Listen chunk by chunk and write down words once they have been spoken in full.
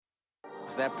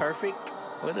Is that perfect?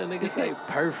 What the nigga say?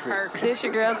 Perfect. This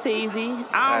your girl Teezy.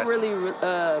 I don't really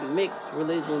mix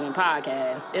religion and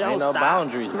podcast. It don't Ain't no stop.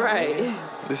 boundaries, man. Right.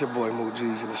 This your boy Moo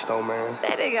G's in the Snowman.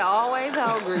 That nigga always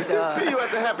hungry, dog. See you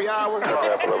at the happy hour.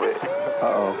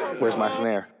 Uh-oh, where's my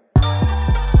snare?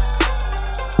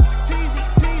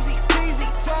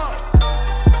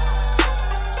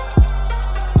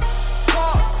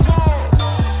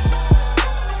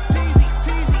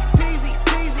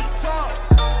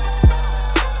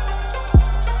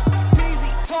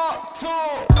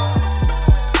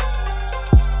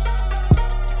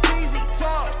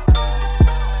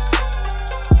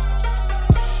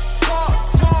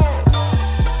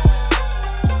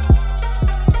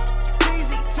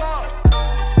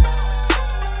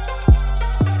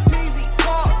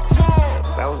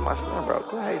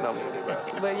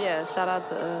 But yeah, shout out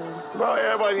to Bro,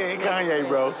 everybody ain't Kanye,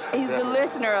 bro. he's the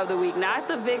listener of the week, not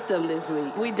the victim this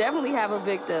week. We definitely have a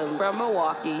victim from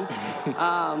Milwaukee.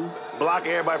 Block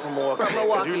everybody from Milwaukee. From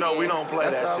Milwaukee, 'cause you know we yeah. don't play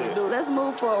That's that all we shit. do. Let's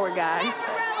move forward, guys.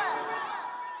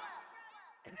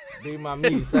 Be my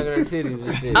meat, sucking her titties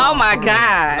and shit. Oh my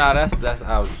God. Nah, that's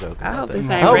I was joking. I hope That. this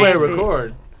I ain't hope we rancid.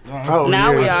 record. Oh,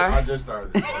 Now yeah. we are. I just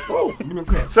started.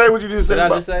 Say what you just said. Did I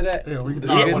about just say that? Yeah, we can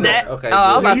Did you get That, Okay. oh,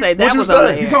 I was good. about to say that What you was on the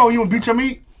say? You air. told you would beat your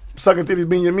meat? Sucking titties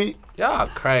being your meat? Y'all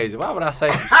crazy. Why would I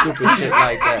say some stupid shit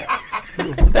like that?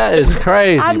 That is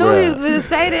crazy, I knew bro. he was going to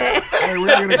say that. Hey,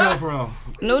 where you gonna come from?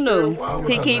 No.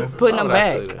 He keep putting them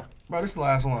back. Bro, this is the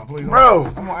last one, please. Bro.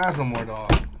 I'm gonna ask some more,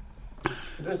 dog.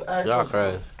 Y'all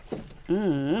crazy.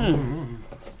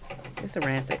 It's a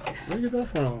rancid. Where you get that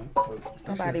from?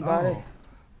 Somebody bought it.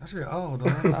 That shit old,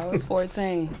 dog. Oh, it's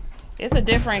 14. It's a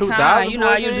different 2000 kind. You know,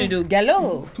 I 14? usually do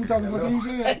gallo. 2014, you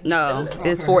said? No,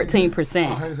 it's I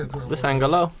 14%. heard you said 12. This ain't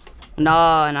Galo.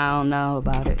 No, and I don't know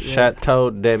about it. yet. Chateau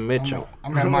de Mitchell.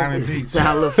 I'm at Miami Beach. Sound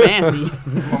a little fancy.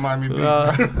 I'm at Miami Beach.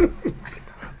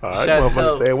 All right, Chateau.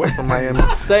 motherfucker, stay away from Miami.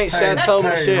 Saint Chateau Hey,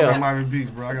 I'm at Michelle. Miami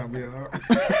Beach, bro. I gotta be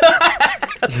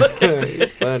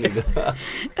Funny, dog.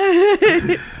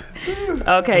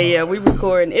 Okay, yeah, we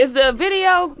recording. Is the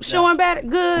video showing better?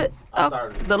 Good?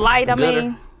 The light, I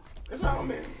mean.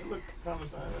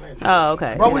 Oh,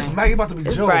 okay. Bro, it's Maggie about to be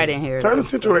It's June. bright in here. Turn the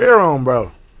central air on,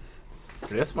 bro.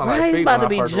 That's my Right, life it's feet about to when I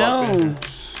be first walked in.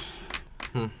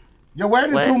 June. Yo,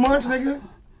 waiting West. 2 months, nigga?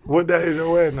 What day is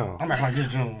your wedding now? I'm acting like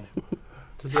it's June.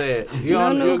 Just said, you No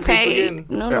don't new keep paid. forgetting.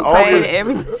 No Yeah, new paid. August.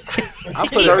 Everything. I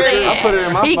put it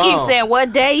in my He phone. keeps saying,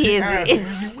 what day is it?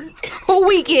 What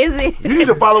week is it? You need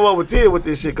to follow up with Ted with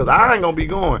this shit, because I ain't going to be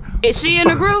going. Is she in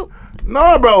the group?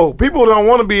 No, bro. People don't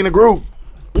want to be in the group.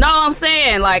 No, I'm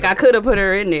saying, like, I could have put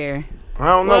her in there. I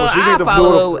don't know. Well, but she I'll need to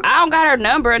follow. do it. I don't got her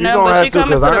number or You nothing, gonna but have she to, coming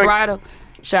to 'cause the I ain't- bridal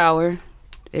shower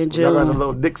in Y'all got the June.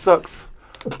 little dick sucks.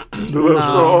 The little No.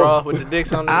 straws. Straw with the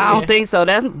dicks on the I don't end. think so.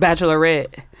 That's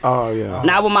bachelorette. Oh, yeah.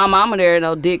 Not with my mama there.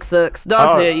 No dick sucks. Dog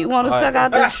Oh. said, "You want to suck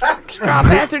out the straw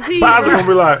past her teeth?" Bob's going to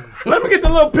be like, let me get the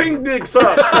little pink dick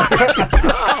suck.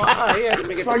 Oh, yeah, let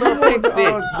me get So the you little want pink the,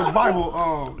 dick. the Bible,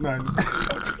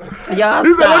 Y'all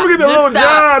He said, let me get the Just little stop.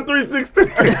 John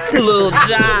 316. Little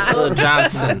John. Little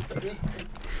Johnson.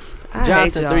 I hate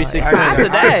Johnson y'all. 316. Not I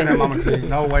today. ain't that Mama T.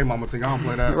 No way, Mama T. I don't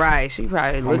play that. Right, she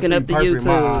probably Mama looking T up the perfect in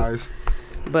my YouTube. eyes.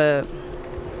 But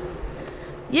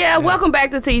yeah, welcome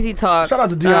back to TZ Talks. Shout out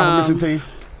to Dion for missing teeth.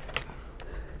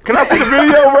 Can I see the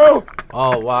video, bro?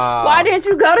 Oh, wow. Why didn't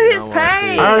you go to his I wanna see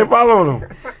page? it. I ain't following him.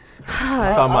 That's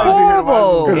Talking about-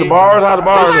 horrible. Is the bars? How the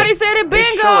bars? Somebody said it been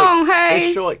It's gone, short. Hayes.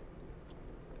 It's short.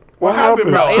 What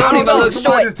happened, bro? It don't even look Somebody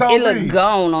short. just told It look me.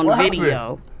 gone on the What happened?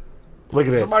 video. Look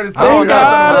at that. Somebody Oh, told me.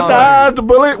 God, dodge the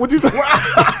bullet. What you think?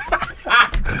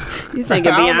 You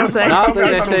singing I don't know. Beyonce? I don't think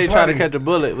I they thought say it he was tried to funny. catch a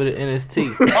bullet with it in his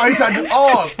teeth. Oh, he tried to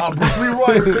Bruce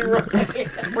Leroy.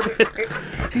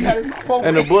 He had his mouth open.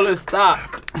 And the bullet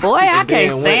stopped. Boy, I And then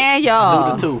can't went stand through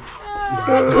y'all. the tooth.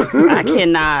 I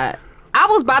cannot. I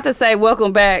was about to say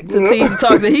welcome back to TZ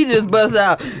Talks, and he just bust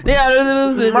out.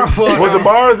 My fault. Was the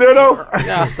bars there, though?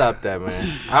 Y'all stop that,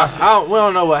 man. We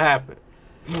don't know what happened.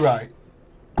 You right.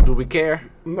 Do we care?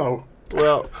 No.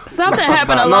 Well, Something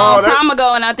happened a No, long that- time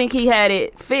ago, and I think he had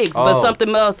it fixed, but Oh.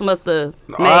 something else must have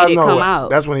I made it know. come out.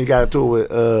 That's when he got into it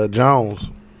with Jones.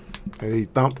 And he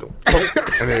thumped him.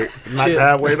 And then knocked Shit. the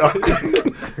halfway off.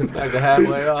 like the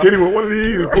halfway off. Hit him with one of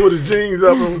these and pulled his jeans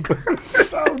up.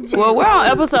 Well, we're on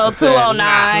episode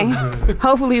 209.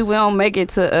 Hopefully, we don't make it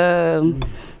to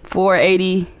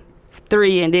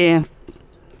 483 and then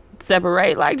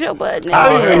separate like Joe Budden. I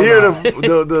didn't even hear the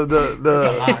It's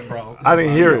a lot, bro. I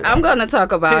didn't hear it. I'm gonna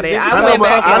talk about it. I I I know, went but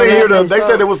back I and didn't hear listened. They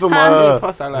said there was some Huh?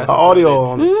 Post our last audio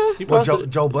episode, on didn't it. he? You Well,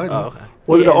 posted? Joe Budden. Oh, okay.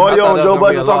 Was it the Yeah. audio I thought on that Joe was gonna be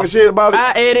Budden a talking lawsuit. shit about it?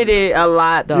 I edited a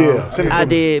lot though. Yeah, send it to I me.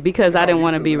 did because I didn't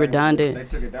want to be redundant They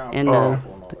took it down. in Oh.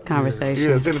 the conversation.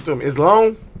 Yeah, send it to me. It's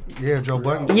long. Yeah, Joe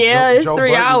Budden. Yeah, it's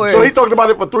 3 hours. So he talked about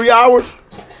it for 3 hours?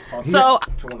 So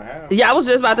 2.5. yeah, I was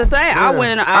just about to say I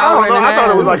went an I hour don't know. and a I thought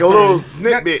it was half. like a little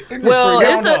snippet. Well,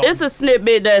 it's a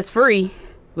snippet that's free,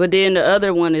 but then the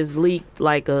other one is leaked,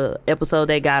 like a episode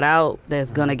they got out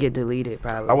that's gonna get deleted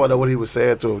probably. I wonder what he was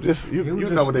saying to him. Just you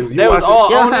know what they was. They was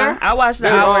all Yeah, on there. I watched the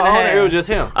They was hour all and a on there. It half. was just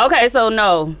him. Okay, so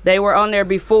no, they were on there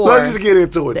before Let's just get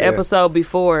into it. the then. episode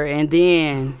before, and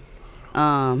then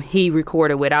he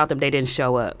recorded without them. They didn't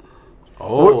show up.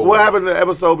 What happened to the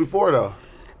episode before though?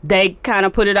 They kind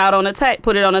of put it out on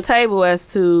the table as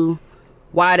to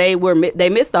why they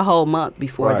missed the whole month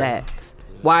before Right. that.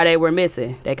 Why they were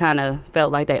missing. They kind of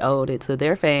felt like they owed it to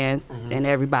their fans and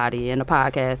everybody in the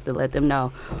podcast to let them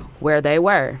know where they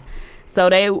were. So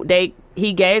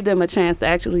he gave them a chance to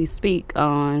actually speak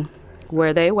on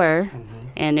where they were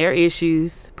and their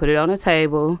issues, put it on the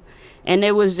table, and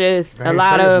it was just a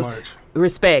lot of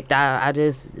respect. I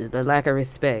just the lack of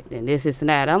respect and this and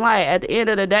that. I'm like, at the end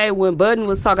of the day, when Budden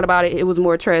was talking about it, it was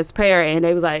more transparent, and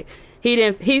they was like,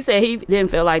 he said he didn't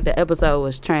feel like the episode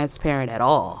was transparent at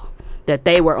all that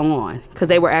they were on, because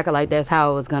they were acting like that's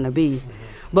how it was gonna be.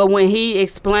 But when he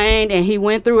explained and he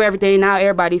went through everything, now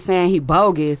everybody's saying he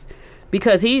bogus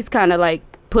because he's kind of like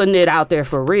putting it out there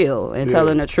for real and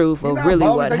telling the truth of really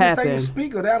what They just say you happened.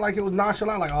 speak of that like it was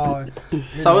nonchalant, like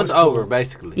So it's over,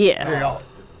 basically. Yeah.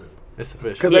 It's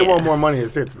official. Because they Yeah. want more money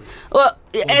essentially. Well,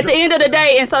 at the end of the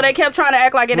day, and so they kept trying to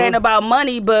act like it ain't about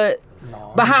money, but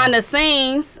behind the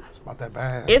scenes, It's about that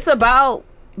bad. it's about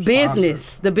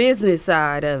business, the business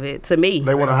side of it. To me,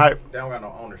 They want to hype. They don't got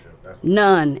no ownership. That's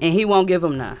none, and he won't give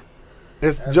them none.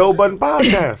 It's Joe Budden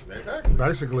podcast. exactly.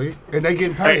 Basically, and they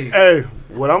getting hey, paid. hey,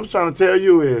 what I'm trying to tell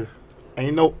you is,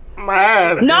 ain't no my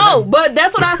ass. No, but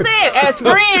that's what I said. As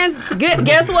friends,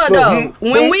 guess what though?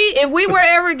 If we were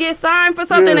ever get signed for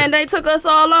something Yeah. and they took us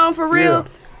all on for real.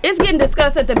 Yeah. It's getting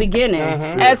discussed at the beginning.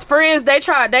 As friends, they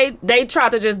try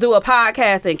to just do a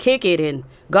podcast and kick it and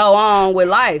go on with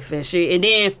life and shit. And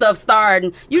then stuff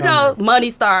starting, money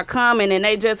start coming, and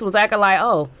they just was acting like,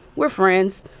 oh, we're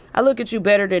friends. I look at you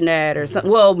better than that, or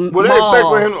something. Well, they expect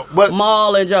for him, but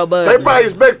Maul and Joe Budden. they probably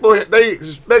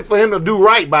expect for him to do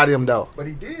right by them though. But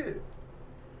he did.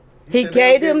 He said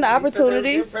gave they them was the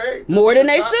getting- he said they was opportunities getting paid. more than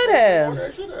they Top should paid have. more than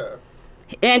they should have.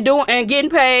 And getting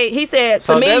paid. He said,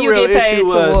 So to me, their you real get paid issue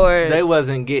was towards. they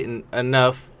wasn't getting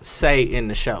enough say in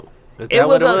the show. Is It that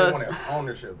was what it a- was? They wanted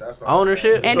ownership. That's all.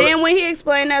 Ownership? And So- then when he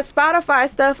explained that Spotify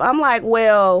stuff, I'm like,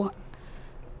 well,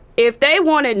 if they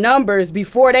wanted numbers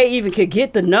before they even could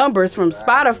get the numbers from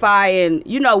Spotify, and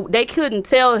they couldn't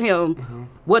tell him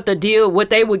what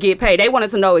they would get paid. They wanted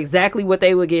to know exactly what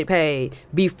they would get paid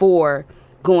before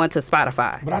going to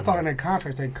Spotify. But I thought in that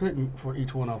contract they couldn't for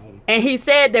each one of them. And he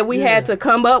said that we had to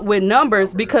come up with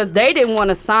numbers because they didn't want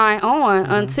to sign on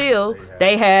until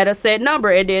they had a set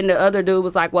number. And then the other dude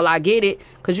was like, well, I get it,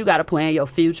 because you got to plan your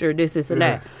future, this, and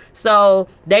that. So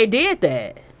they did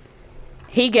that.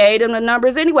 He gave them the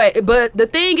numbers anyway. But the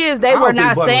thing is, they I don't were think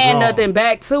not Bud was saying wrong. nothing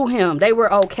back to him. They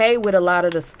were okay with a lot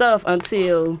of the stuff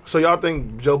until... So y'all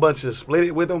think Joe Budden should split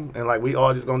it with him and like we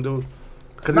all just gonna do?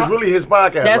 Because Not- it's really his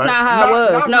podcast, That's right? not how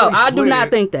it was. No, really I do split not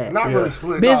it. think that. Not Yeah. really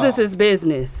split. Business no. is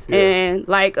business. Yeah. And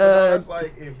like... That's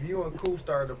like if you and Cool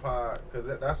started the pod,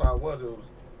 because that's how it was. It was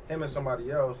him and somebody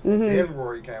else. And then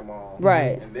Rory came on.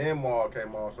 Right. And then Maul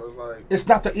came on. So it's like. It's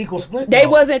not the equal split. They though.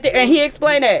 wasn't there, and he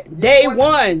explained that day wasn't-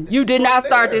 one. You did you not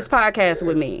wasn't start there. this podcast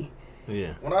with me.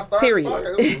 Yeah. When I started Period.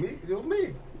 the podcast, it was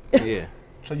me. Yeah.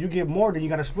 So you get more, then you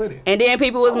got to split it. And then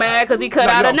people was mad because he cut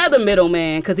out another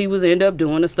middleman because he was end up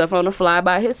doing the stuff on the fly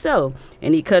by himself,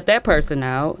 and he cut that person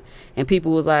out. And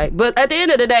people was like, but at the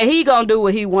end of the day, he gonna do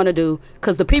what he want to do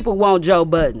because the people want Joe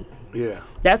Budden. Yeah.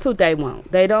 That's what they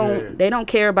want. They don't. Yeah. They don't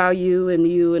care about you and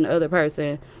the other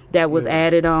person that was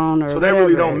added on or. So they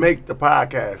really whatever. don't make the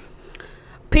podcast.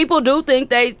 People do think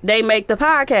they make the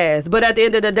podcast, but at the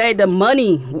end of the day, the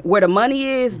money, where the money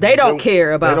is, they don't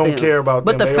care about them. They don't care about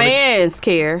but them. the They only- fans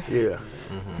care. Yeah.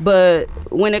 But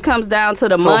when it comes down to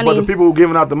the So, money, but the people who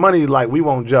giving out the money, like we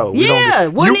want Joe. We Yeah,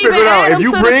 don't, wouldn't you figure even it out. add If him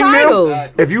you to the bring title. them,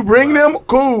 if you bring them,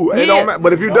 cool. It Yeah. don't matter.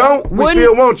 But if you don't, we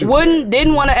still want you.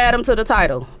 Didn't want to add him to the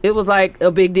title. It was like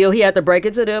a big deal. He had to break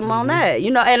it to them on that,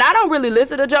 And I don't really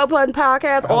listen to Joe Budden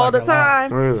podcast all like the it a lot.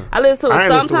 time. Really? I listen to I it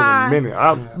ain't listened to it in a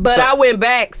sometimes, minute. but I went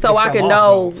back so I fell could off,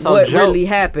 know though. So what Joe- really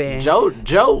happened.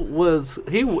 Joe was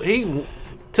he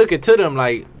took it to them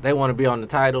like they want to be on the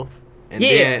title, And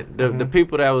Yeah. then the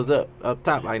people that was up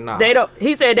top, like, nah. They don't.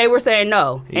 He said they were saying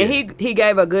no, and Yeah. he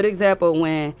gave a good example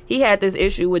when he had this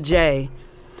issue with Jay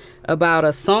about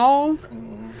a song.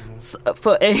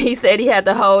 And he said he had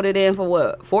to hold it in for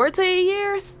what, 14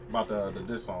 years? About the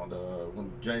diss song,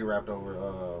 when Jay rapped over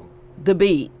The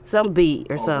beat, some beat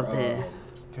or over, something.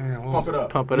 Damn, Pump It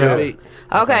Up. Pump it Yeah. up, beat.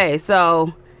 Okay,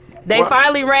 so they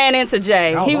finally ran into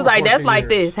Jay. That He was was like, over "That's 14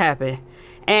 like years. this happened,"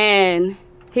 and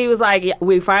he was like, yeah,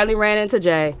 "We finally ran into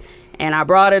Jay," and I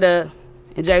brought it up,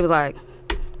 and Jay was like,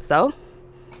 "So."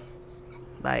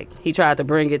 Like, he tried to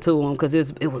bring it to him because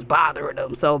it was bothering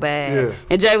him so bad. Yeah.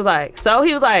 And Jay was like, so?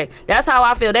 He was like, that's how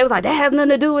I feel. They was like, that has nothing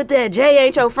to do with that. Jay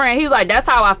ain't your friend. He was like, that's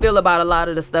how I feel about a lot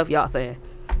of the stuff y'all saying.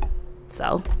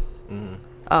 So?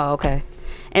 Oh, okay.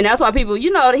 And that's why people, he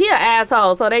an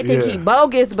asshole, so they think Yeah. he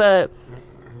bogus, but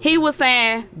he was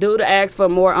saying, dude asked for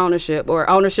more ownership or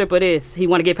ownership of this. He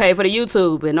want to get paid for the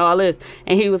YouTube and all this.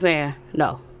 And he was saying,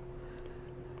 no.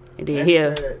 And then And he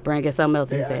he'll said- bring in something else.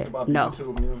 They He asked said, about the no.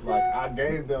 YouTube, and he was like, I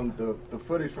gave them the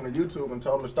footage from the YouTube and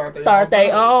told them to start Their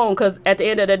page. own, because at the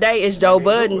end of the day, it's Joe They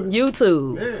Budden do it.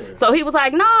 YouTube. Yeah. So he was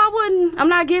like, no, I wouldn't. I'm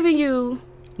not giving you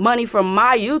money from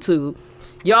my YouTube.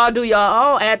 Y'all do your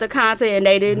own, add the content, and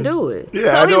they didn't do it.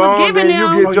 Yeah, so he was giving you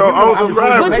them. get your own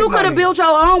subscribers. But you could have built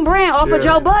your own brand off of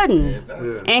Yeah. Joe Budden. Exactly.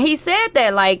 Yeah. And he said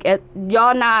that, like,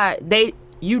 y'all not,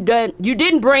 you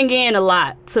didn't bring in a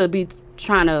lot to be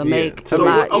trying to make So, a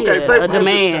lot, okay, say for a instance, To ask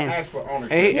demands. for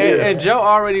ownership. And Joe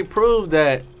already proved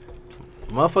that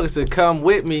motherfuckers could come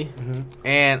with me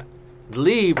and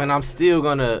leave, and I'm still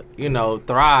gonna,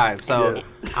 thrive. So Yeah.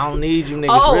 I don't need you niggas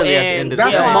Oh, really at the and end of the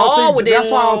That's day. why I Maul don't think. didn't That's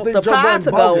why I want don't think the Joe pod Budden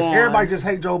to go bogus. on. Everybody just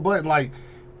hate Joe Budden. Like,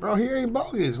 bro, he ain't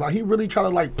bogus. Like, he really try to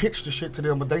like pitch the shit to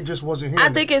them, but they just wasn't hearing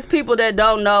I think it's people that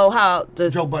don't know how to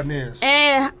Joe Budden is.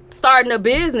 and starting a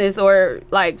business or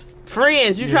like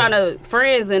friends. You trying to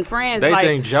friends They like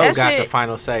think Joe that got shit, the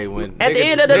final say. When at the niggas-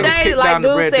 end of the niggas day, kick like down the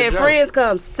dude bread to said, Joe. friends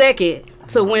come second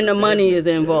to when the money is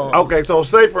involved. Okay, so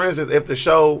say for instance, if the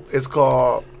show is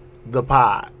called The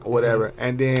Pod or whatever,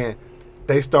 and then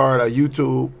they start a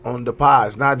YouTube on The Pod,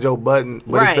 it's not Joe Budden,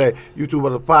 but Right. it say YouTube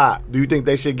of The Pod. Do you think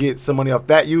they should get some money off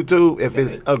that YouTube if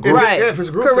it's a group? Right. If it's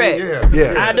a group Correct. thing,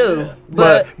 Yeah. I do,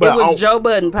 but But it was on- Joe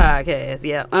Budden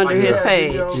podcast, under his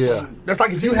page. Yeah. That's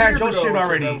like if you had your Years ago, shit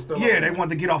already. that was still Yeah, on. they wanted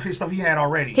to get off his stuff he had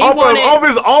already. He Off wanted- of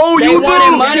his own They YouTube?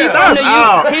 wanted money That's from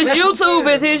out. his YouTube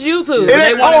is his YouTube. It They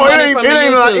ain't, wanted money from the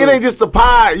like, it YouTube. ain't just the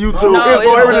Pod YouTube. No, for it's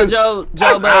the everything. Joe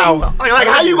That's Budden. out. Like,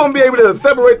 how you gonna be able to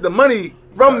separate the money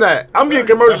from that? I'm getting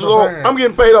commercials That's what I'm on. saying. I'm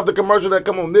getting paid off the commercials that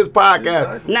come on this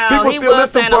podcast. No, People he still was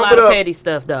listen, saying a pump lot it of up. petty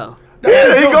stuff though.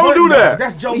 Yeah, he Joe gonna do Budden, that.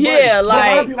 That's Joe Yeah, Budden. But a lot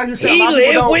of like, people, you said, he a lot of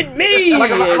people lived don't- with me.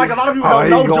 Like a lot of people Oh, don't he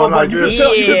know Joe going like Budden. this. You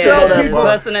can tell Yeah, people.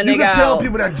 busting a You nigga can tell out.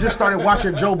 people that just started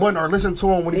watching Joe Budden or listen to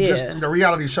him when he Yeah. just the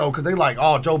reality show because they like,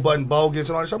 oh, Joe Budden bogus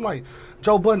and all that shit. I'm like,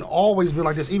 Joe Budden always been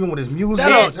like this, even with his music. That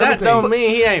everything. don't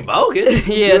mean he ain't bogus.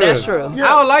 Yeah, that's true. I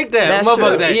don't like that. That's Motherfucker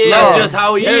true. that Yeah. that's just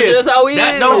how he That's is. just how he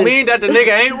that is. don't mean that the nigga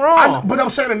ain't wrong. But I'm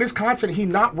saying in this content, he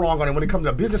not wrong on it when it comes to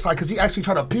the business side because he actually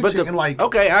try to pitch But it and like.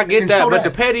 okay, I get and that. show But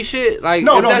the petty shit, like,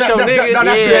 No, if no, that's your nigga,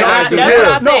 that's yeah, good. that's what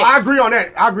I No, said. I agree on that.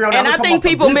 I agree on that. And I'm I talking think about the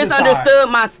people business side. misunderstood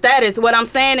my status. What I'm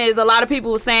saying is a lot of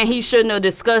people were saying he shouldn't have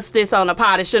discussed this on the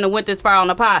pod. It shouldn't have went this far on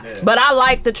the pod. But I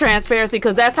like the transparency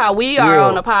because that's how we are Yeah.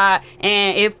 on the pod.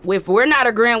 And if we're not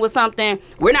agreeing with something,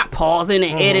 we're not pausing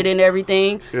and editing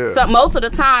everything. Yeah. So most of the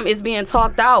time it's being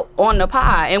talked out on the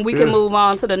pod and we can move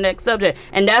on to the next subject.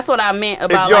 And that's what I meant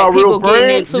about y'all like people real getting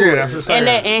friends? into Yeah, it. that's what I'm saying.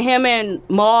 And him and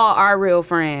Maul are real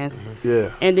friends. Yeah.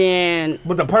 And then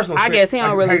But the personal I shit, guess he don't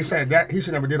like really- He said that he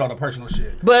should never did all the personal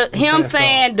shit. But him saying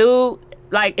saying, dude,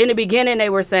 like in the beginning they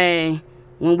were saying,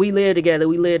 when we live together,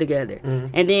 we live together.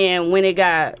 And then when it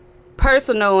got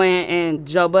personal and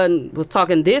Joe Budden was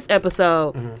talking this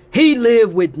episode, he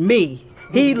lived with me.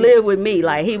 He lived with me.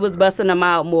 Like he was busting them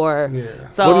out more. Yeah.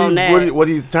 So on that. What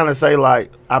he's trying to say,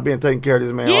 like, I've been taking care of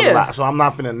this man a Yeah. lot, so I'm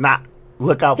not finna not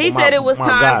look out for He my said it was my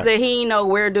times guy. that he didn't know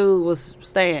where dude was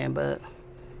staying, but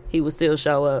he would still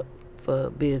show up for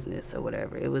business or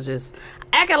whatever. It was just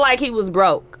acting like he was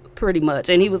broke, pretty much.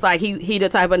 And he was like, he the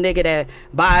type of nigga that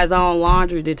buy his own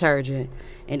laundry detergent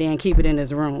and then keep it in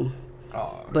his room.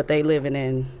 But they living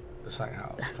in The same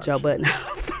house. Joe Budden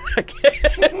house, I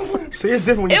guess. See, it's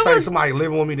different when you It say was- somebody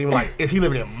living with me. Then like, if he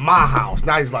living in my house,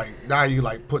 now you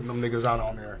like putting them niggas out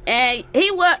on there. And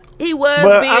he was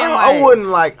But being I wouldn't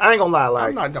like. I ain't gonna lie. Like,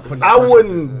 I'm not putting I that person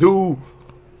wouldn't in do.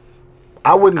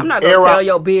 I wouldn't. I'm not gonna air tell out-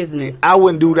 your business. I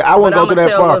wouldn't do that. I wouldn't But go to I'ma that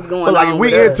tell far. what's going But like, on if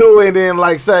we with us. into it and then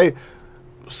like say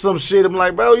some shit, I'm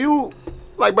like, bro,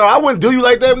 I wouldn't do you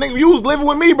like that, nigga. You was living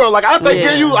with me, bro. Like, I take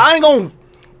care of Yeah. you. I ain't gonna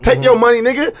Take your money,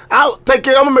 nigga. I'll take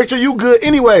care. I'm gonna make sure you good.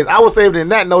 Anyways, I was saving in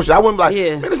that notion. I wouldn't be like,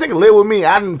 man, this nigga live with me.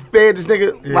 I done fed this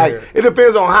nigga. Yeah. Like, it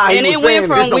depends on how And he it was went saying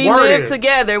from this. we wording. lived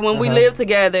together when we lived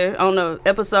together on the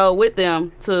episode with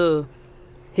them to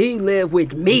he lived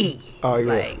with me. Oh,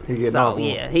 yeah. Like, He getting so off on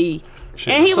yeah, it. he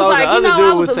and he So was like, the you other know, dude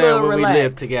I was was a saying little when relaxed. we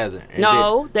lived together. And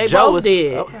No, then they Joe both was,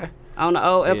 did Okay. on the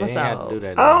old Yeah, he ain't had episode. to do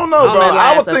that. I don't know, On bro. that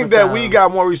I would last think that we episode.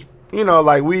 got more,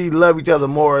 like we love each other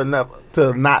more enough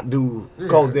to not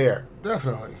go there.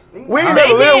 Definitely. We ain't They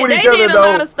never lived did. with They each other did a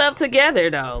lot though. of stuff together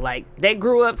though. Like they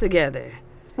grew up together.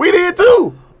 We did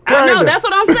too. I know, Kinda. that's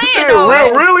what I'm saying, Shit, though.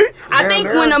 well, really? I Yeah, think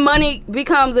they're- when the money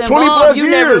becomes 20 involved, plus you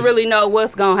never years. really know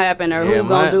what's gonna happen or who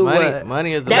gonna do money, what.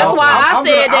 Money is the That's most- why I I'm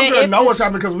said gonna, I'm that gonna if know the what's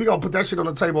happening because we gonna put that shit on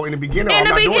the table in the beginning. In I'm the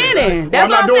not doing it. beginning. Or That's I'm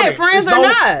what not I doing said, it. friends It's or no-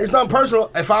 not. It's nothing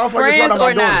personal. If I don't feel like friends it's right, or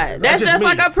I'm not not. doing it. That's just me.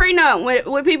 like a prenup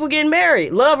with people getting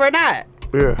married, love or not.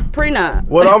 Yeah. Prenup.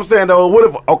 What I'm saying though, what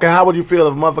if? Okay, how would you feel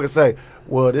if a motherfucker say,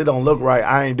 "Well, it don't look right.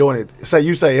 I ain't doing it." Say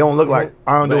you say it don't look like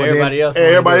I don't But do it. everybody Then else wanna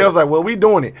everybody do it. else like, well, we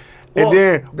doing it. And Well,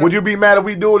 then would you be mad if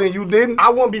we do it and you didn't? I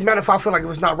wouldn't be mad if I feel like it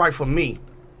was not right for me.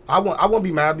 I won't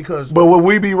be mad because But would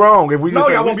we be wrong if we just no,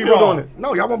 say y'all we won't be still doing wrong. it?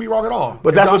 No, y'all won't be wrong at all.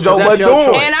 But that's what Y'all Joe still- Budden your doing.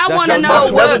 choice. And I That's want to your know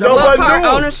choice. what Joe part Budden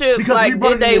doing. ownership Because like we brought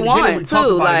did it in they the beginning, we want talked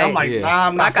too. about it. I'm Like, like, nah,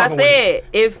 I'm not like I fucking with it.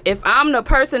 said, if I'm the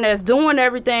person that's doing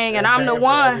everything and I'm the paying for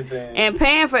one everything. and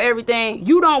paying for everything,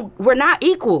 we're not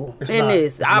equal It's in not.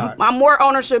 this. It's I'm not. more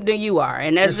ownership than you are,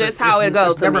 and that's It's- just how it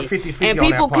goes it's to never me. 50-50 And on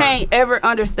that people part. can't ever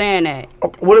understand that.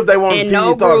 Okay, what if they want In TV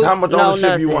no talks? How groups, much no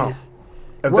ownership you nothing. want?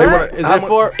 If What? wanna- Is how it mu-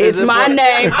 for? It's is it my for-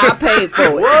 name. I paid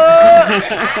for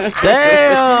it.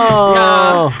 Damn.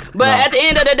 Nah. But at the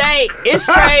end of the day, it's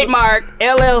trademark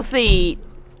LLC.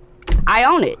 I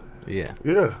own it. Yeah.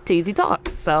 Yeah. TZ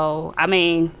Talks. So I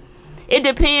mean, it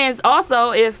depends.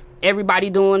 Also, if everybody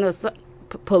doing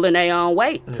pulling their own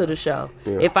weight to the show.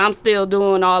 Yeah. If I'm still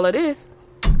doing all of this,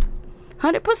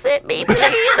 100% me, please.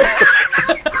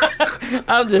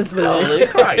 I'm just playing.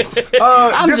 I'm This the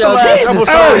joking. last Jesus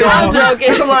episode. Christ, I'm joking.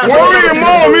 This the last Worry episode. him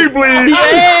on me, please.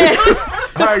 Yeah.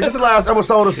 Hey, this is the last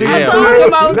episode of season Yeah. two. I'm talking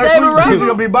about Next David week, Ruffin. TZ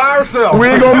gonna be by herself. We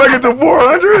ain't gonna make it to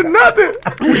 400. Nothing.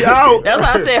 We out. That's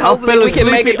why I said I'm hopefully feeling we can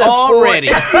make sleepy it to already.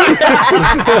 40.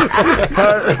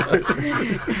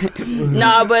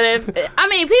 Nah, but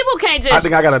people can't I just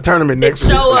think I got a tournament next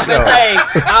week. show up and say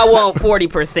I want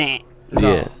 40%.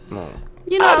 Yeah.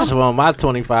 You I know, just want my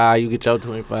 25. You get your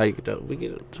 25. You get your. We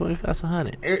get 25. That's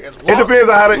 100. It depends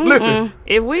on how they listen.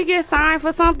 if we get signed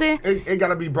for something, It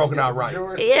gotta be broken out right.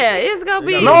 yeah, it's gonna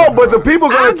be. No, but the people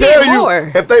gonna I'll tell get you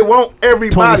more. if they want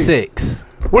everybody. 26.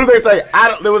 What do they say?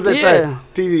 What do they say? Yeah.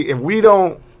 TZ, if we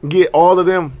don't get all of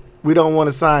them, we don't want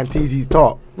to sign TZ's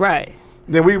talk. Right.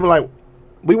 Then we be like,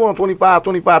 we want 25,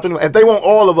 25, 25. If they want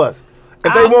all of us,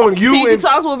 if they want you TZ and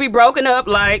Talks will be broken up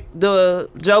like the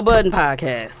Joe Budden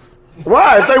podcast.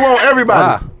 why? If they want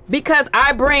everybody, Ah. Because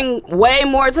I bring way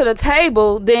more to the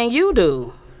table than you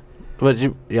do. But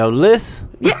your list.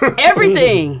 Yeah,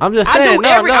 everything. I'm just I saying, do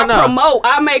I promote.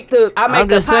 I make the I'm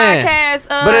the just saying. podcast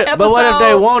But what if they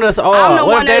episodes. want us all? I'm the What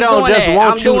one if they that's don't doing just that.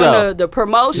 want I'm you, doing though? the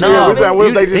promotion. Yeah, of we're saying, it. what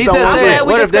if they just he don't just want said, it?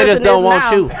 we what if they just discussing don't this want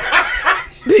now. you?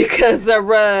 Because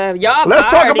y'all Let's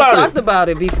talk already about it. talked about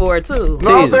it before too.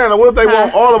 No, I'm Tease saying, what if they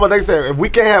want all of us? They say, if we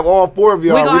can't have all four of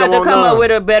y'all, We're we gonna don't have to want come none. up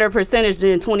with a better percentage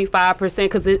than 25%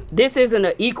 because this isn't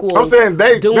an equal. I'm saying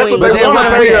that's what doing they But then wanna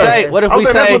what if pay we us. say? What if I'm we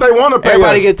saying that's say? what they wanna pay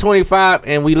Everybody us. get 25,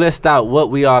 and we list out what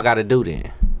we all got to do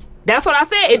then. That's what I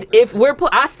said. If we're,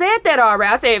 I said that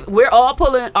already. I said we're all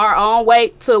pulling our own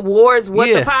weight towards what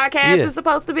Yeah, the podcast yeah. is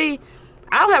supposed to be.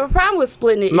 I don't have a problem with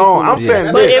splitting it. No, equally. I'm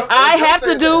saying But this. if I Just have to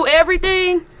say do that.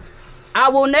 everything, I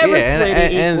will never Yeah, split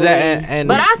it and equally. and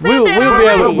but I said we'll that be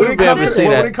already. able we'll be able to see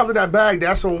When that. it comes to that bag,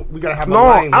 that's when we gotta have a No,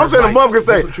 lane where I'm it's saying the like, mother can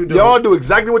say, this what you do. y'all do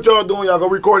exactly what y'all doing. Y'all go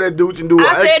record that dude and do it.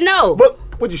 I said no. But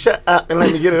would you shut up and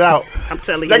let me get it out? I'm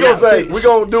telling They you. gonna now. say, we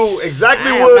gonna do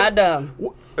exactly I am what. not dumb.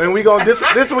 And we gonna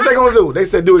this is what they gonna do. They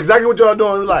said do exactly what y'all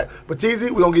doing. We like, but TZ,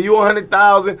 we gonna give you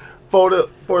 100,000 for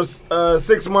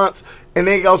 6 months, and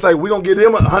they gonna say we gonna give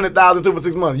them 100,000 too for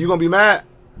 6 months. You gonna be mad?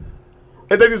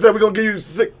 If they just said we gonna give you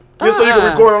 6, just so you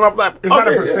can record on our flat. It's not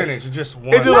a percentage. It's just one.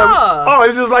 It's just like,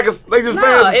 it's just like they just pay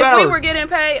No, us a if salary. we were getting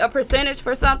paid a percentage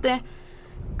for something,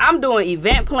 I'm doing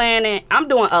event planning. I'm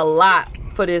doing a lot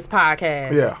for this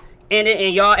podcast. Yeah. And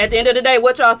y'all, at the end of the day,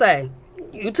 what y'all say?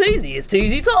 You teasy. It's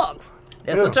TZ Talks.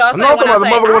 That's Yeah. what y'all I say know I'm when I talking say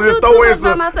about the motherfucker I wanna do just too throw in much by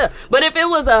some- myself. But if it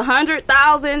was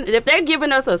 100,000, if they're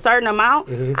giving us a certain amount,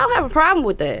 Mm-hmm. I don't have a problem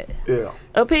with that. Yeah.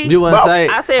 A piece. You wanna say,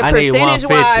 I said I need percentage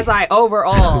 150. wise, like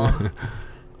overall.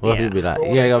 What if Yeah. you be like? You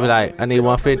ain't gonna be like, I need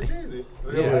 150.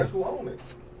 Yeah. That's who own it.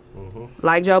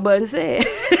 Like Joe Budden said.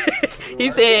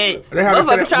 He said, They have to say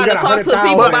motherfucker that trying we to got talk to 100,000.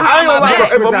 people But I behind ain't my gonna lie, back. bro.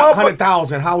 If a Split that motherfucker-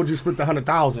 100,000, how would you split the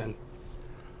 100,000?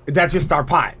 That's just our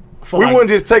pot. For We like- wouldn't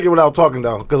just take it without talking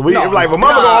though, because we No, if, like if a no.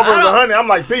 mother gonna offer I us don't- 100, I'm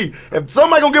like, P. If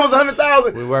somebody gonna give us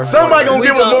 100,000, We work somebody more gonna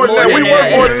than give us more than that. We than work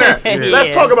that. more than that. Yeah.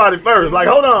 Let's talk about it first. Like,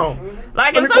 hold on.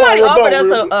 Like Let if me call somebody her offered us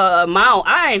real quick. a amount,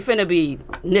 I ain't finna be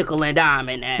nickel and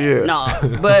diming that. Yeah.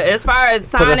 No. But as far as us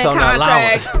signing on the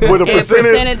contracts allowance. With a and percentage?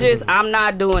 percentages, I'm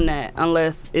not doing that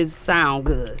unless it sound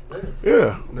good.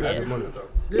 Yeah,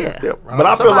 Yeah. yeah. But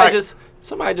I feel like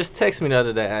Somebody just texted me the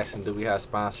other day asking, do we have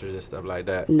sponsors and stuff like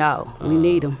that? No, we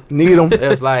need them. need them. It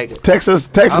was like, Text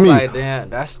I'm me. like, damn,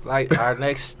 that's like our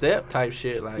next step type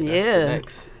shit. Like, that's Yeah. the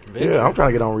next venture. Yeah, I'm trying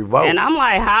to get on Revolt. And I'm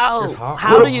like, It's how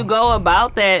hard. do you go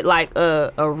about that? Like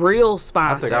a real I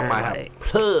sponsor. think I might like,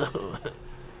 have.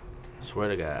 Swear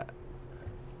to God.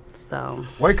 So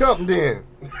Wake up then.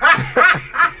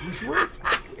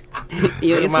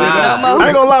 you ain't my sleeping no eyes. more. I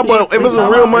ain't gonna lie, but if it's a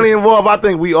real money involved, I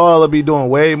think we all will be doing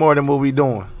way more than what we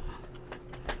doing.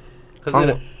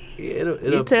 Cause You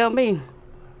it'll tell me.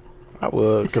 I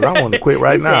would, because I want to quit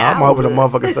right He said, now. I'm I hoping the would.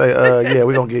 motherfucker say, yeah,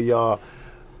 we're gonna give y'all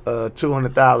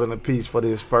 $200,000 a piece for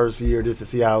this first year just to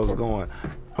see how it's going.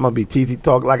 I'm gonna be TT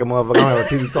talk like a motherfucker. I'm gonna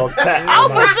have a TT talk tat. Oh,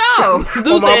 for sure.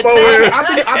 Do On my said forehead.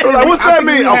 tag. I Like, what's that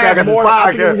mean? we Okay, I had got this more, I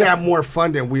think if podcast. we have more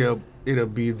funding, it'll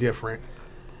be different.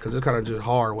 Because it's kind of just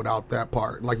hard without that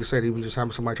part. Like you said, even just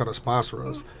having somebody try to sponsor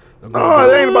us. Oh,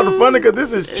 it ain't about the funding because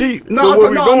this is cheap. No, But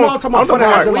I'm talking about funding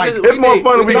as in, like, it's more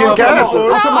fun if we No, get I'm talking cash. about- for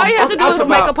it. I'm talking All you have to do I'm is talking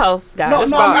make a about- post, guys. No, I'm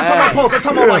not talking about posts. I'm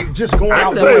talking about like just going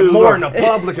out say there it's more in like- the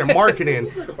public and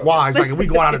marketing wise. Like if we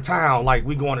go out of town, like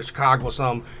we going to Chicago or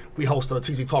something, we host a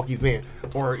TC Talk event,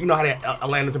 or you know how that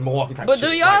Atlanta to Milwaukee type. But of shit.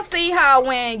 do y'all see how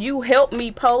when you help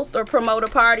me post or promote a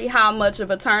party, how much of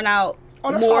a turnout,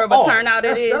 Oh, that's more of all- a turnout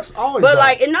it is? that's always but up.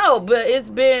 like no, but it's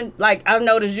been like I've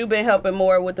noticed you've been helping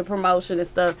more with the promotion and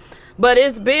stuff. But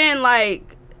it's been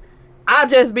like I'll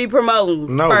just be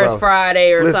promoting No, First bro.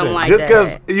 Friday or Listen, something like just that.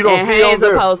 'cause you don't and see it on Hayes will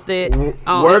there, post it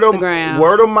on word Instagram.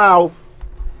 word of mouth.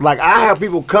 Like I have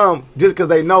people come just because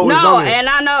they know it's No, on there. and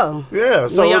I know. Yeah,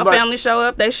 so when your it's like- family show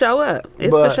up, they show up.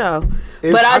 It's But for sure.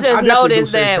 it's- But I just definitely do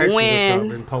noticed send that texts and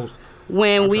stuff and post.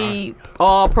 when we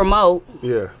all promote,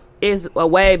 Yeah, it's a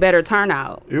way better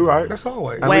turnout. you're right. That's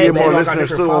always. And Way we get more better. listeners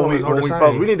too when we Followers are the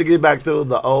post. same. We need to get back to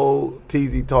the old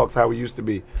TZ Talks how we used to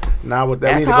be. Now with that,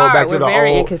 we That's need to hard. go back We're to the very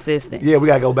old. inconsistent. Yeah, we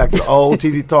gotta go back to the old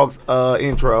TZ Talks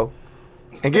intro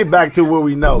and get back to what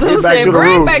we know. Dude Get back said, to the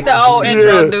bring roots. back the old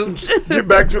intro, Yeah. dude. Get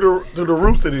back to the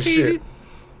roots of this shit.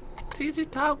 TG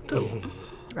talk to.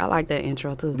 I like that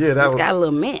intro too. Yeah, that it's was- got a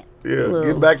little mint. Yeah, Little-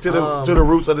 get back to the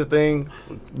roots of the thing,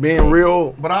 being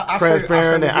real, But I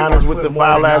transparent, say and honest with the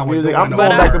foul ass music. I'm going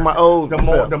back to my old the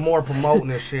self. more promoting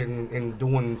this shit and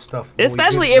doing stuff. when we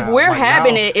Especially get if now. we're Like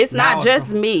having now- it, it's now not just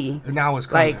coming. me. Now it's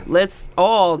coming. Like, let's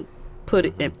all put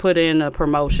in a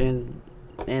promotion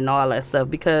and all that stuff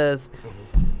because,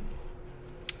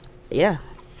 yeah,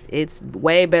 it's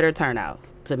way better turnout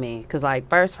to me. Because like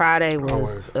First Friday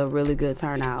was a really good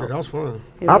turnout. Yeah, that was fun.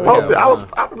 It I was. posted.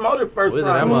 I promoted First Was it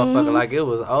that Friday. motherfucker like it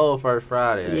was old First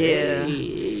Friday?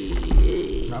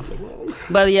 Yeah. Not for long.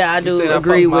 But yeah, I You do seen that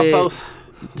agree post- my with post?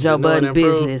 Joe New and Budden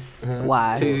improved? business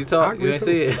wise. TG I talk. agree You ain't too.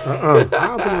 see it. I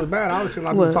don't think it was bad. I was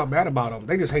like What? we talk bad about them.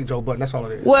 They just hate Joe Budden. That's all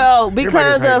it is. Well, Everybody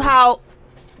because just hate of him. how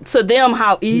to them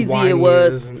how easy whiny it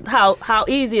was, is and- how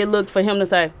easy it looked for him to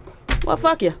say, "Well,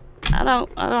 fuck you. I don't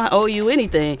owe you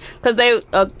anything." Because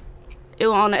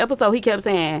on the episode he kept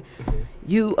saying,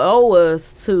 "You owe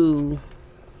us to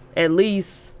at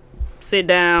least sit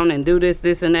down and do this,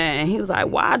 and that." And he was like,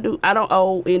 "Why do I don't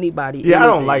owe anybody?" Yeah, I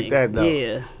don't anything." like that though.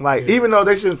 Yeah. Like even though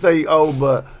they shouldn't say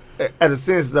but as a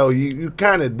sense though, you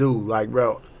kind of do. Like,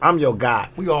 bro, I'm your guy.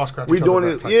 we all scratch. We each other doing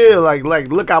back it, type yeah. shit. Like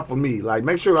look out for me. Like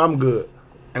make sure I'm good,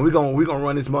 and we gonna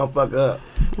run this motherfucker up.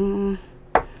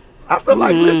 I feel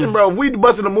like listen, bro. If we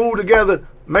busting the mood together,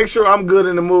 make sure I'm good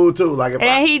in the mood too. Like if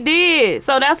And he did.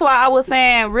 So that's why I was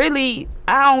saying, really,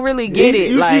 I don't really get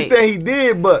it. You like, keep saying he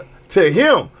did, but to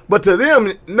him, but to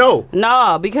them, no.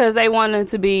 no, because they wanted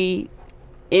to be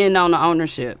in on the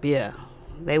ownership. Yeah.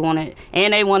 They wanted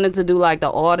to do like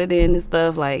the auditing and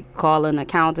stuff, like call an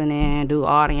accountant in, do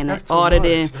auditing, That's too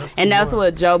auditing, much. That's too and that's much.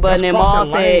 what Joe Budden That's and Maul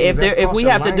crossing said. lanes. That's If we crossing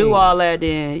have to do lanes. all that,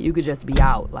 then you could just be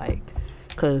out, like,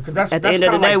 because That's- at the that's end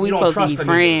of the kinda day, like we you don't supposed to trust be the nigga.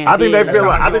 friends. I think yeah. they feel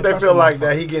like how I you think they don't feel trust like the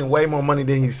that he getting way more money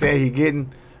than he said he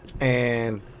getting,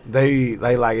 and they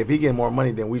like if he getting more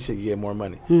money, then we should get more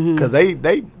money Mm-hmm. because they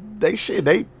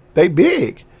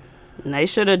big. And they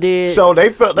should have did So they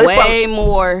felt they way probably,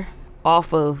 more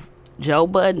off of Joe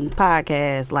Budden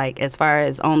podcast, like as far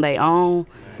as on their own,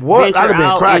 What? I'd venture have been out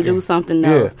and cracking. do something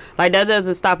Yeah. else. Like that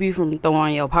doesn't stop you from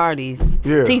throwing your parties.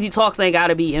 Yeah. TZ Talks ain't got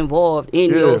to be involved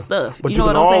in your stuff. But you you know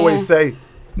can what I'm always saying? say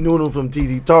Nunu from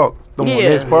TZ Talk throwing Yeah.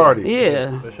 his party.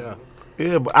 Yeah. For sure.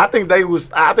 Yeah, but I think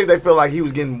they feel like he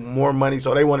was getting more money,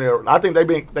 so they wanted. I think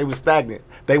they was stagnant.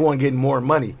 They weren't getting more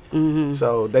money,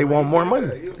 so they want more money.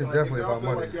 It's definitely about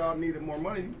money. Like y'all needed more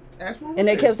money. Ask for And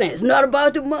they kept saying it's not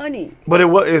about the money. But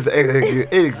it's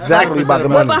exactly about the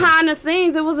But money. behind the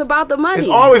scenes, it was about the money. It's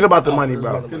always about the money,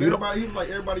 bro. Everybody, he was like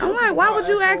everybody. I'm like, why would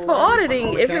you ask for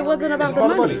auditing if it wasn't about the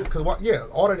money? Because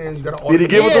auditing, you got to audit. Did he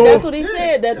give it Yeah, to that's him? what he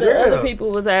said. That the other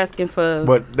people was asking for.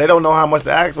 But they don't know how much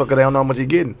to ask for because they don't know how much he's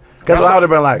getting. Because I would have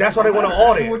been like, That's why they want to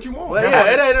audit. What you want? Well,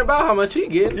 yeah, it ain't about how much he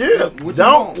get. yeah,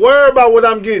 don't worry about what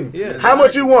I'm getting. Yeah. How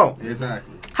much you want?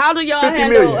 Exactly. How do y'all 50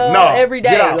 handle million. No, every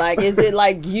get day? out. Like, is it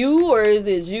like you or is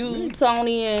it you,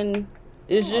 Tony, and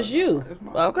it's just you?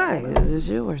 Okay, it's just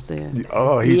you or saying.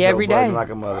 Oh, he's Yeah, every Joe Budden day. like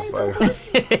a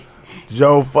motherfucker.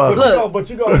 Joe fuck. Look. But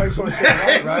you gotta make sure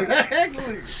shit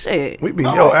right? Shit. We beat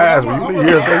your ass when you leave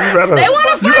here, so you better. They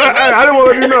wanna fight me. I didn't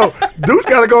want to let you know. Dude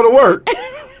gotta go to work.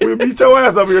 We beat your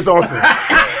ass up here, Thompson.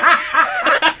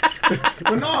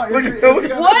 But no,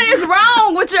 What is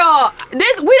wrong with y'all?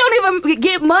 This we don't even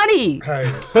get money. Hey,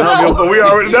 So, We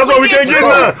already. That's why we can't get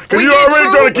none. Because we you get already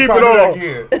trying to keep it all.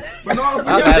 But no, I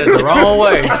got it the wrong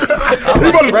way. You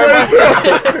about to spray yourself.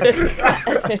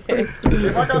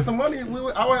 if I got some money, I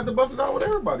would have to bust it out with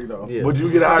everybody though. Yeah. Would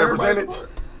you get a higher Everybody- percentage?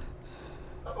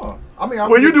 Oh, I mean, I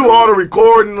Well, you do all the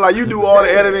recording, like you do all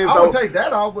the editing. I would So take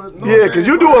that out, but no, yeah, because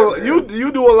you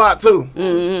do a lot too.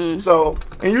 So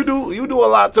and you do a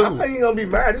lot too. I ain't gonna be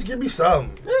mad. Just give me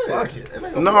something. Fuck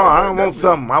it. No, I don't want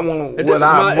something. I want If what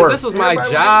I'm if worth. this was my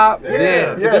Everybody job, want it.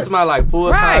 then Yeah. if this is my like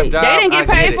full time right. job. They didn't get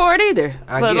I paid it. for it either.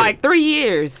 I For get like it. 3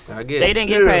 years. I get They it. didn't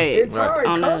get Yeah. paid. It's alright.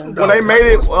 On Come the- When they made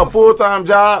it a full-time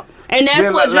job, And that's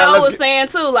then what let's Joe was get- saying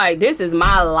too. Like, this is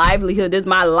my livelihood. This is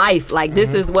my life. Like,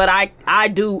 this is what I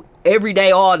do every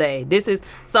day, all day. This is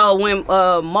so when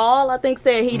Maul, I think,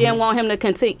 said he didn't want him to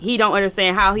continue. He don't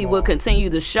understand how he would continue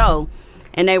the show,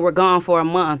 and they were gone for a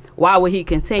month. Why would he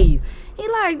continue? He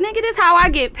like, nigga, this how I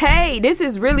get paid. This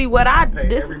is really what I. Pay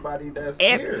This everybody that's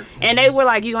Ev- here. And they were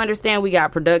like, you understand, we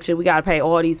got production, we got to pay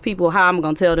all these people. How I'm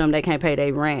gonna tell them they can't pay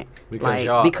their rent?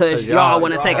 Because Because y'all- y'all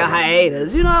want to take a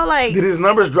hiatus. You know, like, did his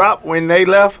numbers drop when they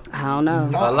left? I don't know.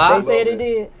 A lot. They said it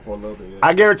did. For a little bit, yeah.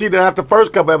 I guarantee that after the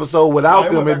first couple episodes without No,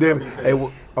 it them, went it back up, didn't. he said.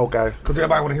 It okay. Because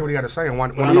everybody want to hear what he got to say and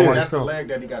want to Yeah. know what That's the he's leg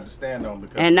that he got to stand on.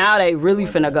 Because And now they really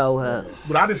finna go up.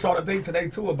 But I just saw the thing today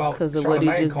too about 'Cause of what he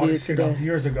Charlamagne just called did his shit out today.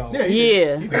 years ago. Yeah, I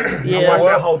yeah. watched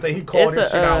that whole thing. He called It's his a,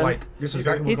 shit out uh, like this is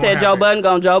exactly He what's said gonna Joe happen. Budden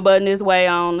gonna Joe Budden his way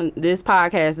on. This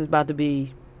podcast is about to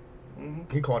be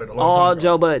He called it a long all time ago.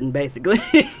 Joe Budden, basically.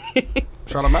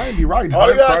 Charlamagne be right. All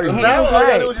you That's got crazy. He now, was all you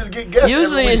gotta right. do is just get guests.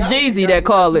 Usually every it's week. Jeezy that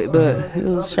call it, but it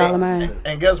was Charlamagne.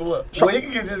 And guess what? Well, he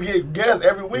can just get guests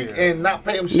every week and not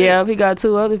pay them shit. Yeah, he got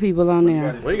 2 other people on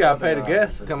there. Well, you gotta pay the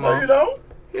guests. Come No, you on. don't.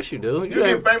 Yes, you do. You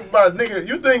get famous by a nigga.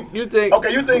 You think? You think?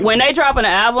 Okay, you think? When they drop an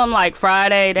album like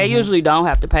Friday, they usually don't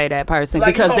have to pay that person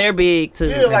Like, because you know, they're big too.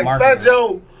 Yeah, like marketing. Fat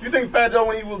Joe. You think Fat Joe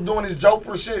when he was doing his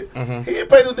Joker shit, he didn't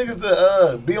pay the niggas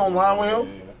to be online with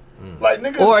him? Like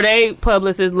niggas. Or they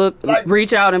publicists Like-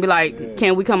 reach out and be like,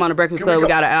 "Can we come on the Breakfast Can we Club? We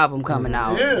come- got an album coming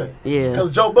out." Yeah. Yeah.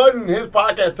 Because Joe Budden, his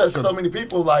podcast touched so many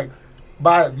people. Like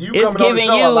by you It's coming on the giving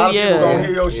show, you, a lot of yeah. people gonna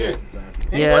hear your shit. He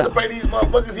ain't Yeah. want to pay these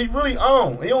motherfuckers. He really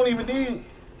own. He don't even need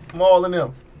Maul and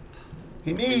them.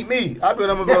 He need me. I bet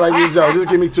I'm gonna be like, you, Joe, just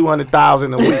give me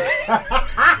 200,000 a week.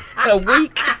 A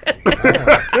week.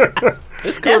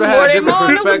 It's cool That's to more have than different Maul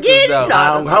was perspectives, getting. though.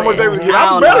 How much they was getting? I I'm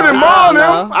don't better know. than I Maul don't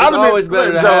now. know. I'd It's always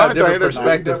better to Joe, have I different ain't that-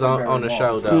 perspectives on the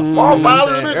show, though. All Mm-hmm. five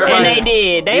of them. Everybody- And they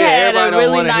did. They Yeah, had everybody a don't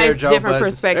really wanna hear nice Joe different Budden.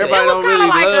 perspective. Everybody It was don't kind of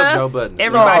really like love Joe us. Budden.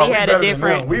 Everybody No, had we a better than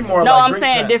different. them. We more No, like I'm drink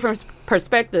saying champs. different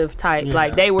perspective type.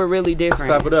 Like they were really different.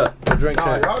 Clap it up. Drink Nah,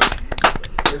 champ. y'all,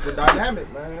 it's the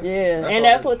dynamic, man. Yeah, and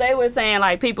all that's what they were saying.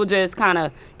 Like people just kind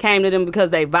of came to them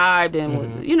because they vibed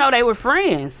and you know they were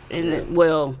friends. And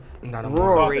well, Not a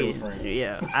Rory, were friends.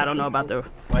 yeah, I don't know about the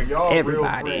Like y'all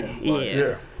everybody. real friends. Yeah. Like,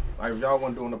 Yeah. like if y'all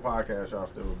wasn't doing the podcast, y'all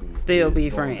Still be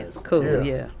doing friends. it. Cool. Yeah.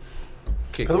 Yeah.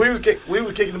 Because we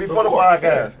was kicking to before the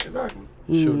podcast. Exactly.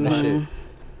 Shooting the shit.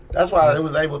 That's why it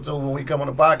was able to when we come on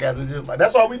the podcast. It's just like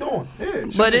that's all we doing. Yeah.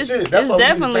 But the it's, shit. That's it's why we need to change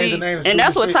definitely, the name to and Shoot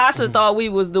that's the what Shit. Tasha thought we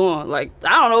was doing. Like,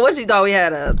 I don't know what she thought we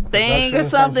had a thing Production or or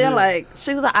some something. shit. Like,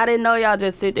 she was like, I didn't know y'all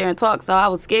just sit there and talk. So I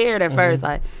was scared at first.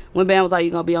 Like, when Bam was like,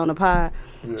 you gonna be on the pod?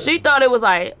 She thought it was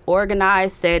like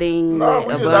organized setting No, with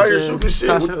we a just out here bunch shooting of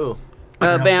shit. Tasha who?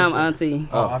 Bam auntie.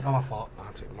 Oh, I got my fault.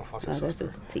 My fault. Oh, that's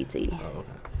just TT.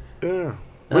 Yeah.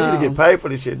 We need to get paid for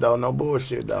this shit, though. No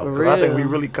bullshit, though. For 'Cause I think we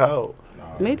real. really cold.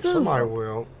 Me too. Somebody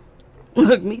will.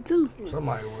 Look, me too.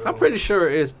 Somebody will. I'm pretty sure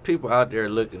it's people out there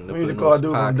looking to We need put to call a new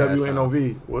dude from podcasts on.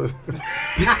 WNOV.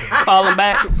 What- Call him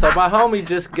back. So my homie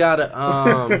just got a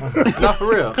no, for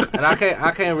real, and I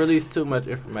can't release too much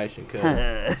information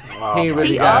because he ain't really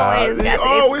He got. always got the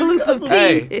always exclusive got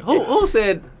Hey, tea. who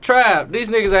said Trap? These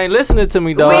niggas ain't listening to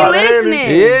me, dog. We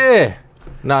listening. Yeah.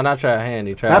 No, not Trap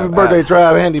Handy. Trap. Happy birthday,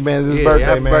 Tribe Handy, man. It's his Yeah, birthday,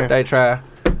 happy man. birthday, Trap.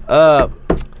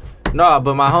 No,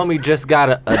 but my homie just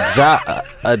got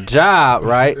a job,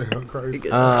 right?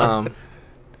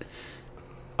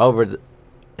 Over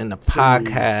in the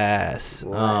podcast. You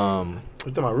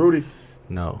talking about Rudy?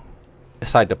 No,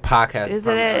 it's like the podcast. Is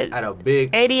it at a big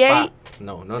 88? spot.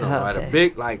 No, at Okay. a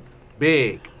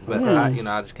big. But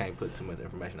I just can't put too much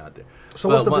information out there. So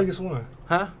But what's the one- biggest one?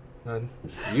 Huh? None.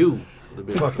 You, the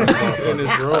big Fucking in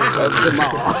this room.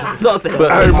 Don't say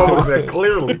I heard mama said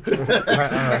clearly.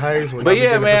 Hayes would But not be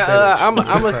yeah, getting man, percentage.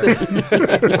 I'm a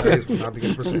say. Hayes would not be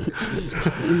getting percentage.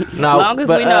 No, As long as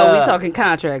but, we know we talking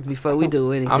contracts before we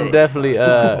do anything. I'm definitely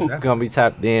gonna be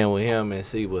tapped in with him and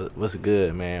see what's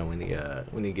good, man.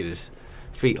 When he get his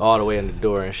feet all the way in the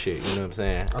door and shit. You know what I'm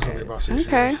saying? That's gonna be about 6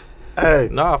 Okay. years. Hey,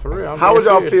 Nah, for real. I'm how dead would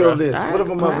y'all serious, feel bro. this? All What if a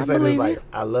right, mother I say this believe like, it.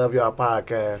 I love y'all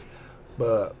podcast,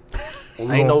 but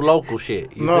we Ain't no want- local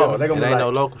shit. You No, feel me? they gonna it be ain't no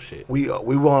like- local shit. we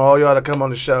want all y'all to come on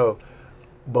the show,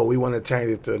 but we want to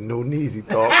change it to New Neezy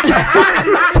Talk.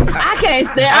 I can't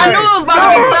stand. I knew it was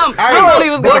about to be something. I thought he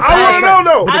was gonna I say. don't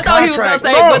know. I thought he was gonna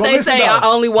say, No, but but they listen say though. I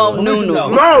only want Listen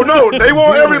Nunu. though. No, they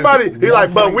want everybody. He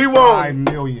like, but we want 5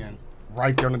 million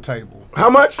right there on the table. how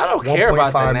much? I don't care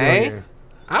about the 1.5 name. million.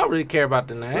 I don't really care about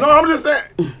the name. No, I'm just saying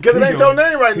because it ain't your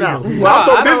name right now. No,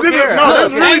 I don't care. No,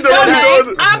 that's Look, ain't really your the-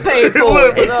 name. I paid for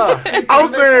it. No. I'm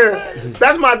saying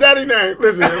that's my daddy name.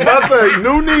 Listen, if I say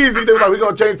New Neezy, they're like, we're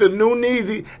gonna change to New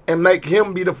Neezy and make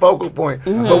him be the focal point.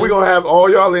 But we're gonna have all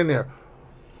y'all in there.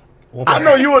 I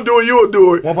know you will do it. You will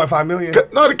do it. 1.5 million.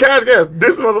 No, the cash gas.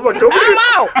 This motherfucker. I'm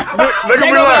out. They They gonna be gonna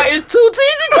be like, like, it's two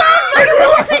teasy talks.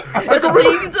 Like, it's a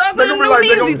teasy talk they and a gonna be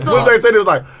like, new easy what talk. they say? They was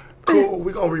like, cool.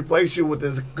 We gonna replace you with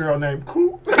this girl named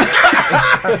Cool.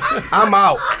 I'm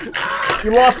out.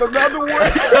 You lost another one.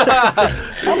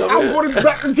 I'm going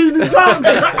back to TZ Talks.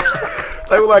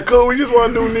 They were like, cool. We just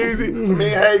want New Neezy.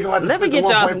 Me and Hay gonna have to Let me split get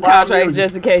the y'all some 1.5 contracts million.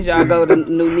 just in case y'all go to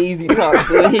New Easy Talks.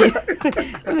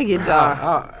 Let me get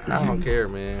y'all. I don't care,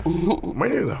 man. Me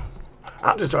neither.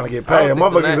 I'm just trying to get I paid. don't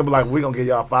think Motherfuckers the gonna be like, we gonna get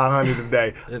y'all 500 a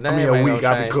day. The I name mean, a ain't week. gonna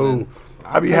I'll be change cool. nothing.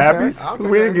 I'll be take happy. that. I'll take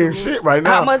We that. ain't getting shit right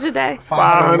now. How much a day?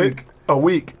 500 a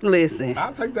week. Listen.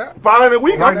 I'll take that. 500 a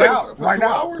week. Right I'm now. thinking- Right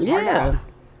now. Yeah.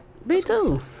 Me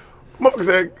too.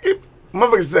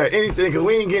 Motherfuckers said anything because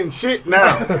we ain't getting shit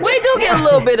now. We do get a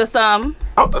little bit of something.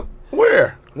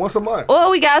 Where? Once a month. Well,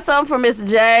 we got something from Mr.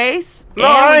 Jace. No,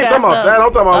 I ain't talking about that.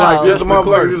 I'm talking about like just a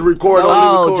motherfucker just record.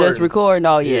 Oh, just recording.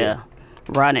 Oh, yeah.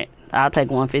 Run it. I'll take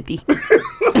 150.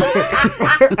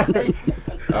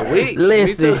 A week.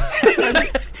 Listen. Me too.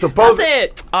 I Supposed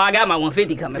said, oh, I got my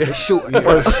 150 coming for sure.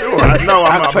 for sure. I know.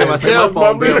 I'm I pay my cell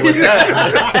phone bill with that.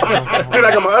 Then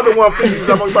I got my other 150s.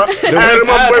 I'm about to add them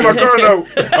up and pay my car note.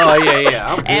 Oh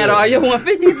yeah. I'm good. Add all your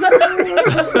 150s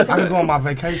up. I can go on my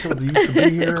vacation with the used to be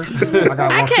here. I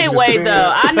got I 150 can't to wait, spend.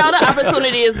 though. I know the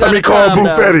opportunity is Let going me to call come,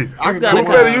 though. Buffetti. It's gonna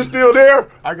Buffetti, come. you still there?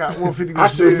 I got 150 I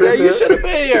to should spend. Yeah, you should have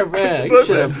been here, man. You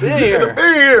should have been Should've here.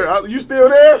 been here. You still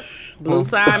there? Blue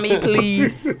sign me,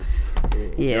 please.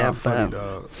 Yeah, Funny,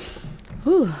 but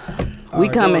dog. we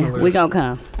coming. We gonna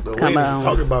come. We Come ain't on.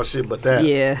 talking about shit but that.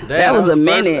 Yeah, Damn, that was a the first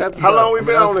minute. episode. How long we been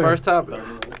That was on the there? first topic.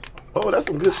 Oh, that's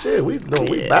some good shit. We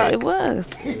Yeah, back. it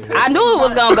was. I knew it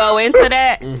was gonna go into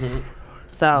that.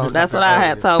 So that's what I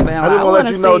had told him. I just want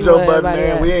to let you know, Joe Budden, man,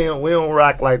 everybody we don't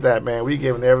rock like that, man. We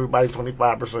giving everybody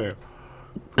 25%.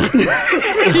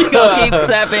 You gonna keep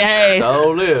tapping Hayes.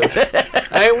 So live.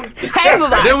 Hey, Hayes was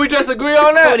did like we just agree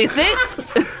on that? 26.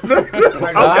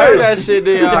 I heard that shit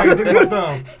there. I y'all. can do my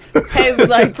thumb. Hayes was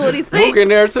like 26. Book in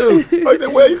there too. I said,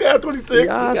 well, you got 26.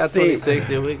 Y'all We got sick. 26,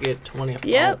 then we get 24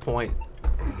 Yep. point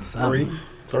something.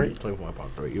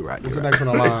 24.3. You're right. What's You're the right. next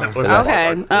one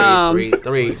on line? Okay.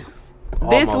 Three.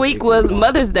 This Almost week equal. was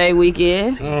Mother's Day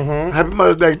weekend. Happy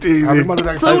Mother's Day, TZ. Happy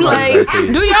Mother's Day. Too late. Day to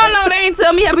you. Do y'all know they ain't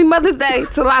tell me Happy Mother's Day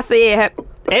till I said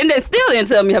and they still didn't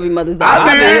tell me Happy Mother's Day. I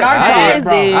said it. I Yes, did,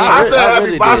 did. I said I happy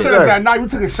really I Father's said it Day. that night. We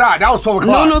took a shot. That was 12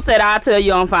 o'clock. Nunu said I'll tell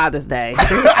you on Father's Day.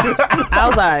 I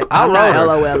was like, I'm wrote not her.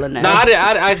 LOL in there. No, I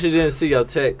actually didn't see your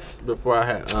text before I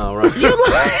had run. You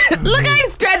look how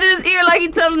he's scratching his ear like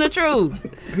he's telling the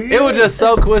truth. It was just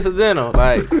so coincidental.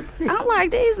 Like, I'm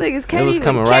like, these niggas can't was even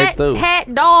coming right through.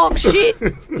 hat, dog, shit.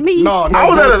 Me. No, I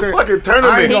was don't at say- a fucking I ain't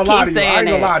tournament. gonna lie to keeps you. I saying ain't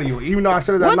gonna that. lie to you. Even though I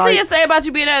said it that What night, Tia say about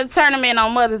you being at a tournament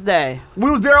on Mother's Day?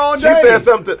 we was there all She day. said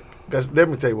something. Cause let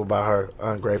me tell you about her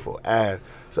ungrateful ass.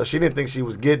 So she didn't think she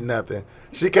was getting nothing.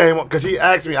 She came because she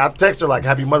asked me. I text her like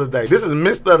Happy Mother's Day. This is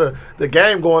midst of the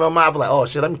game going on. I was like, oh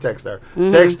shit, let me text her.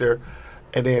 Text her,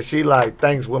 and then she like,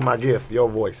 thanks with my gift, your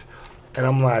voice. And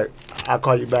I'm like, I'll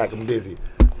call you back. I'm busy.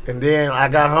 And then I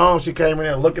got home. She came in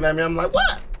there looking at me. I'm like,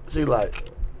 what? She like,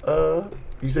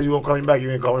 you said you won't call me back. You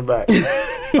didn't call me back.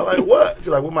 I'm like, what? She's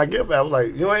like, with my gift? I was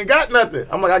like, you ain't got nothing.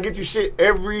 I'm like, I get you shit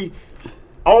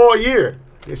all year.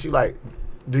 And she like,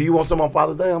 do you want some on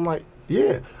Father's Day? I'm like,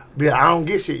 yeah. But I don't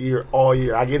get shit all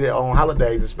year. I get it on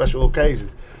holidays and special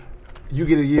occasions. You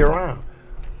get it year round.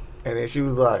 And then she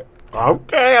was like,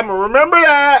 okay, I'm gonna remember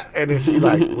that. And then she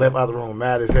like left out the room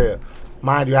mad as hell.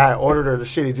 Mind you, I had ordered her the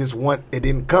shit. It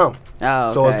didn't come.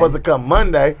 Oh, So it's supposed to come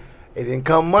Monday. It didn't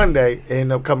come Monday. It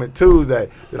ended up coming Tuesday.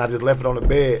 Then I just left it on the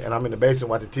bed, and I'm in the basement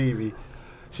watching TV.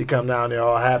 She come down there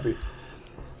all happy.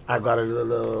 I got her the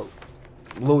little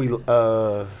Louis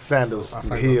sandals,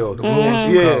 the heel. the blue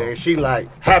ones. Yeah, and she like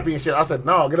happy and shit. I said,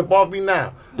 no, get up off me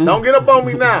now. Don't get up on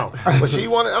me now. But she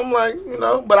wanted, I'm like,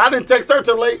 but I didn't text her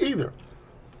till late either.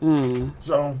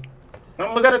 So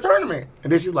I was at a tournament.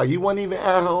 And then she was like, you wasn't even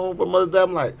at home for Mother's Day.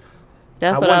 I'm like,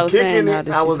 That's I what I wasn't was kicking saying. How it.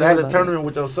 did I she was feel at a about it? tournament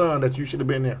with your son that you should have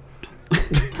been there.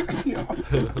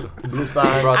 Blue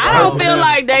sign. Brought I don't feel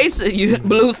like they should.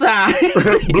 Blue sign.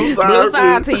 Blue sign. Blue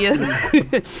sign to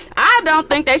you. I don't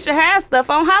think they should have stuff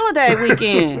on holiday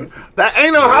weekends. That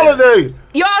ain't no holiday.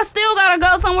 Y'all still gotta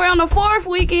go somewhere on the 4th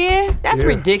weekend. That's Let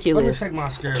me ridiculous. check my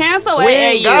schedule. Cancel We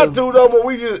ain't got AAU. to though, but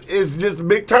it's just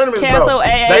big tournaments, Cancel bro.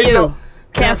 They AAU. know.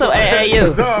 Cancel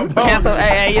AAU. Cancel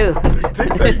AAU.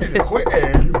 T said, quit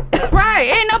AAU. Right,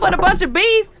 ain't no but a bunch of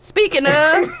beef. Speaking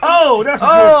of, Oh, that's a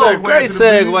Oh, good segue. great into the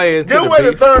segue into Good the way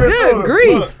to beef. turn it. good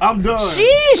grief. Look, I'm done.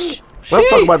 Sheesh. Let's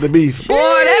talk about the beef. Boy,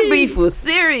 that beef was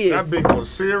serious. That big was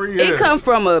serious. It come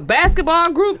from a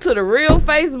basketball group to the real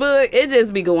Facebook. It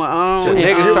just be going on. The and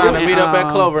niggas on trying to and meet up at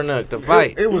on. Clover Nook to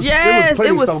fight. It was. Yes, plenty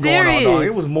it was stuff going on, serious. dog.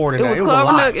 It was more than it that. was It was a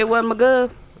Clover lot. Nook. It wasn't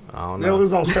McGuff. I don't It know.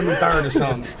 was on 73rd or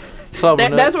something. Clover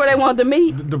Nook. That's where they wanted to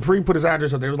meet. Dupree put his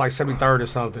address up there. It was like 73rd or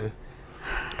something.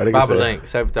 I think Baba Link.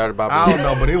 7:30 Baba I Link.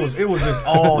 don't know, but it was just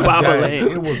all Baba day.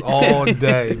 Link. It was all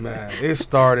day, man. It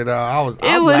started out.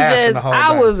 It was just,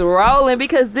 I was rolling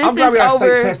because this I'm glad is we got state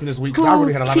over testing this week, 'cause I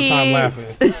really had a lot of time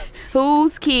laughing.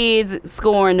 whose kids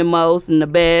scoring the most and the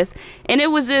best. And it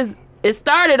was just, it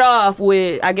started off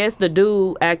with, I guess the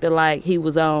dude acted like he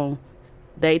was on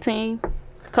their team,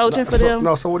 coaching for them.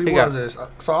 No, so what he He was got- is,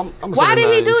 so I'm gonna Why say the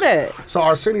did he do names. that? So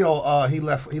Arsenio, he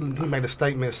left. He made a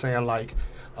statement saying like,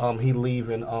 he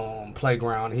leaving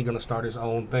playground. He gonna start his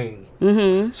own thing.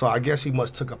 Mm-hmm. So I guess he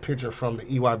must took a picture from the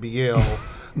EYBL.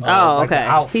 Oh, like the okay.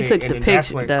 outfit, He took and the then that's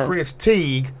picture, when though. Chris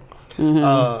Teague.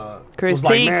 Chris was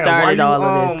like, Teague man, started why you, all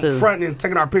of this, too. Fronting and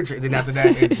taking our picture, and then after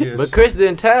that, it just. But Chris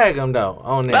didn't tag him though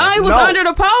on there. Oh, he was No. under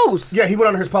the post. yeah, he went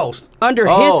under his post. Under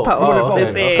Oh, his oh, post. okay.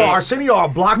 It said, So Arsenio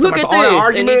blocked look him at after all that this.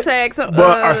 And he argument. tagged some.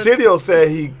 But Arsenio said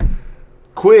he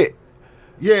quit.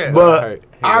 Yeah, But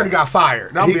I already got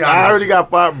fired. I'll be I honest already with you. got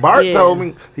fired. Bart Yeah. told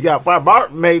me he got fired.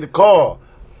 Bart made the call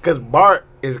because Bart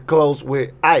is close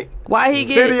with Ike. Why he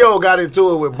get? Cidio got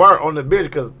into it with Bart on the bench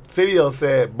because Cidio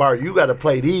said, Bart, you got to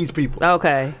play these people.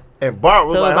 Okay. And Bart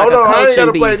was So like, it's like hold a on, I ain't got to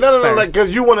coaching play. beef No, like, first.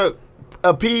 because you want to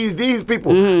appease these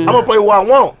people. I'm going to play who I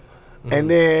want. And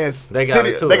then They got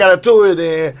into they it. got into it.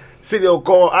 And Cidio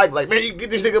called Ike like, man, you get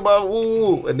this nigga about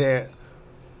woo. And then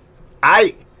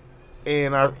Ike,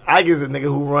 and Ike is a nigga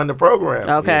who run the program.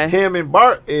 Okay. Him and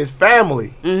Bart is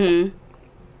family.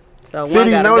 So one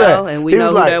City gotta know go, that. and we He know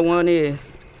was who like- that one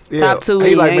is. Yeah. Top two, He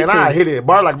he like, ain't man, I two. hit it.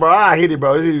 Bart like, bro, I hit it,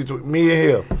 bro. It's easy between me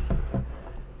and him.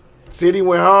 City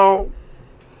went home,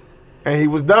 and he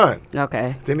was done.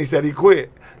 Okay. Then he said he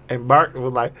quit, and Bart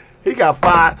was like, he got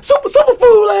fired. Super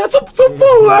fool ass, super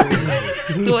fool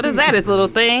ass. What is that? His little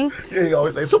thing? Yeah, he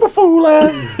always say super fool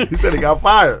ass. He said he got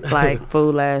fired. Like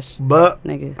foolish. But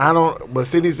Nigga. I don't. But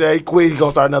Sidney said he quit. He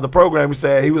gonna start another program. He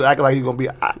said he was acting like he gonna be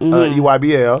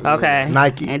EYBL. Okay.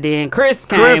 Nike. And then Chris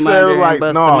came Chris under said and like,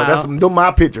 busted no, him that's out. them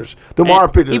my pictures. Them our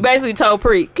pictures. He basically told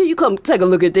Pre, can you come take a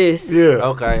look at this? Yeah.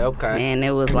 Okay. And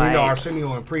it was You like, know,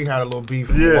 Arsenio and Pre had a little beef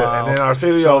for a Yeah, while. and then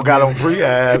Arsenio got on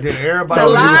pre-ad. And then everybody To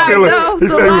He was lie, stealing. though, He to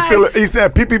said he was lie. stealing. He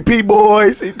said PPP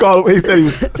boys. He called. He said he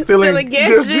was stealing Stealing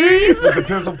Guess G's. with the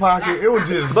pencil pocket. It was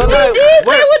just. But like, did say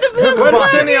where, with the pencil where the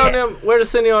pocket. Cindy on them? Where the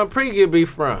Cindy on pre get beef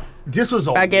from? This was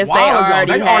a I guess they while ago.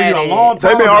 already They had argued a it. long time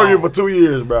They've been ago. arguing for 2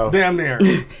 years, bro. Damn near.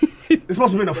 It's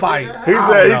supposed to be in a fight. He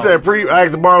said, Pre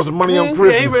asked to borrow some money on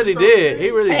Christmas. Yeah, he really did. He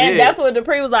really And did. that's what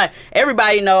Dupree was like.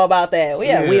 Everybody know about that.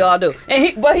 Yeah, we all do. And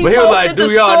he But he was posted like, the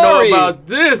do y'all story. know about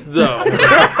this, though?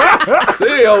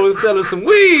 CEO was selling some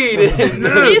weed. He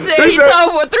said he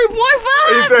told for 3.5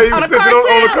 He said he on was a sitting cartel.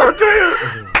 on the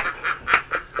cartel.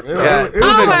 Yeah, It was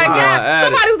Oh a- my at God! it.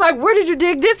 Somebody was like, "Where did you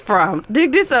dig this from?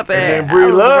 Dig this up at?" And Bree I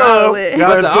was Love rolling. got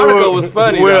But the into article it was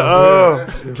funny,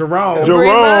 with Jerome. Jerome. Bree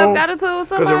Love got into it with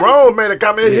Because somebody. Jerome made a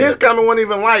comment. His comment wasn't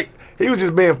even like, he was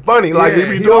just being funny. Like, Yeah, he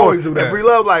be he doing. always do that. And Bree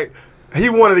Love, like, he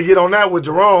wanted to get on that with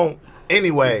Jerome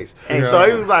anyways. Yeah. So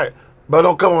he was like, but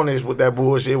don't come on this with that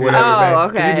bullshit, whatever, Oh, man.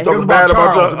 okay. He be It talking was bad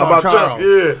about about Charles, Chuck. Charles.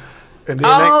 Yeah. And then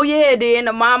Oh yeah, then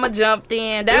the mama jumped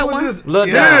in. That It was one. just Look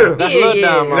Yeah. down. That's Yeah, look yeah.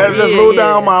 down, that's mama. just Yeah, little yeah.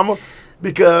 down mama.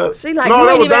 Because She like, no, you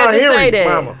that ain't was even have Don to say Henry, that.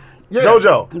 mama. Yeah.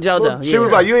 JoJo. JoJo. She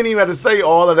was like, you ain't even have to say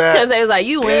all of that. because they was like,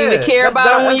 you wouldn't Yeah, even care that's about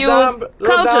Don- them when you that's was Don-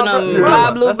 Lil coaching Don- them. yeah. Blah blah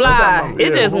That's Lil blah. Don Mama. It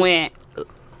Yeah. just went.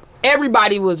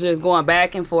 Everybody was just going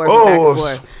back and forth, back and Oh,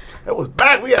 forth. it was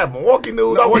back. We had Milwaukee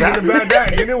news. I It was wasn't about that.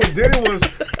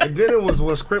 And then it was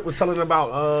when Script was telling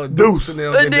about Deuce. and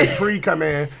them, and then Pre come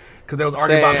in because they was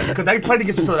arguing about because they played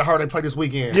against each other hard. They played this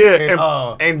weekend.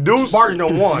 Yeah, and Deuce Spartan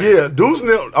done won. Yeah, Deuce.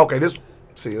 Okay, this.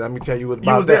 See, let me tell you about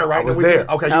You was that. there, right? I was We there. did.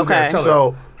 Okay, you was there. Okay. Tell it.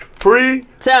 So Pre.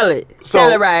 Tell it. So Tell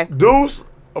it right. Deuce.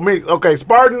 I mean, okay,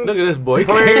 Spartans. Look at this boy. He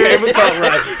Playing- can't even talk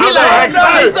right. He like, no,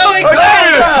 he's so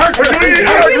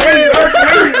excited.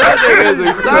 He's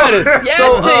excited. Yes,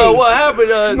 So, T. what happened?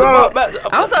 No.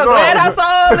 I'm so glad I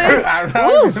saw all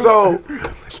this. So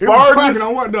Spartans. cracking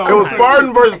on what, though? It was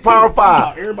Spartan versus Power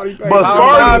 5. Everybody paid. But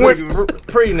Spartans Spartans went. is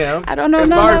pre now. I don't know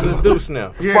Spartans none is Deuce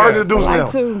now. Yeah. Spartans Deuce like now.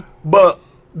 too. But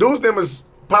Deuce them is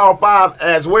Power 5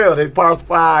 as well. They Power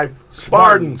 5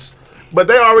 Spartans. But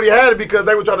they already had it because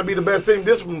they were trying to be the best team.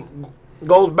 This one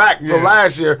goes back to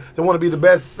last year. They want to be the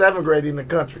best 7th grade in the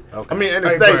country. Okay. I mean, in the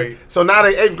 8th state. grade. So now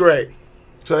they 8th grade.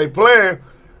 So they playing.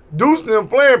 Deuce them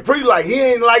playing pretty like he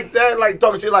ain't like that, like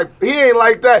talking shit like he ain't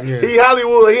like that. Yeah. He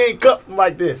Hollywood, he ain't cut from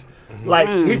like this. Like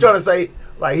he trying to say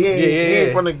like he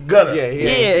ain't from the gutter. Yeah,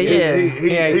 Yeah, yeah.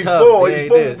 He ain't He's tough. spoiled. He He's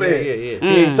ain't spoon this. fed. Yeah, yeah,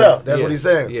 He ain't tough. That's Yeah. what he's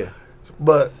saying. Yeah,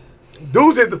 But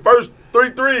Deuce hit the first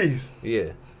 3 threes. yeah.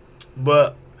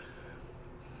 But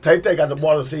Tay got the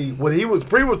ball to see what he was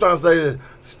trying to say is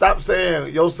stop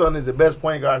saying your son is the best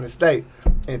point guard in the state,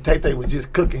 and Tay was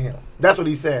just cooking him. That's what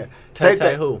he's saying.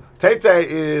 Tay who? Tay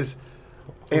is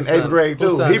in Whose 8th son? grade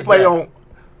Whose too. son He is played that? on.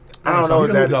 I don't So know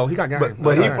he that. go. He got game.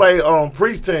 But he Okay. played on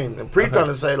Pre's team, and Pre trying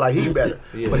to say like he better.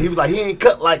 Yeah. But he was like he ain't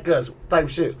cut like us type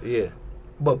shit. Yeah.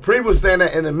 But Pre was saying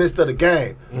that in the midst of the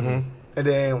game. Mm-hmm. And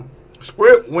then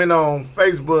Script went on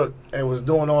Facebook and was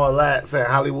doing all that, saying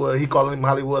Hollywood, he calling him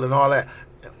Hollywood and all that,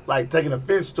 like taking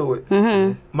offense to it.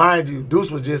 Mm-hmm. Mind you,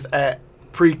 Deuce was just at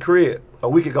Pre-crib a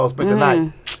week ago, spent the Mm-hmm.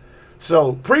 night.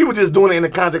 So Pre was just doing it in the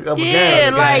context of a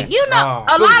Yeah, game. like you know,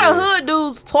 a So lot of yeah. hood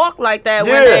dudes talk like that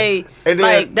Yeah. when they And then-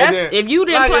 like that's and then- if you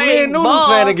didn't Like, play me and Nunu ball,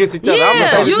 playing against each other. Yeah, I'ma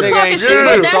say this you nigga talking ain't shit, good.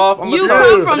 but that's Soft, I'ma you tell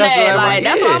come you. from That's that. what I'm Like like,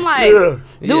 that's yeah. what I'm like.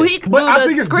 Yeah. Do he? But do I the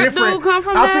think it's script different. dude come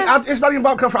from I that? think it's not even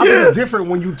about come from. I think it's different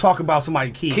when you talk about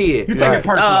somebody's kid. You take right. it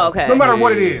personal. Oh, okay. No matter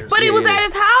what it Yeah. is. But he was Yeah. at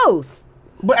his house.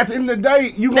 But at the end of the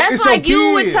day, you That's it's like your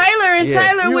you kid. with Taylor and Yeah.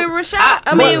 Taylor You- with Rashad.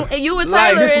 I mean, you with like,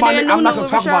 Taylor This and my then nigga, I'm not Nunu gonna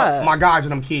with talk about Rashad. my guys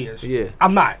and them kids. Yeah.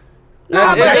 I'm not.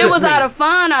 Nah, At- but at- it was just me. out of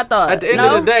fun. I thought. At the end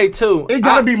no? of the day, too, It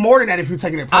gotta be more than that if you're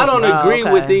taking it I personal. don't agree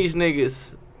okay. with these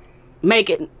niggas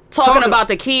Make it talking about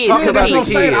the kids. talking Yeah, about that's the what I'm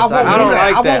kids. saying. I won't Like, I do don't that.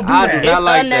 like I that. won't do I that. do not It's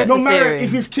like that. No matter necessary.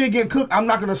 if his kid getting cooked, I'm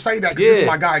not gonna say that because Yeah. it's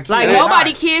my guy. Kid. Like That's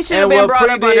nobody not. kid should have been brought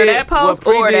up under that post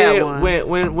what Pre or that did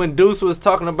one. when Deuce was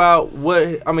talking about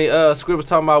Script was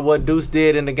talking about what Deuce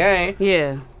did in the game,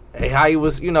 Yeah. and how he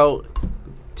was,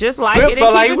 Just like Script it felt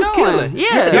and like keep he it was going. killing.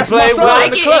 Yeah. He That's played my son. well in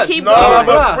Like the it clutch. and keep No, going.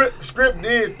 blah. but Script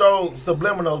did throw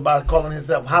subliminals by calling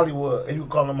himself Hollywood, and he was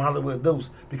calling him Hollywood Deuce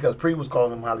because Pre was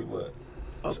calling him Hollywood.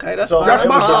 Okay, that's So fine. That's it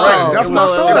my was son. correct. That's It my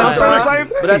was son. correct. I'm saying the Right. same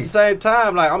thing. But at the same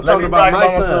time, like I'm Let talking me about brag my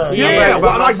about my son. son. You Yeah, brag about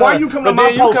well, my like, why son. you come But to my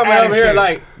then you post come adding over here shit?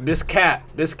 like this cap.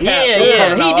 Yeah, Don't yeah,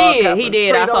 come he out all did. cap. He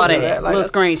did. Pre I don't saw do that Like, little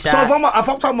that's- screenshot. So if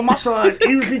I'm talking about my son, he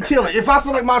usually killing. If I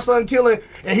feel like my son killing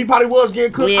and he probably was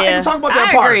getting cooked, I Yeah. ain't talking about that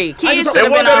I part. agree. ain't Kids talk- should've It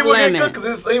wasn't been that he was off getting limit. cooked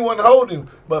because he wasn't holding him,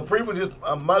 but Pre was just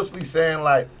mostly saying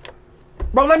like,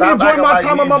 Bro, let me stop enjoy acting my like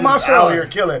time he about my just out here son.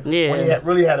 killing Yeah. when he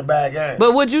really had a bad game.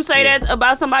 But would you say that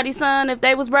about somebody's son if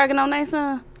they was bragging on their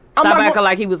son? I'm Stop not acting go-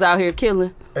 like he was out here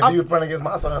killing. if he was playing against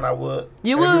my son, I would.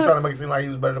 You If he was would? trying to make it seem like he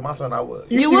was better than my son, I would.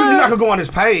 You You're would? not gonna go on his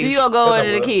page. So you'll go Yes, I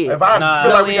into the would. kid. If I Nah.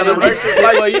 feel like Go we got a in. relationship, Like,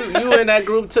 like well, you in that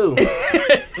group too.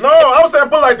 no, I was saying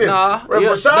put it like this. Nah, if yeah,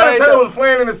 Rashad and they Taylor don't- was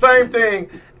playing in the same thing,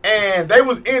 and they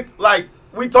was in like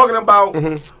we talking about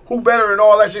who better and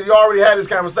all that shit. You already had this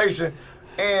conversation,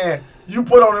 and you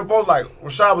put on the post like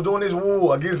Rashad was doing this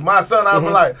woo against my son. I'd be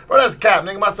like, bro, that's cap,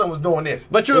 nigga. My son was doing this.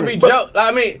 But you would be joke.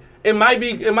 I mean, it might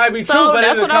be true, but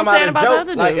that's it what come I'm out saying of about the joke.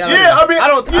 other Like, dudes. Yeah, I mean, I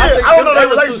don't know they that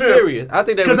was too relationship. serious. I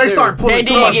think Because they start pulling They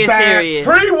too did much get stats. serious.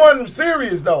 Pre wasn't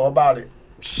serious though about it.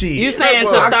 Shit. You saying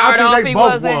to I start think off they he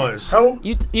both wasn't? was. Huh?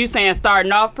 You saying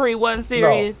starting off Pre wasn't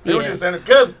serious? No, it was just saying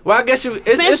because Well, I guess you.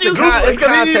 It's Since the you- it's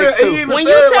context he too. even When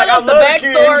said, you tell like, I us the love kid, he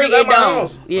backstory, was at it my don't.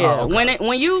 house. Yeah, Oh, okay.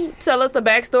 when you tell us the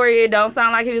backstory, it don't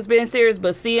sound like he was being serious.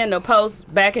 But seeing the posts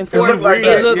back and forth, looked like it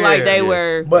that, looked like yeah, they yeah.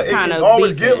 were But it kind can of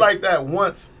always beefing. get like that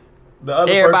once the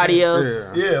other Everybody person,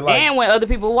 else, yeah, like, and when other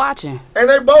people watching. and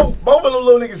they both of them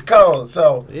little niggas cold.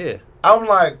 So Yeah. I'm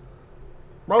like,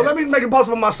 Bro, let me make a post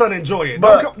with my son. Enjoy it.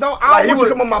 but I don't he want you to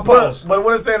come on my post. But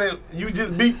when it's saying that you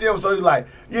just beat them, so he's like,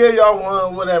 yeah, y'all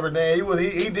won, whatever. Man, he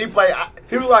played.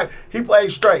 He was like he played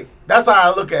straight. That's how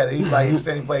I look at it. He's like he was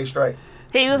saying he played straight.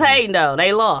 He was hating though.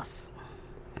 They lost.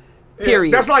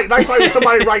 Period. That's like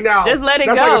somebody right now. Just let it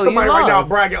that's go. Like somebody You right now lost.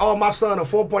 bragging, "Oh, my son a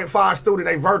 4.5 student.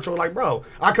 They virtual." Like, bro,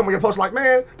 I come on your post like,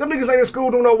 man, them niggas ain't in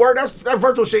school doing no work. That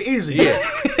virtual shit easy. Yeah.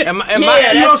 And my,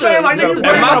 Yeah, you know what I'm saying? Like, niggas and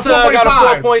bragging my about son got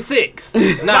a 4.5.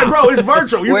 4.6. Nah. Like, bro, it's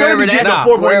virtual. You Wherever better be getting that a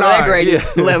wherever that grade 4.9.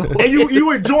 is level. And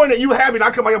you enjoying it. You happy. And I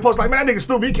come on your post like, man, that nigga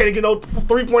stupid. He can't get no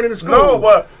 3-point in the school. No,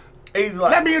 but he's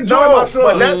like, Let me enjoy my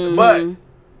son. But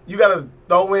you gotta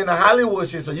throw in the Hollywood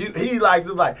shit. So he like,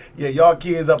 yeah, y'all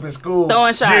kids up in school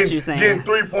Throwing shots, getting, you saying. getting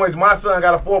 3 points. My son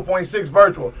got a 4.6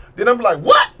 virtual. Then I'm like,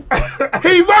 what?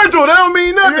 He virtual. That don't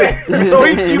mean nothing. So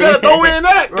you gotta throw in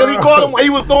that because he called him. He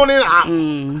was throwing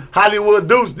in Hollywood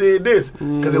Deuce did this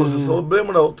because it was a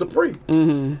subliminal to Pre.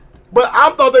 But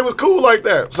I thought they was cool like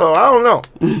that. So I don't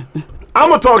know. I'm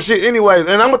gonna talk shit anyways,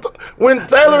 and when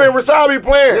Taylor and Rashad be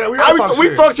playing, Yeah,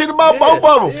 we talk shit about both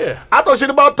of them. Yeah. I talk shit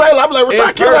about Taylor. I be like, In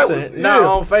Rashad, kill that. person, not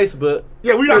on Facebook.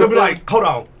 Yeah, we not gonna be like, hold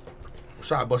on.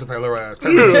 Rashad busting Taylor ass.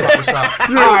 Taylor Rashad.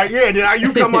 All right, yeah. Then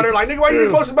you come out there like, nigga, why you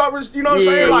supposed to about? You know what I'm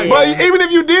saying? Like, But even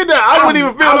if you did that, I wouldn't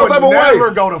even feel I no would type of never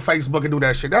way. go to Facebook and do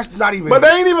that shit. That's not even. But they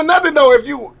ain't even nothing though. If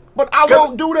you, But I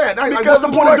won't do that. Like, because what's the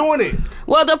it's point like- of doing it?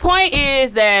 Well, the point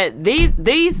is that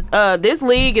this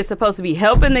league is supposed to be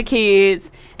helping the kids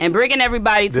and bringing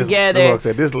everybody together.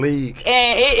 said this league.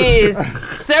 And it is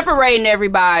separating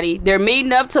everybody. They're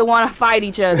meeting up to want to fight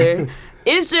each other.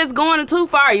 It's just going too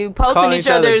far. You posting Calling each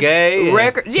each other other's gay and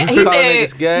records. Yeah, he calling said.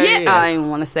 niggas gay Yeah, I and- didn't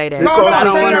want to say that. No, because I'm I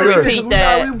don't saying want that to shit, 'cause repeat we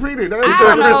that. gotta repeat it. I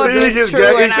don't know if Christine it's is true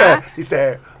gay. or not. He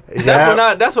said.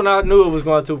 That's when I knew it was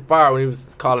going too far when he was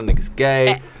calling niggas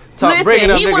gay. Listen, Bringing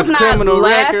up he niggas' was not criminal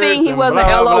laughing, records he and wasn't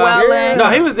blah, blah, blah. LOLing. No,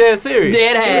 he was dead serious.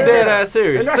 Dead He was ass. dead ass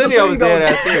serious. And that's the Cindy was thing, dead though.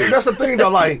 ass serious. That's the thing, though.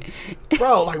 Like,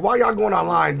 bro, like, why y'all going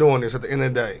online doing this at the end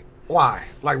of the day? Why?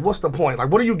 Like, what's the point? Like,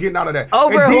 what are you getting out of that?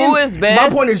 Over And then, who is best My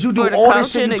point is, you do for the all coach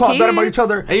this shit, and you the talk bad about kids? each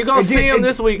other, And you gonna see him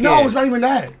this weekend. No, it's not even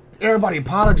that. Everybody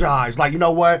apologize. Like, you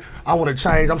know what? I want to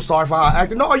change. I'm sorry for how I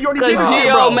acted. No, you already did Because this shit,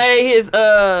 Gio bro. made his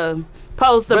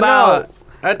post But about. no,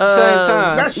 at the same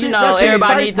time, That shit- you know, that shit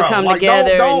everybody fake, need to bro. come Like,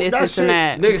 together don't- and that this and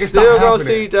that. shit- niggas it's still not gonna happening.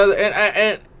 see each other,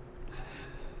 and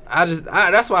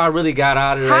that's why I really got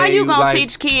out of there. How you gonna like,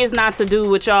 teach kids not to do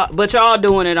what y'all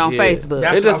doing it on Yeah. Facebook?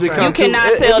 That's It just what I'm saying. become You too, cannot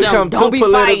it tell them become don't too be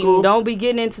political. fighting, don't be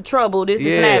getting into trouble, this and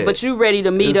Yeah. that. But you ready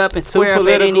to meet It's up and too square up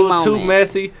at any political, moment. too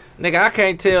messy, nigga. I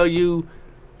can't tell you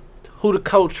who the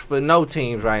coach for no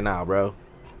teams right now, bro.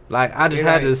 Like I just It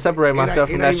had to ain't- separate it myself ain't-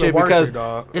 from it that ain't shit even worth because it,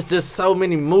 dog. it's just so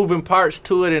many moving parts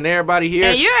to it, and everybody here.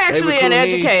 And you're they actually an recruiting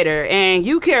these- educator, and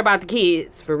you care about the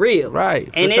kids for real, Right,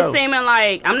 for And it's sure. seeming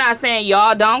like I'm not saying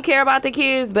y'all don't care about the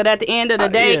kids, but at the end of the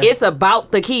day, yeah. it's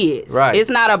about the kids. Right. It's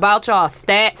not about y'all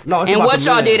stats No, it's and about what the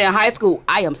y'all man. did in high school.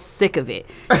 I am sick of it.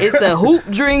 It's a hoop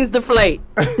dreams deflate.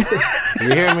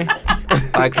 You hear me?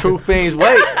 Like true fiends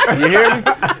wait. You hear me?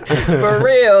 For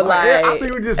real, Yeah, I like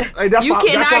think we just. Hey, that's You why,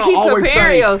 cannot that's why keep I always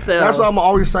comparing say, yourself. That's why I'm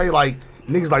always say like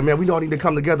niggas like man, we don't need to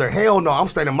come together. Hell no, I'm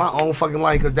staying in my own fucking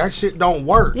lane because that shit don't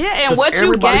work. yeah, and 'Cause what you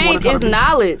everybody wanna gained try to is be-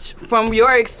 knowledge from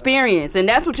your experience, and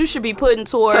that's what you should be putting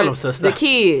Tell 'em, towards sister. the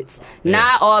kids,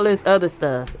 not all this other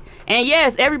stuff. And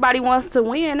yes, everybody wants to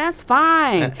win. That's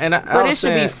fine, And I but was it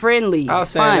should be saying- friendly, I was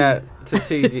saying fun. that to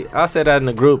TG. I said that in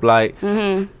the group, like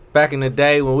back in the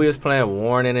day when we was playing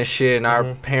Warning and shit, and our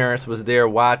parents was there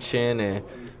watching, and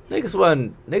niggas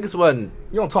wasn't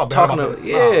You don't talk bad talking about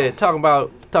to, that.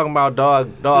 talking about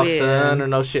dog Yeah. son or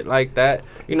no shit like that.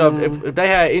 You know, if they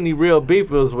had any real beef,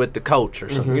 it was with the coach or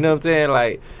something. You know what I'm saying?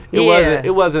 Like Yeah.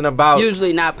 it wasn't about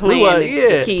Usually not we playing was, the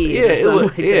yeah, kids. yeah, or it something was,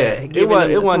 like yeah. that. It Giving was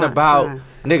them it the wasn't time. about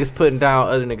niggas putting down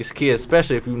other niggas' kids,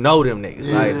 especially if you know them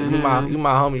niggas. Like you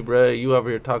my homie, bro. You over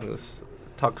here talking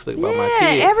talk slick about my Yeah,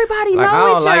 kid. everybody Like, I know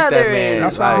don't each like that, other. man. and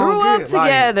That's what I grew don't up get. Like,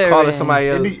 together. calling and- somebody It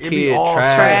else's be kid all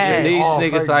trash. trash. And these All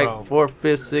niggas fake, like bro. 4th,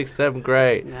 5th, 6th, 7th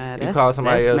grade. Nah, You that's- call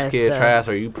somebody that's else's kid messed up. trash,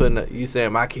 or you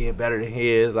saying my kid better than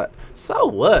his. Like, so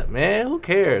what, man? Who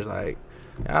cares? Like,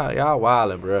 y'all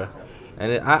wildin', bruh.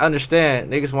 And I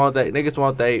understand niggas want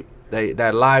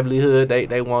that livelihood.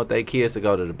 They want their kids to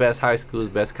go to the best high schools,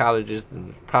 best colleges,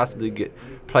 and possibly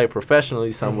play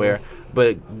professionally somewhere.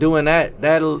 But doing that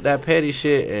petty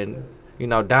shit and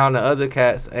down to other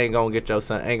cats ain't gonna get your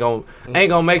son. Ain't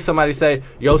gonna make somebody say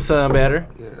your son better.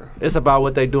 Yeah. It's about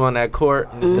what they do on that court.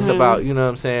 It's about what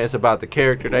I'm saying. It's about the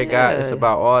character they got. It's Yeah.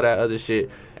 about all that other shit.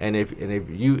 And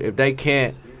if they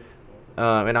can't.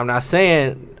 And I'm not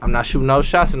saying I'm not shooting no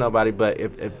shots at nobody, but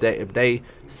if they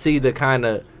see the kind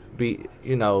of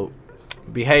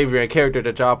behavior and character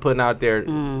that y'all putting out there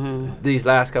these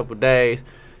last couple of days,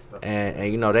 and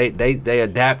they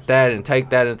adapt that and take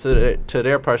that into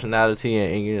their personality,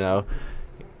 and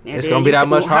it's then gonna be you that can-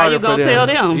 much how harder you for gonna them.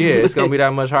 tell them? Yeah, it's gonna be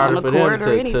that much harder On for the them court or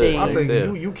to anything. I think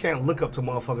excel. you can't look up to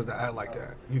motherfuckers that act like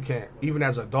that. You can't. Even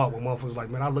as an adult, when motherfuckers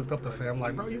like, man, I looked up to fam.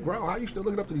 Like, bro, you grown. How you still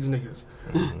looking up to these niggas?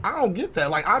 I don't get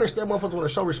that. Like, I understand motherfuckers want to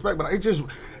show respect, but it just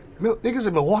niggas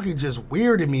in Milwaukee just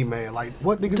weirded me, man. Like,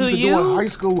 what niggas Do used to do in you high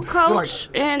school? coach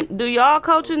and do y'all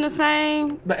coach in the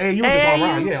same? The AAU just all AAU?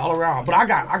 around, yeah, all around. But I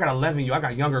got 11U. I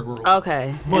got younger group.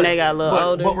 Okay, and they got a little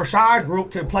older. But Rashad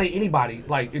group can play anybody.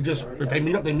 Like, it just if they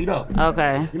meet up, they meet up.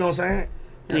 Okay. You know what I'm saying?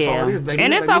 That's Yeah, all it is. They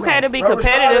and meet it's up, they meet okay to up. be Bro, Rashad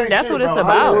competitive. ain't That's shit, what it's bro.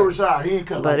 How you know about. Rashad? He ain't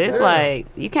cut But like it's that. like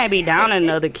you can't be down on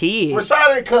other kids.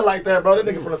 Rashad ain't cut like that, bro. That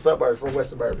nigga from the suburbs, from West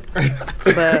Suburban.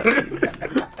 But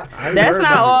that's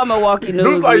not all Milwaukee news.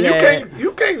 Dude's like, we you had.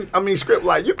 can't. I mean, script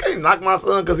like, you can't knock my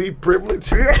son because he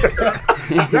privileged.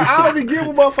 I don't be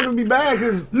giving motherfuckers be bad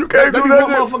because You can't they do be want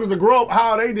that. motherfuckers to grow up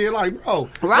how they did. Like, bro,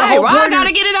 the Right, whole Ron point gotta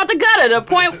is- get it out the gutter. The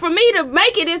point for me to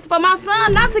make it is for my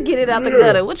son not to get it out the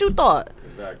gutter. What you thought?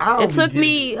 I don't It be took getting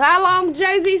me how long?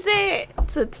 Jay-Z said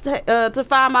to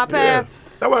find my path.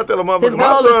 That's why I tell the His motherfucker, my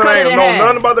goal is son cut it ain't in know half.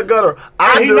 nothing about the gutter.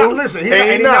 I And he do. not listen. He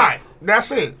and not.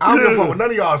 That's it. I don't give a fuck what none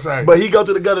of y'all say. But he go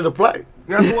to the gutter to play.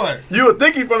 guess what? You would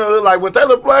think he from the hood. Like when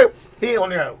Taylor play, he on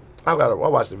there. I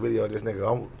watched the video of this nigga.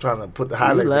 I'm trying to put the You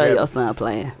highlights love together. your son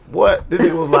playing. What? This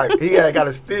nigga was like, he had got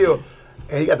a steal,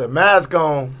 and he got the mask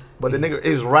on, but the nigga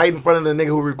is right in front of the nigga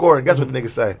who recording. Guess what the nigga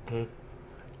say?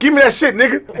 Give me that shit,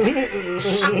 nigga.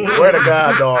 Swear to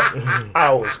God, dog.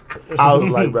 I was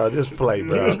like, bro, just play,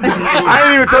 bro. I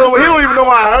didn't even tell him. He don't even know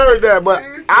I heard that, but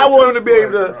I want him to be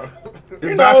able to, you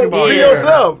know, basketball, be yeah.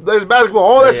 yourself. There's basketball,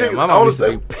 all that shit. My all mom the used to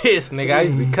stuff. be pissed, nigga. I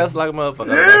used to be cussing like a motherfucker.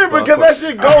 Yeah, because that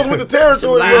shit goes with the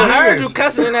territory. Like, bro. I heard you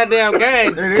cussing in that damn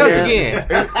game. Cuss again.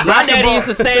 My daddy used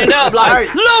to stand up like,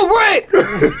 Hey. Lil Rick,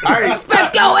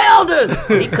 respect your elders.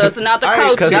 He cussing out the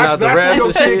coaches. cussing out the That's refs when your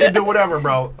and kid shit. can do whatever,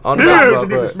 bro. On the Yeah, top, he bro, should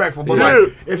be but- respectful. But Yeah.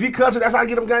 like, if he cussing, that's how I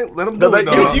get him game. Let him do it, You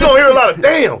dog. gonna hear a lot of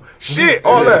damn shit,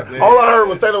 all that. All I heard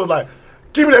was Taylor was like,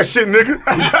 "Give me that shit, nigga."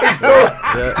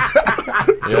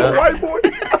 To a white boy.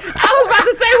 I was about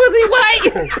to say, was he white?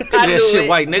 I That knew shit it.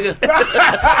 white, nigga.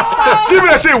 Give me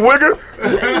that shit, wigger.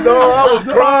 No, I was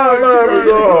crying, man.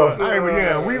 dog. Hey,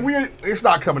 but yeah, it's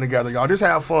not coming together, y'all. Just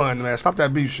have fun, man. Stop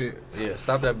that beef shit. Yeah,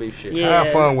 stop that beef shit. Yeah.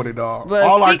 Have fun with it, dog. But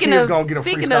all our speaking kids of gonna get a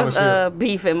free scholarship.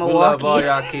 beef in We love all Milwaukee,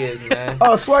 y'all kids,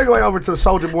 man. Swag way over to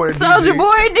Soldier Boy and Soldier DG.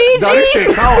 Boy and DG. Dog, this shit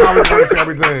cold how we bring it to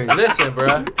everything. Listen, bro.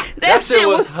 That shit shit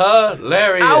was was-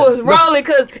 hilarious. I was rolling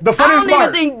because the I funniest don't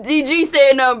part- even think DG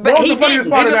said nothing back. What was He the funniest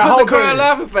didn't. part He of just that put whole the crying thing?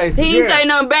 laughing faces. He didn't Yeah. say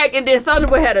nothing back, and then Soldier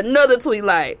Boy had another tweet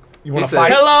like, You want He to said-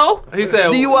 fight? "Hello, He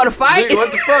said, do you want to fight?"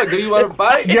 What the fuck? Do you want to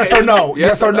fight? Yes or no?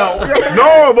 Yes or no?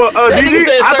 No, but nigga DG,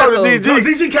 said I talked to circle. No,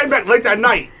 DG. DG came back late that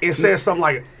night and said something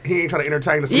like he ain't trying to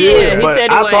entertain us. Yeah, he But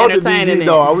said he I wasn't talked to entertaining DG, it.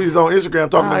 though. We was on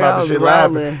Instagram talking Oh, about y'all the was shit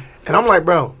rolling. laughing. And I'm like,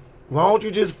 bro, why don't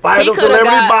you just fight He on coulda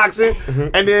celebrity got- boxing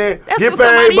and then That's get what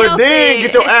somebody paid, but else then said.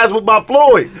 get your ass whooped by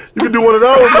Floyd? You can do one of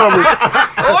those numbers.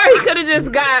 Or he could have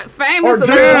just got famous Or a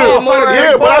Jake little Paul bit more. fighting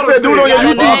Yeah, but I said do it on your Got a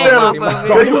YouTube name channel. off of it.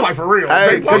 Bro, you fight for real. Hey,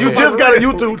 Jake Paul because you fight just for got a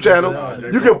real. YouTube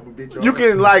channel. You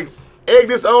can like egg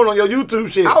this on your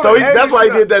YouTube shit. I would So egg that's this why he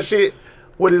shit did that shit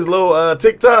with his little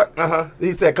TikTok. Uh-huh.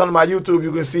 He said, "Come to my YouTube.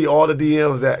 You can see all the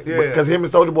DMs that Yeah. because him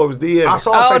and Soulja Boy was DMing." I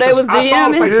saw Oh, him say they was I saw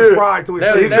him say DMing? subscribe to his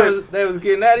They page. was, they was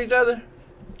getting at each other?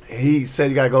 He said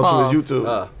you gotta go Pause. to his YouTube,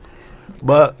 Uh,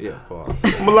 but yeah, Paul.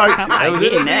 I'm like. They was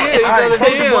getting in the that. each other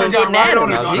Soulja Boy DMs. got right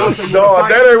on it. Getting dog. at I said, you No, wanna fight?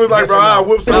 that was like, Yes bro, or no? I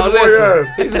whoop No, Soulja Boy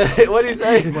ass. listen. He said, what'd he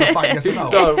say? You wanna fight? Yes or no?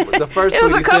 No, the first It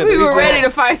was tweet a he couple said, people he ready said, to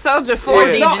fight Soldier for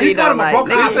Yeah. No, he DG. called him a broke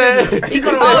He ass said,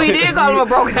 Oh, he did call him a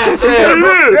broke ass. He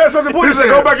Yeah, Soulja Boy said, said-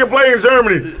 "Go back and play in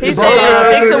Germany." He broke said, ass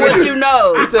stick to nigga. what you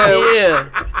know. said- Yeah.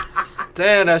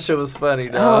 Damn, that shit was funny,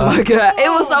 Oh dog. my god, it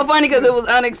was so funny because it was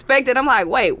unexpected. I'm like,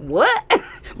 wait, what?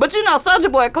 But you know,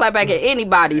 Soulja Boy clap back at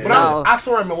anybody. But So I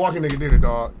swear a Milwaukee nigga did it,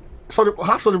 dog. So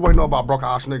how Soulja Boy know about broke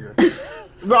ass nigga?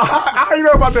 No, how you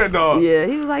know about that, dog? yeah,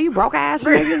 he was like, you broke ass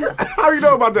nigga. How you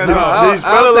know about that, No, dog? Did he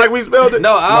spell it like we spelled it?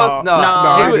 No, I don't. No,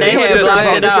 No, he was, they he was had just blocked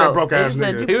saying. it This out. ain't broke ass They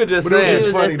said nigga. He was just But it saying. He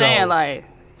was funny, just saying though. like,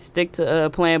 stick to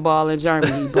playing ball in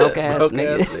Germany, broke ass Broke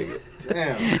nigga. ass nigga.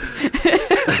 Damn.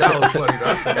 That was funny,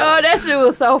 though. Oh, that shit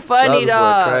was so funny, Soulja Boy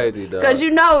dog. crazy, dog. Cause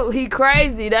you know he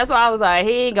crazy. That's why I was like,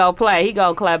 he ain't gonna play. He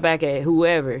gonna clap back at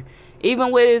whoever.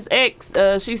 Even with his ex,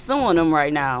 she's suing him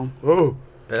right now. Ooh.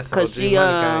 That's Cause OG she,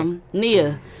 Money Gang.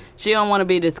 Nia, she don't want to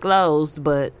be disclosed,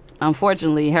 but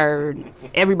unfortunately,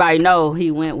 everybody know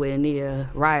he went with Nia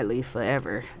Riley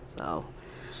forever. So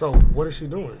what is she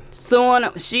doing? suing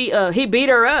him, he beat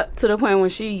her up to the point when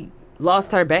she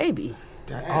lost her baby.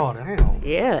 Oh, damn.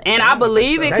 Yeah, and I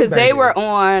believe it They because they baby. were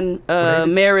on They-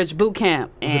 marriage boot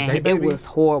camp, they and it baby? was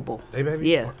horrible. They baby?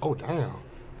 Yeah. Oh, damn.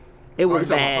 It was you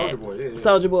talking bad. about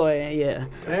Soulja Boy, yeah, yeah. Soulja Boy, yeah.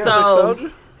 Big So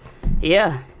Soulja?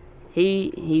 yeah,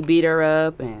 he beat her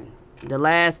up, and the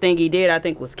last thing he did, I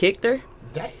think, was kicked her,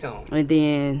 Damn. and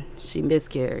then she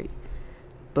miscarried.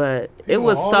 But He it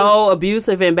was doing all so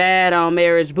abusive and bad on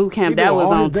marriage boot camp. He That doing was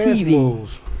all on his dance TV.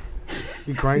 moves.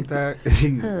 He cranked that. He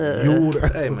mewed.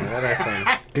 Hey man, that ain't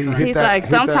funny. He hit He's that- like,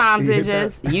 hit that- sometimes he it hit that.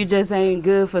 just you just ain't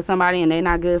good for somebody, and they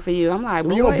not good for you. I'm like,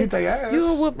 Well, you gonna boy, beat their ass. you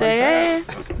gonna whoop like their that.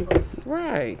 ass,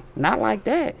 right? Not like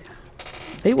that.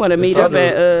 He want to meet up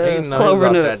Soulja- at he know he was Clover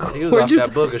off Nook. that- he was Where'd off you that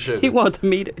say- booger sugar. He want to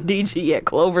meet DG at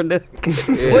Clover Nook.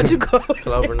 Yeah. What you call it?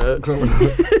 Clover nut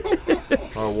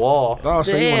or wall. Oh,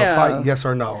 so you want to Damn. fight? Yes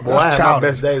or no? Boy, I That's had my childish.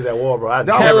 best days at war, bro. I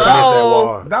That never was- missed that Hello.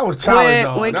 war. That was childish,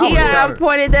 dog. When That was Keon childish.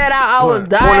 pointed that out, I was What?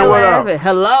 dying Pointed what out? laughing.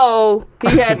 Hello.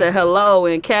 He had the hello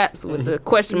in caps with the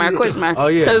question mark, Oh,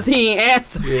 yeah. because he ain't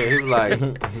answered. Yeah, he was like,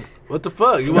 "What the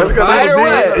fuck? You That's want to because fight or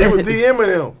what? he was DMing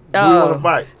him. Do you Oh. want to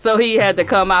fight? So he had to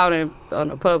come out on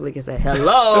the public and say,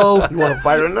 hello. You want to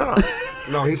fight or not?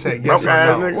 No, he said yes Broke or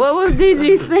ass no. nigga. What was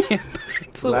DG saying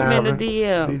to him in the Laughing.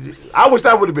 DM? I wish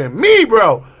that would have been me,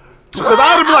 bro. Because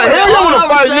I would have been like, hell, you All want to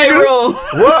over fight, Shade nigga? Room.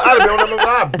 What? I'd have been on that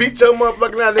motherfucker. I'd beat your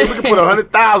motherfucking ass. Then we could put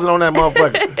 100,000 on that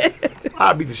motherfucker.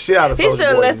 I'd beat the shit out of He Soulja should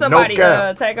have Boy. let somebody no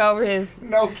cap. take over his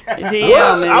No cap. DM.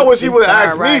 What? and I wish he just would have start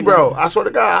asked me, writing. bro. I swear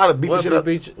to God, I'd have beat the What shit if,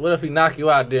 out. what if he knock you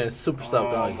out there and super soak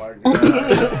Oh on you? my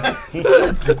god.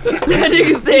 That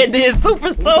nigga said did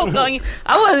super soak on you.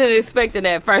 I wasn't expecting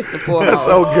that first and foremost. That's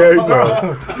so gay, bro.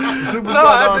 Super No,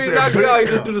 soft after he said, knock you out, he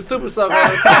just do the super soak all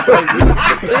the time.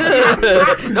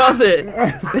 That's it.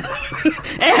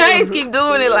 And Hayes keep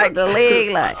doing it like the leg,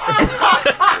 like.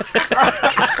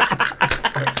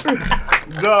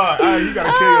 Dog, you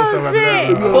gotta kill yourself after that.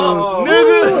 shit. dog.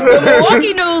 The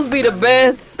Milwaukee News be the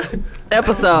best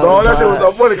episode. Oh, that shit was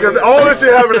so funny because all this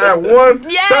shit happened at one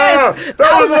Yes. time.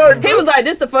 That was like, He was like,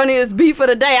 "This the funniest beef of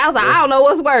the day." I was like, "I don't know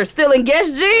what's worse, stealing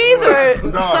Guess jeans or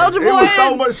Dog, Soulja It was so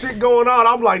Boy." much shit going on.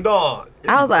 I'm like, dog.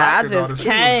 I was like, I Bracket, dog. just The shit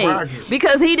was came bracket.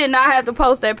 because he did not have to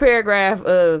post that paragraph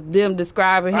of them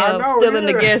describing I him know, stealing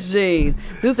the yeah. Guess jeans.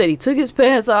 Dude said he took his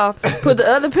pants off, put the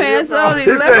other pants on, and he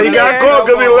left said he them got there. caught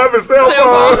because he left his cell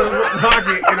Cell phone.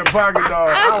 Pocket in a pocket, dog.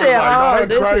 I was said, like, "Oh, dog,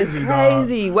 they this crazy, is dog.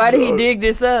 crazy. Why did he dig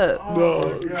this up?" I'm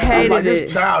Hated like, it.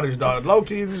 this childish, dog. Low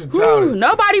key, this is Ooh, childish.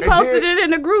 nobody And posted then- it in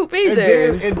the group And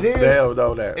either. then, Hell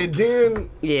no, that. and then,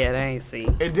 Yeah, they ain't see.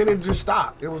 and then it just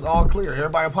stopped. It was all clear.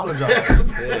 Everybody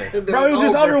apologized. Bro, it was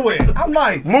just over with. I'm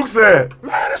like, Mook said,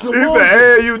 man, that's some he bullshit.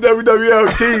 said, hey, you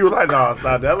WWLT. He was like, no, it's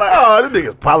not that. I'm like, oh, this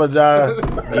niggas apologize.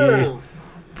 Yeah.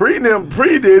 Pre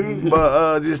didn't,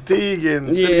 but just Teague and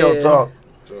Cineo Yeah. talk.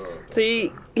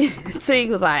 T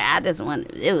was like, I just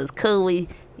wanted, it was cool. We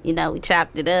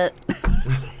chopped it up,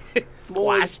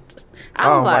 squashed. I I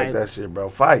was don't like like, that shit, bro.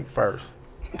 Fight first.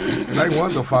 They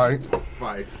wanted to fight.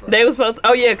 Fight. they was supposed to,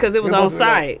 oh yeah, because it was He on was supposed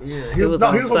to- site. Yeah, It was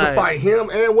on he was supposed to site. fight him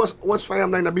and what's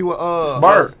fam name to be with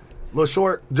Bart. Little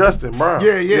Short. Justin Brown.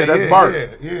 Yeah, that's Bart.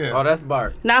 Yeah. Oh, that's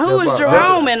Bart. Now who was Bart.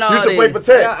 Jerome and all Used to play for this?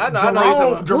 Tech. Yeah, I know. I know he's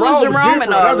talking about- Who was Jerome different.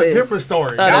 and all That was a this? different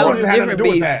story. Oh, that was wasn't a had nothing different to do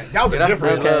with beef. that. That was Yeah, a that's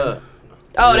different. Free Love.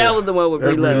 Oh, that was the one with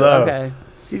That's Brie Brie Love. Love. Okay.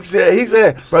 He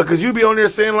said, bro, because you be on there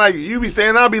saying, like, you be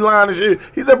saying I be lying and shit.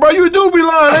 He said, bro, you do be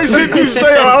lying. Ain't shit you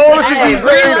say, all the shit Hey, you Brie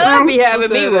saying Love true. be having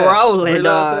me Said that. rolling, Brie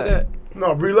Love said dog. that.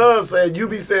 No, Brie Love said, you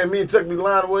be saying me and Chuck be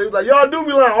lying. Well, he was like, y'all do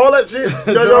be lying. All that shit.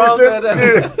 Y'all Jerome be saying,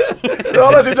 said yeah.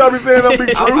 All that shit y'all be saying don't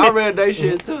be I true. read that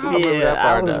shit too. I remember Yeah, that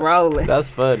part. I was though. rolling. That's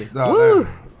funny. Woo.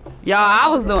 Y'all, I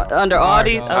was doing under all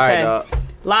these. dog. All right, Okay. dog.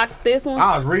 Lock this one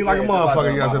I was reading like a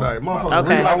motherfucker yesterday. Motherfucker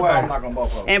Okay. read like I'm way. not gonna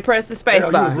both of them. and press the Hell, space you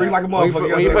was bar. reading like a When you motherfucker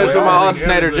finish yesterday. with my Everything,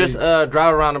 alternator, everything. just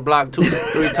drive around the block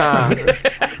 2-3 times.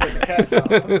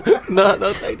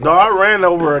 No, thank you. No, I ran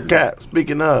over a cat.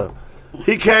 Speaking of,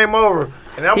 he came over,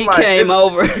 and I'm He like, came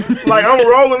over. like I'm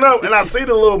rolling up, and I see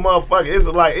the little motherfucker. It's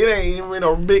like it ain't even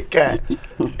no big cat,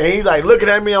 and he like looking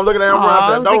at me. I'm looking at him. Aw, I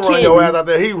said, it was a "Don't run your kitten. ass out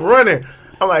there." He running.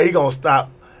 I'm like, he gonna stop,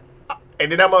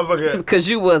 and then that motherfucker. Because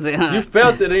you wasn't, huh? You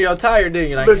felt it in your tire, didn't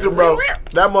you? Like, Listen, bro,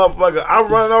 that motherfucker.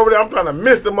 I'm running over there. I'm trying to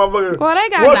miss the motherfucker. Well, they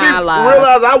got Once he 9 lives.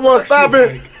 realized I wasn't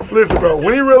stopping, listen, bro.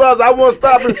 When he realized I wasn't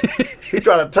stopping, he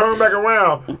tried to turn back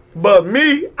around. But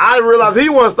me, I realized he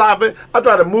wasn't stopping. I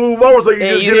tried to move over so he could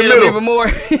And just you get in the hit him middle. even more.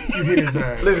 You hit his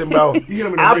ass. Listen, bro, hit him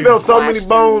in the I ribs. felt so many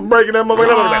bones breaking that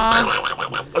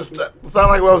motherfucker. Like, sound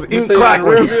like I was eating crack.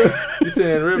 You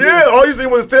saying rib? Yeah, all you seen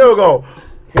was his tail go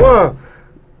 1,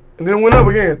 and then it went up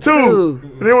again 2,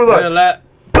 and then it was like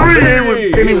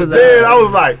 3. And he was dead. I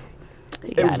was like, He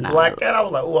it got was 9 black lives. cat. I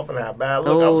was like, oh, I'm finna have bad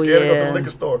look. I Oh, was scared to go to yeah. the liquor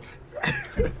store.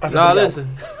 I said, No, "Yo,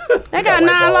 listen. They got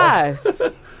 9 lives.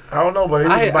 I don't know, but he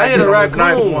was I about hit to a get on his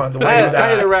ninth raccoon. one. The way I he hit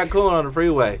a died. raccoon on the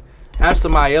freeway. After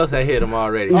somebody else had hit him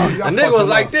already. Oh, you The got nigga fucked was him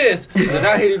like up. this, and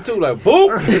I hit him too, like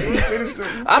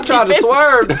boop. I tried to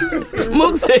swerve.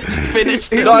 Mook said you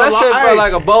finished it. No, that shit Hey. felt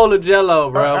like a bowl of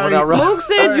Jello, bro. When I rolled. Mook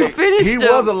said you finished He it.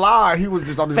 was alive. He was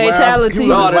just on his Fatality.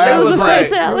 last. No, He that was, was on his a last breath.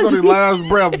 fatality. He was on his last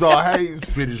breath, dog. Hey,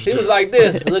 finished. He was it. like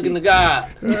this, looking to God.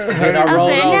 And I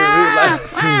rolled said, over. nah.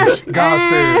 He was like,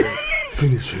 God said,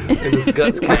 finish it. and his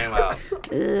guts came out.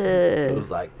 It Ugh. was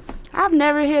like, I've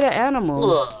never hit an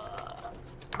animal.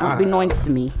 Don't be nice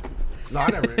to me. No, I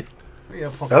never. Yeah,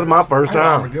 fuck That's my first I had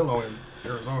time. armadillo in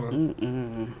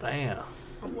Arizona. damn.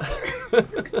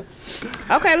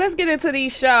 Okay, let's get into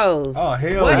these shows. Oh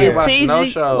hell What yeah. is watching no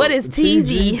TG? shows. What is TZ?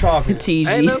 TG talking.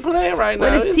 Ain't nothing TG. playing right now.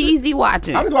 What is is it? TZ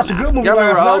watching? I just watched a good movie Y'all last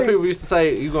remember old night. people used to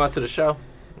say, you going to the show?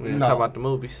 We didn't No. talk about the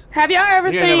movies. Have y'all ever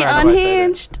You ain't seen never heard nobody say that.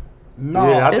 Unhinged?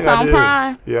 No, Yeah, I It's think I on did.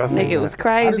 Prime. Yeah, I seen Nigga, it that. was I just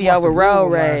crazy watched over the road good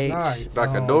one last rage. night.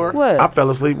 Like a door? What? I fell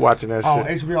asleep watching that On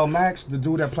shit. HBO Max, the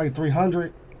dude that played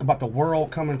 300 about the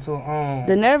world coming to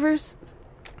The Nevers?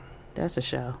 That's a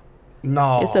show.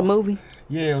 no, It's a movie.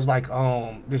 Yeah, it was like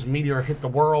this meteor hit the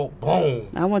world. Boom.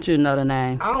 I want you to know the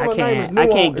name. I don't I know the name. It's can't. new I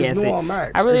can't on, guess it's new it. on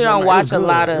Max. I really It's new don't on Max. watch It's a good.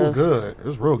 lot It was of good. It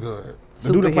was real good.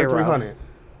 The dude that played superhero. 300.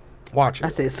 Watch it. I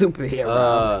said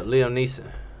superhero. Liam Neeson.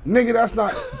 Nigga, that's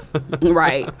not.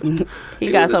 Right.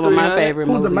 He got was some a of my 300. favorite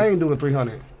Who's movies. the main dude in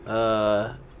 300?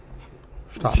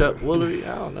 Stop Chuck it. Woolery?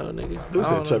 I don't know, nigga. Dude I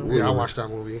said don't Chuck know. Yeah, I watched that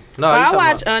movie. No, you I talking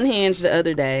watched about- Unhinged the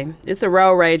other day. It's a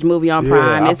road rage movie on Yeah,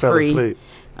 Prime. I It's fell free. asleep.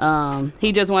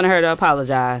 He just wanted her to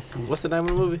apologize. What's the name of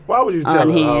the movie? Why would you tell her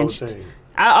the whole Unhinged. thing?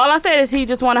 All I said is he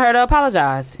just wanted her to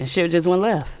apologize, and she just went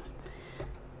left.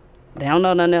 They don't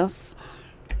know nothing else.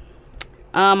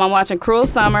 I'm watching Cruel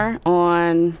Summer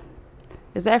on.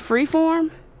 Is that Freeform?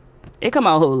 It come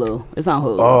on Hulu. It's on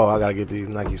Hulu. Oh, I gotta get these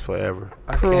Nikes forever.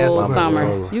 I Cruel canceled Hulu. Summer.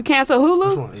 Hulu. You cancel Which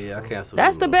Hulu? one? Yeah, I canceled.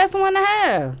 That's the Hulu. best one to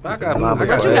have. I got. Mine I was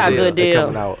got you got a good They deal.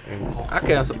 coming out. And, I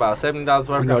canceled about $70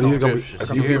 worth no, of these gonna be. subscriptions.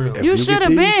 If you get, if You get should have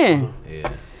these, been. Yeah.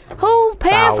 Who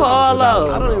paying Thousands for all of dollars.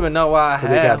 those? I don't even know why I They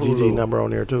had got GG Hulu. number on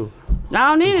there too. I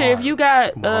don't need it if you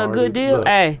got a Marty, good deal. look.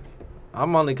 Hey,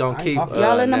 I'm only gonna ain't keep talking.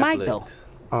 Y'all in the Netflix. mic, though.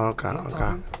 Oh, okay,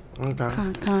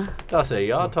 okay. Y'all say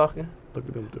y'all talking. Look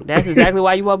at them. Dude. that's exactly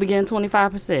why you won't be getting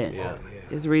 25%. Yeah.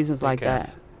 It's reasons like Okay.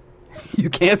 that. You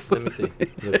cancel. Let me see.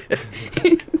 Look.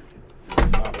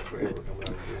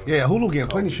 Yeah, Hulu getting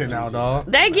plenty shit now,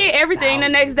 dog. They get everything the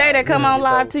next day that come on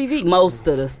live TV. Most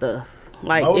of the stuff.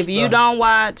 Like Most if you stuff. don't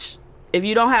watch, if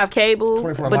you don't have cable,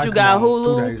 24 but Live you come got on 2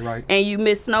 Hulu days, right? and you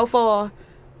miss Snowfall,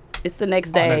 it's the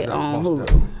next day next day, on most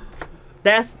Hulu.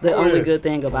 That's the only yes. good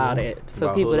thing about it for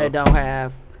About people Hulu. that don't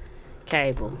have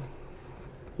cable.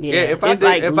 Yeah, Yeah, if I, it's did,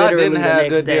 like if I literally didn't the have a next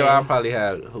good deal, day. I'd probably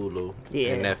have Hulu Yeah.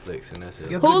 and Netflix, and that's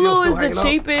it. Yeah. Good deal Hulu still is hanging the up,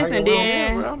 cheapest, and hanging then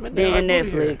Yeah, bro, I'm in there then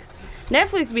like booty Netflix.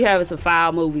 Netflix be having some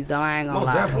foul movies though. I ain't gonna Most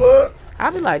lie. definitely. What? I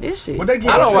be like this shit. But they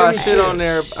get I don't watch streaming shit on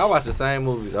there. I watch the same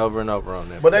movies over and over on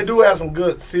there. But they do have some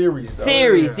good series. Though.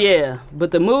 Series, yeah.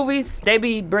 But the movies, they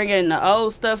be bringing the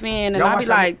old stuff in, and Y'all I be watch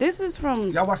that- like, this is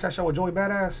from. Y'all watch that show with Joey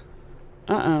Badass?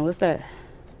 What's that?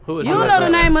 Who is You don't that? know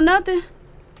the name of nothing?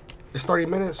 It's 30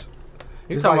 minutes.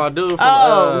 You It's talking like- about dude from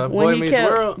Oh, Boy when he Meets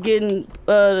kept World? getting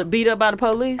beat up by the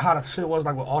police. How the shit was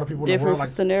like with all the people in the Different world. Like,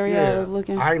 scenario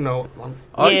looking. I know.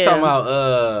 Oh, you Yeah. talking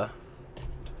about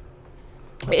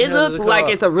what the It hell is looked like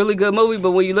called? it's a really good movie,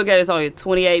 but when you look at it, it's only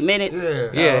 28 minutes. Yeah.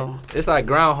 so- Yeah, it's like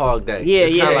Groundhog Day. Yeah,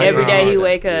 It's kinda yeah. like Every day he Groundhog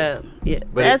wake Day. up. Yeah,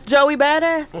 But that's Joey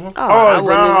Badass. Mm-hmm. Oh, I Oh, wouldn't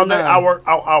Groundhog even Day.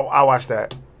 know. I watched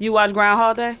that. You watch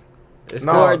Groundhog Day It's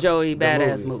No. called- or a Joey the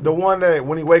Badass movie? The one that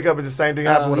when he wake up, it's the same thing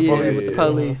happened with the yeah, police. with the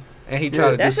police. and he tried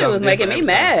to do That shit was something making different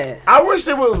me every time. mad. I wish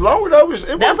it was longer though. It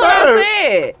That's was what I bad.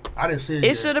 said. I didn't see it. It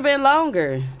yet. should have been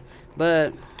longer,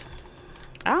 but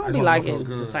I don't That's be what liking motherfuckers the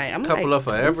good. same. I'm Couple like, of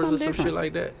do forevers or something some shit different.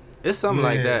 like that. It's something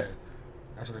like that.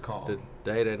 That's what they call The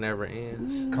day that never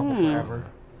ends. couple forever.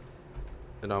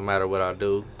 It don't matter what I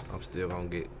do, I'm still gonna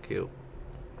get killed.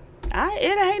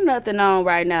 It ain't nothing on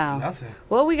right now. Nothing.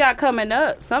 What we got coming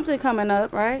up? Something coming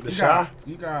up, right? The Shy.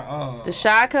 You got The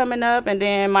Shy coming up, and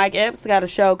then Mike Epps got a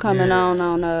show coming Yeah.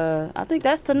 on I think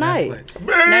that's tonight. Netflix.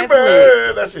 Baby,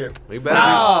 Netflix. that's it. We better.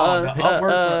 No, the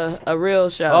Upward a real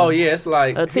show. Oh yeah, it's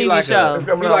like A he TV like show. A, It's he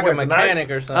coming like out a when, mechanic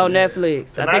tonight? or something. Oh,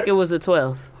 Netflix. I Tonight? think it was the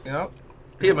 12th. Yep.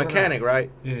 He a mechanic, right?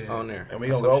 Yeah. On there. And we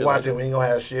gonna go watch it. We ain't gonna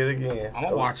have shit again. I'm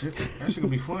gonna watch it. That shit gonna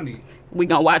be funny. We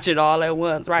gonna watch it all at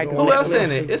once, right? 'Cause Who Netflix- else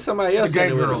in it? It's somebody The else gay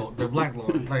in it. with girl, him. the black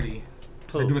lady.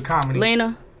 They Who? do the comedy.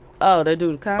 Lena. Oh, they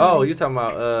do the comedy. Oh, you talking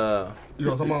about You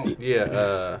know what I'm talking about?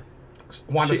 yeah,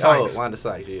 Wanda she, Sykes. Wanda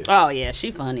Sykes, yeah. Oh yeah, she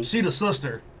funny. She the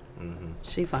sister.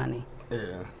 She funny.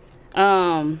 Yeah.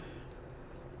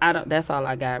 I don't. That's all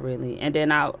I got really. And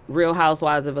then Real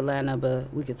Housewives of Atlanta,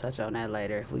 but we could touch on that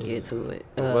later if we get to it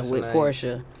What's the with name?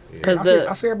 Portia. Because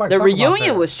I see everybody the talk about reunion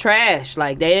that. was trash.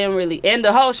 Like they didn't really, and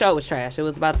the whole show was trash. It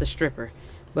was about the stripper,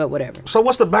 but whatever. So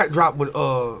what's the backdrop with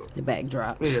The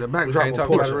backdrop. yeah, the We backdrop can't with talk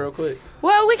about it Portia? real quick.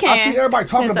 Well, we can. I see everybody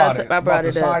talking since about it. I brought about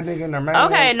it the up. side nigga and their man.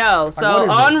 Okay, no. So what is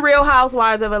on it? Real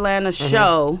Housewives of Atlanta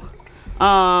show,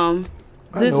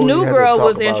 this know new we had to girl talk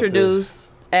was about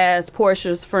introduced as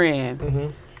Portia's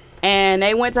friend. And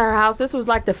they went to her house. This was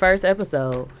like the first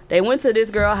episode. They went to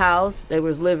this girl house. They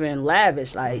was living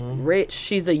lavish, like rich.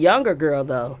 She's a younger girl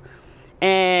though.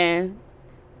 And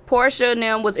Portia and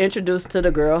them was introduced to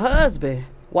the girl husband.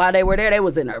 While they were there, they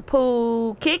was in her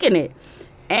pool, kicking it.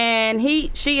 And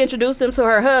she introduced him to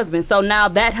her husband. So now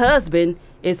that husband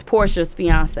is Portia's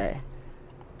fiance.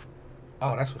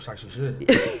 Oh, that's what she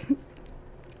should.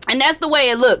 And that's the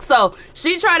way it looks. So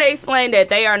she tried to explain that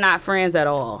they are not friends at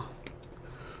all.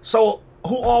 So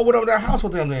who all went over to that house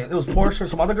with them then? It was Portia,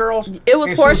 some other girls? It was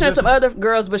And she Portia and just- some other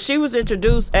girls, but she was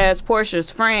introduced as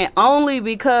Portia's friend only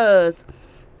because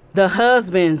the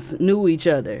husbands knew each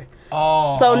other.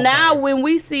 Oh, So okay. now when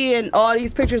we see in all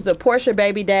these pictures of Portia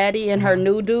baby daddy and her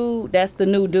new dude, that's the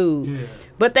new dude. Yeah.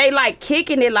 But they like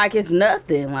kicking it like it's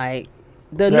nothing. Like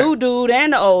the new dude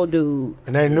and the old dude.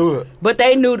 And they knew it. But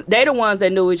they the ones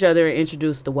that knew each other and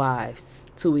introduced the wives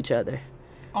to each other.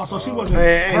 Oh, so she wasn't.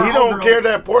 And her he don't homegirl- care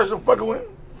that Portia fucking with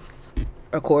him.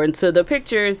 According to the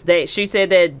pictures, she said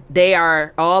that they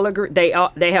are all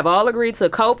they have all agreed to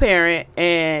co-parent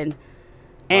and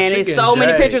she it's getting so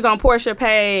many jade. pictures on Portia She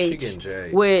page getting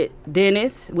jade. with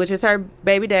Dennis, which is her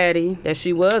baby daddy that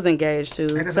she was engaged to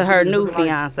that's her what she was new looking like.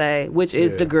 fiance, which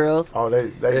is Yeah. the girl's Oh, they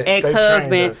ex-husband,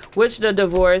 trained her. which the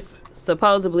divorce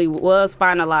supposedly was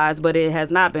finalized, but it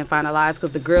has not been finalized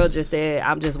because the girl just said,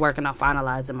 "I'm just working on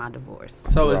finalizing my divorce."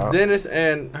 So Wow. is Dennis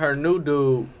and her new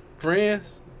dude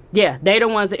friends? Yeah, they the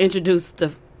ones that introduced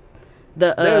the They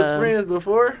was friends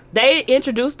before. They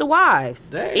introduced the wives.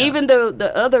 Damn. Even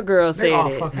the other girl They all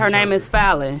said it. fucking Her each name other. is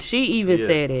Fallon. She even Yeah.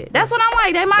 said it. That's what I'm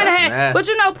like. They might have That's had, nasty. but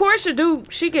you know, Portia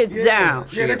she gets down.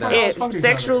 Yeah, they It- probably all It, fucked each other.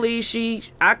 sexually,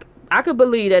 I could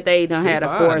believe that they done had a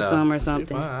fine, foursome though. or She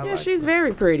something. fine. I Yeah, like she's her.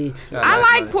 very pretty. Got I nice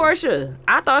like money. Portia.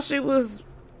 I thought she was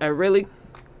a really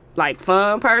like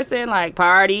fun person, like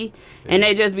party, and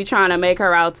they just be trying to make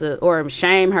her out to or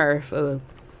shame her for.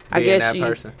 I Being guess that she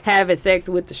person. having sex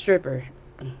with the stripper.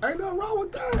 Ain't nothing wrong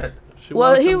with that. She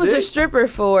Well, wants he some was a dick. stripper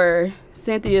for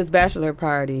Cynthia's bachelor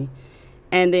party,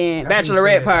 and then That's what he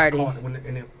bachelorette said, party.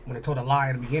 When they told a lie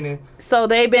in the beginning. So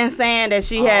they've been saying that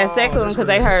she had Oh, sex with him that's because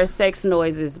what they it heard is. sex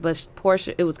noises, but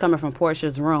Portia, it was coming from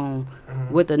Portia's room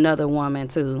with another woman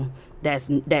too.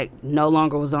 That no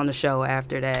longer was on the show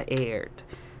after that aired.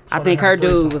 I So think they had her a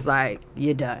threesome. dude was like,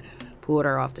 "You're done." Pulled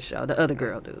her off the show. The other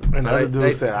girl dude. And the So other they-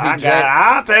 dude said, he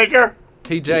I'll take her.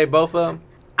 He J both of them.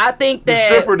 I think The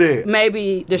that stripper did.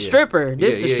 maybe the stripper.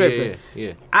 This the stripper.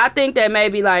 Yeah. I think that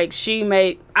maybe like she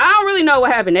made. I don't really know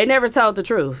what happened. They never told the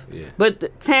truth. Yeah. But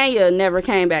Tanya never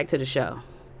came back to the show,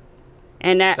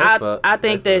 and that They fucked. I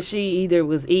think They that fucked. she either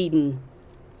was eating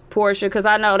Portia because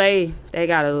I know they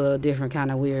got a little different kind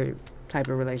of weird type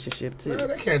of relationship too. Man,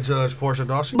 they can't judge Portia,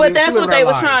 dog. But that's what they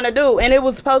was trying to do, and it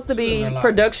was supposed to She be living her life.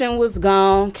 production was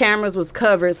gone, cameras was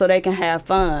covered, so they can have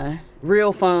fun,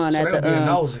 real fun So at they the being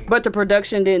nosy. But the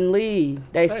production didn't leave;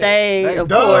 they stayed, They of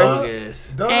dug. course.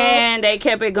 Yes. And they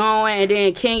kept it going, and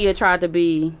then Kenya tried to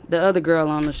be the other girl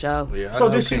on the show. Yeah, I So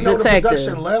know did she King. know the Detective.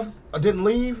 production left didn't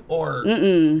leave or?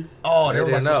 Mm-mm. Oh, they were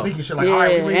like didn't some know. sneaky shit. Like, Yeah, all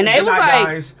right, we leaving. and they Good was night, like-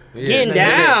 guys. Getting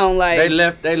down, like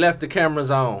they left the cameras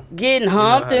on. getting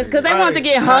humped, how you because they do. wanted to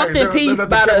get humped in peace by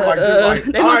the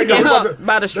they wanted to get humped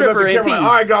by the stripper in peace. All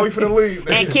right, guys, we finna leave.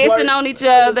 And kissing on each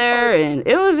other, and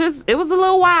it was a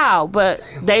little wild, but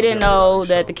they didn't know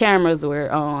that the cameras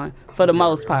were on for the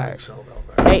most part.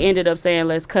 They ended up saying,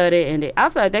 let's cut it, and I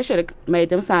was like, they should have made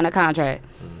them sign a contract,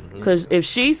 because if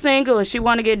she's single and she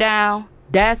want to get down,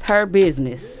 that's her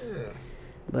business.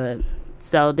 But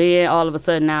so then all of a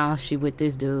sudden now she with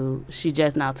this dude. She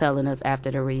just now telling us after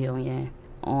the reunion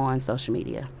on social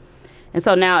media, and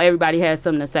so now everybody has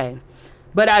something to say.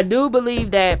 But I do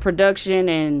believe that production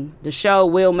and the show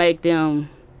will make them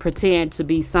pretend to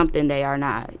be something they are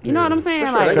not. You know what I'm saying?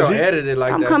 For sure, they gonna edit it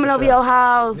like I'm that. coming for over sure. your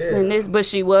house and this, but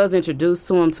she was introduced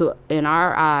to him in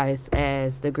our eyes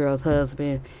as the girl's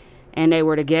husband, and they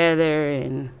were together,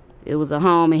 and it was a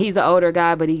home, and he's an older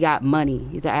guy, but he got money.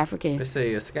 He's an African. They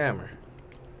say he's a scammer.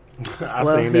 I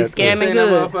Well, seen he's that. scamming Seen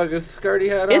good. that motherfucker's skirt he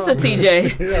had It's on? a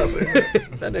TJ.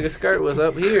 That nigga skirt was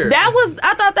up here.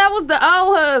 I thought that was the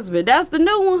old husband. That's the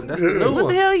new one. That's the new What one.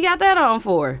 the hell you got that on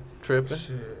for? Tripping.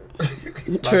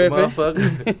 Tripping.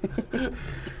 Motherfucker.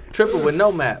 Tripping with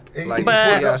no map. Like, But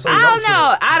I you don't gotta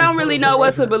know. I don't really know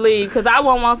what to believe, because I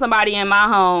won't want somebody in my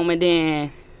home and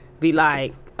then be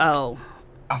like, oh,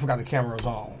 I forgot the camera was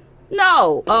on.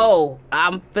 no,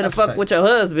 I'm finna fuck with your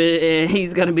husband and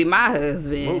he's gonna be my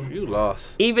husband. Ooh, you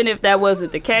lost. Even if that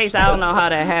wasn't the case, I don't know how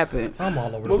that happened. I'm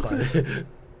all over the place.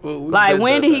 Like,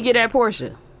 when did he get at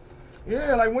Portia?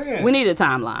 Yeah, like when? We need a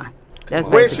timeline. That's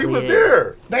When basically she was it.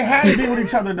 there. They had to be with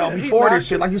each other though before this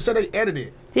shit. Like you said, they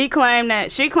edited. She claimed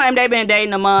they been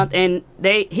dating a month, and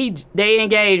they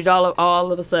engaged all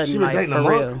of a sudden, She been like, dating for a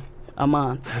month? real, a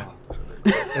month.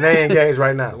 And they engaged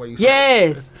right now. The way you said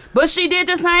Yes, but she did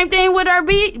the same thing with her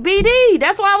BD.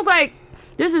 That's why I was like,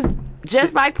 this is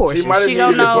just like Portia. might have She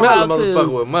don't needed to know smell how a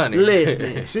motherfucker with to money.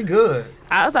 listen. it. She good,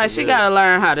 I was like, she gotta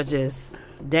learn how to just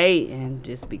date and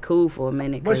just be cool for a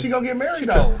minute. but 'cause- she gonna get married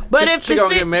though. But she- if she the gonna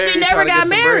shit, get married she and never try to get got some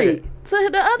married to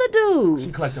the other She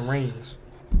dudes. collecting rings.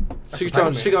 She what I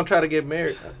mean. gonna try to get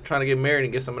married, trying to get married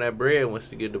and get some of that bread once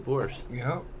she get divorced.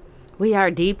 Yeah. We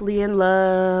are deeply in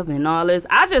love and all this.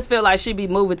 I just feel like she be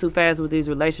moving too fast with these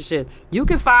relationships. You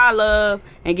can find love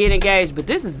and get engaged, but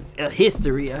this is a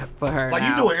history for her. Like now,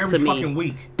 you do it every to me. fucking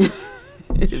week.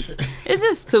 It's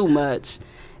just too much.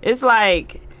 It's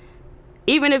like,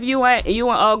 even if you and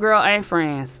old girl ain't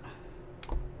friends,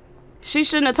 she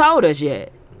shouldn't have told us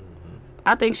yet.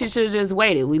 I think she should have just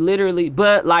waited. We literally,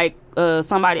 but like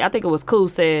somebody, I think it was Cool,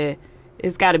 said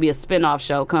it's got to be a spinoff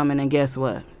show coming, and guess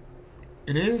what?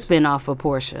 It is. Spinoff for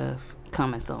Portia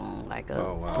coming soon, like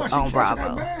Oh, wow. Oh, she on catching that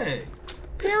Bravo. bag.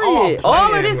 It's Period.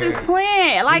 All of this planned, is man.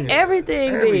 planned. Like Yeah.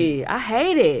 everything be. I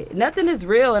hate it. Nothing is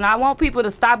real, and I want people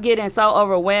to stop getting so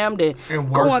overwhelmed and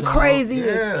And going worked out. crazy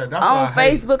Yeah, that's what on I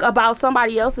hate. Facebook about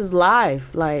somebody else's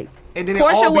life. Like, And then it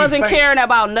Portia all be wasn't fake. caring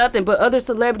about nothing, but other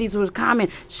celebrities was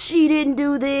commenting, she didn't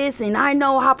do this, and I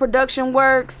know how production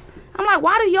works. I'm like,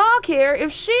 why do y'all care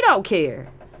if she don't care?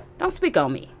 Don't speak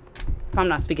on me if I'm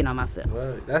not speaking on myself.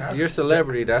 Well, that's your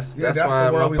celebrity. That's that's why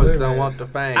the world we motherfuckers live don't in. want the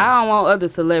fame. I don't want other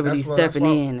celebrities That's stepping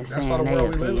why- in and that's saying why the their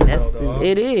world we live opinion. in, That's though,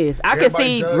 it is. I can Everybody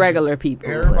see judging. regular people.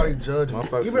 Everybody but judging.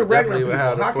 Motherfuckers Even will regular definitely people.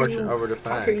 have the How can fortune you? over the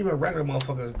How fame. can even regular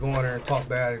motherfuckers go in there and talk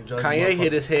bad and judge? Kanye hit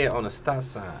motherfuckers? his head on a stop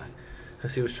sign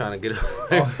because he was trying to get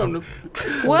away from the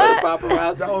What?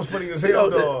 paparazzi. That was funny as hell, Yo,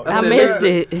 dog. I I said, missed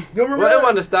man, it. You remember Well, it that?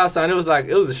 wasn't a stop sign. It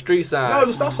was a street sign. No, it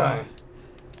was a stop sign.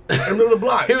 In the middle of the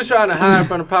block. He was trying to hide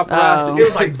from the paparazzi. Oh. It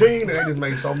was like ding, and they just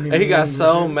made so many. And he got memes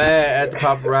so and shit. mad at the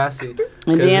paparazzi.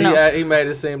 And then, he made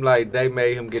it seem like they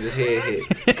made him get his head hit.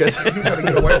 Because he He trying to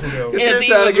get away from them. was Yes, he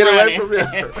trying to was get away running. from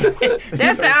them.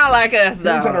 That sound like us,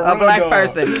 though. trying to A run, black dog.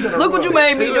 person. He trying to Look what you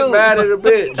run. made He me was do. mad at a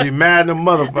bitch. Be mad at the It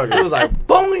motherfucker. was like,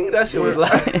 boing. That shit was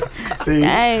like, See?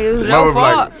 Hey, it was Mama your was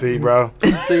like, fault. see, bro.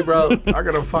 see, bro, I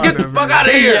gotta find get that. the fuck video. out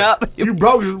of here. Yep. You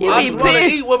broke his. You I be just want to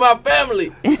pissed. eat with my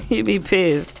family. He be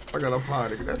pissed. I gotta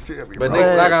find it. That shit. Be But broke.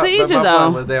 niggas, like to each but his my own.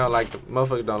 point was they don't like the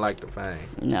motherfuckers don't like the fame.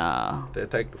 No. They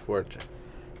take the fortune.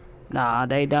 Nah,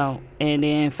 they don't. And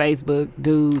then Facebook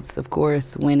dudes, of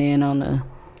course, went in on the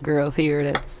girls here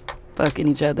that's fucking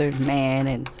each other, man,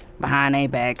 and behind their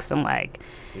backs. I'm like,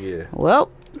 Yeah.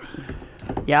 well,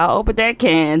 y'all opened that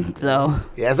can, so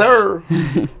Yes, sir.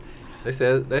 They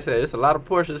said it's a lot of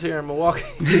Porsches here in Milwaukee.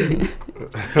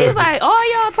 he was like,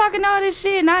 oh, y'all talking all this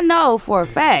shit, and I know for a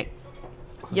fact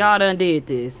y'all done did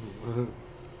this.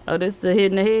 Oh, this the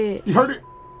hit in the head? You heard it?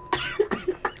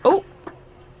 Oh.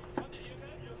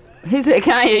 He said,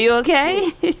 Kanye, you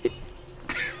okay?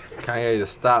 Kanye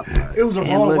just stopped. It was the And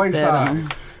wrong looked way at side. him.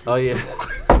 Oh yeah.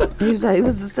 He was like, it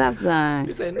was a stop sign.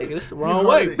 He said, "Nigga, this is the wrong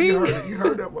way." You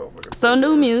heard that motherfucker. So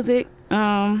new music.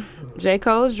 J.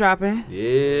 Cole's dropping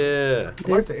Yeah.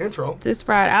 I like the intro. this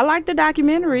Friday. I like the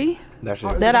documentary That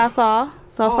shit. that I saw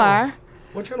so far.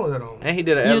 What channel is that on? And he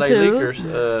did a LA YouTube.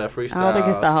 Leakers freestyle. I don't think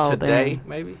it's the whole today, thing.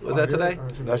 maybe. Was that today?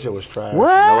 That shit was trash.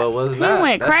 What? No, it was He not.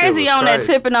 went That shit crazy was on that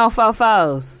crazy. tipping on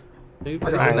fofos. He I ain't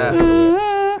pissing listen out. to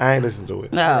it. I ain't listen to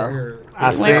it. No.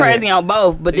 I He went seen crazy it. on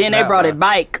both, but He then they not brought lying. it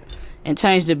back and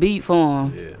changed the beat for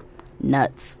him. Yeah.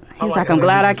 Nuts. I He's like like, I'm LA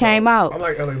glad I Leakers, came though. out. I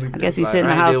like LA Leakers. I guess he Like, sit in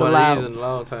the I ain't house did a one of these lot. in a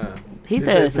long time. He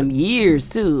said some years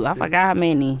too. I forgot how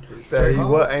many. That he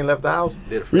what? Ain't left the house?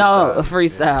 Did a No, a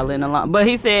freestyle in a long. But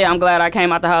he said, I'm glad I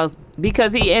came out the house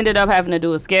because he ended up having to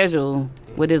do a schedule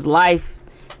with his life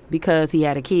because he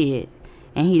had a kid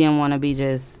and he didn't want to be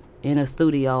just in a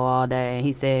studio all day. And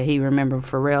he said he remembered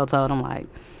Pharrell told him like,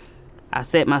 I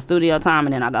set my studio time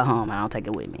and then I go home and I don't take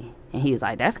it with me. And he was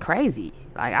like, that's crazy.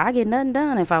 Like, I get nothing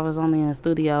done if I was only in the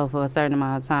studio for a certain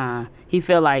amount of time. He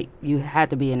felt like you had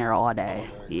to be in there all day.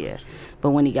 Yeah. But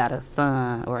when he got a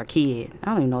son or a kid, I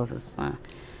don't even know if it's a son,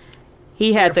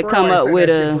 he had to come up with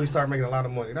Until he a... started making a lot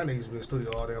of money. That nigga's been in the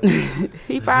studio all day.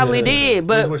 He probably did,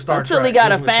 but He was with Star until he Trek. got He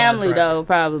a was with Star family, Trek. though,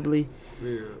 probably.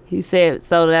 Yeah. He said,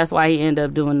 so that's why he ended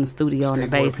up doing the studio in the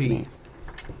Skateboard basement.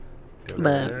 Pete.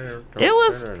 But it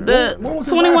was the What was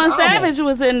his 21 last album? Savage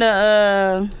was in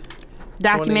the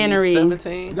documentary.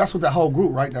 2017? That's with that whole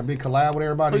group, right? That big collab with What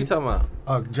everybody. you talking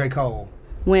about? J. Cole.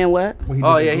 When what? When he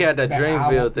Oh did yeah, the he had that album.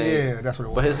 Dreamville thing. Yeah, that's what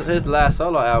it was. But his last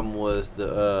solo album was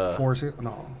the Forrest Hill?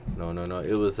 No. no.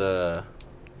 It was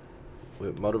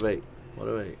with Motivate.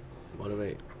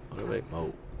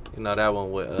 Mo. You know that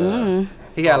one with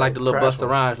he had like the little Trash Busta one.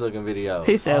 Rhymes looking video.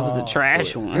 He said it was a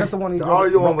trash so one. That's the one he wrote. Oh,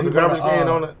 you want with he the garbage wrote, can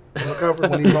on the cover?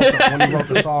 when he wrote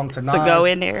the song to Nas. To go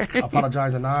in there.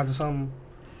 Apologize to Nas or something.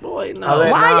 Boy, I no.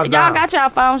 let- Why Nas y'all down. got y'all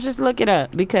phones? Just look it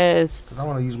up because I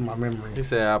want to use my memory. He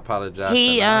said I apologize.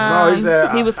 he to Nas. No, he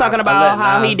said, he was I- talking I about let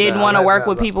how he Nas didn't down. want I to let work Nas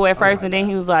with down. people at first, and then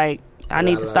he was like, I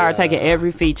need to start taking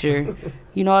every feature.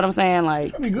 You know what I'm saying?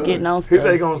 Like That'd be good. getting on He said he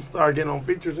stuff. gonna start getting on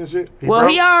features and shit. Well,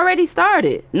 broke? he already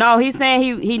started. No, he's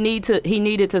saying he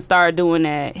needed to start doing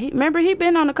that. Remember he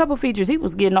been on a couple features. He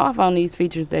was getting off on these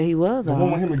features that he was The on.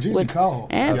 one with him and Jeezy Cole.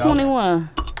 And Yeah. 21.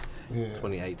 Yeah.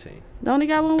 2018. Don't he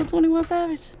got one with 21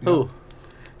 Savage? Who?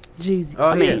 Jeezy. Oh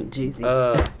I yeah. mean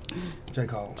Jeezy. J.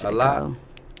 Cole. A lot. Oh.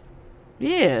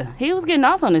 Yeah, he was getting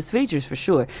off on his features for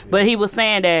sure. But he was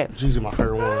saying that Jeezy my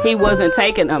favorite one. he wasn't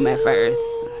taking them at first.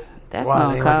 That Why,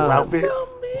 song they ain't like his cold.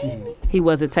 outfit? He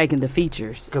wasn't taking the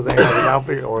features. Because they ain't like his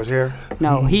outfit or his hair?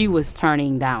 No, he was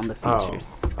turning down the Oh,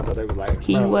 features I thought they was like,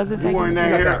 He bro, wasn't you taking wearing it.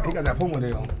 He that got hair? that, he got that Puma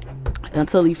deal.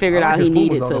 until he figured out he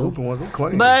needed to.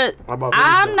 But How about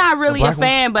I'm Felicia? not really a black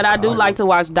fan, one? but I do Oh, like to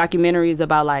watch documentaries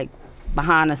about like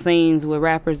behind the scenes with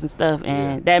rappers and stuff,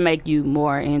 and that make you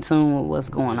more in tune with what's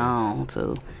going on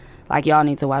too. Like y'all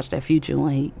need to watch that Future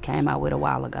one he came out with a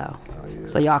while ago,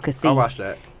 so y'all could see I watched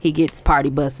that. he gets party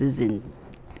buses and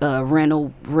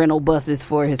rental buses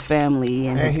for his family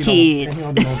and his kids.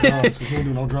 And he don't do no drugs. He don't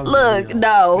do no drugs. Look,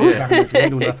 no. Yeah. He don't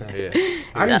do nothing. Yeah.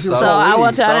 I didn't see him So smoke I weed.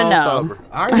 want y'all to Stone know. sober.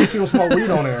 I didn't see him smoke weed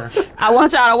on there. I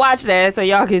want y'all to watch that so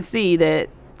y'all can see that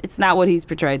it's not what he's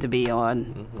portrayed to be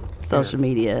on social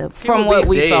media. From He would what be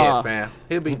we dead, saw, fam.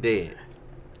 He'll be dead.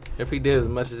 If he did as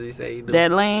much as he say he do.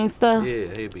 that lean stuff. Yeah,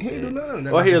 he'll be He ain't do dead. nothing.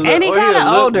 Or he'll look, And he or kind of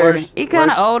he'll look older. worse- He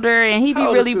kind of worse. older, and he be How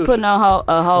old is really Future? putting a whole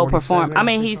 47, perform. I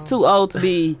mean, he's too old to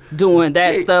be doing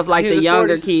that Yeah, stuff like he the in his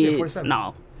younger 40s. Yeah, kids. 47.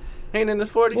 No, He ain't in his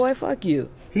 40s. boy, fuck you.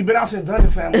 He been out since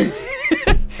Dungeon Family.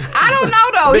 I don't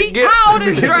know though. Big get- How old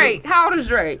is Drake? How old is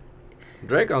Drake?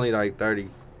 Drake only like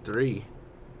 33.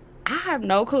 I have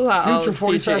no clue how Future old Future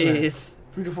 47. is.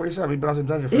 Future 47. He been out since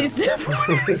Dungeon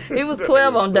Family. He was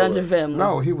 12 on Dungeon Family.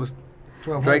 No, he was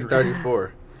 12. Drake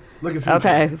 34. Look at Future.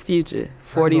 Okay, Future, Like,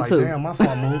 42. damn, my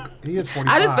fault, Mook. He is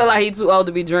 45. I just feel like he's too old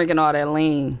to be drinking all that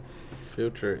lean.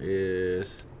 Future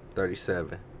is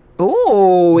 37.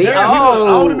 Ooh, he Damn, he was old.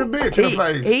 old in the bitch in the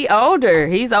face. He older.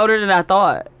 He's older than I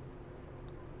thought.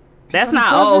 That's not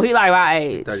 37? old. He like my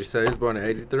age. 37. He was born in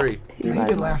 83. Damn, he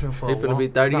been laughing for He a finna long be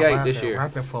 38 not this laughing, year.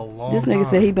 Rapping for a long This nigga time.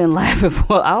 said he been laughing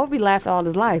for. I would be laughing all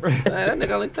his life. Man, that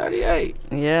nigga only 38.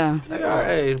 Yeah, They our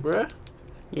age, bruh.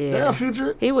 yeah. Damn,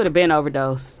 Future. He would have been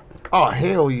overdosed. Oh,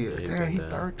 hell yeah. he Damn, been he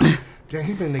down. 30. Damn,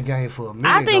 he been in the game for a minute.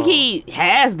 I think dog. he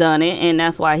has done it, and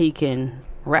that's why he can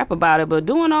rap about it. But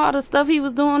doing all the stuff he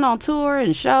was doing on tour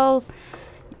and shows,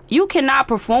 you cannot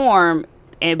perform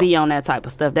and be on that type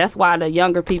of stuff. That's why the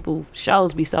younger people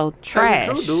shows be so trash.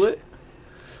 True do it.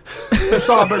 You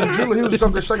saw Baby Drew, he was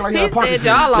something shaking like he He had said Parkinson's.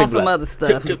 y'all on some other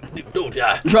stuff.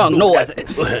 Drunk noises.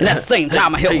 And at the same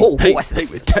time, I hear whole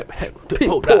voices.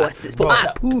 Pig voices.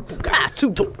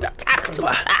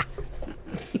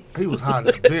 He was hot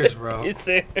as a bitch, bro. He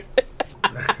said,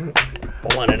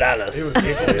 $100. He was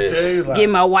itching and shit. He was like, get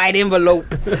my white envelope.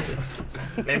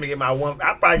 let me get my one.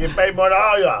 I probably get paid more than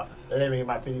all y'all. Let me get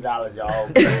my $50,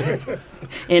 y'all.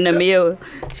 In the meal.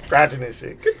 Scratching and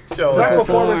shit. Get your Is that ass.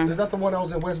 performance? Is that the one that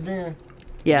was in West Bend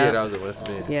Yeah, Yeah. that was in West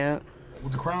Bend. Yeah.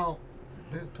 with the crowd?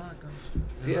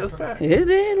 Yeah, it was packed. It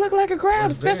did look like a crowd,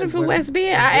 West especially Bend, for West- West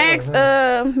Bend. West I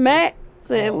Bend, asked Matt,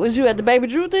 said, was you at the Baby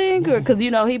Drew thing? Because, he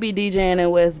be DJing in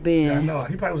West Yeah, I Bend. know.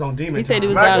 He probably was on Demon He said he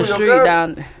was Time. down the was your street, girl?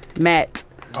 down Matt,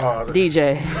 Oh, that's-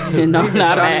 DJ. No,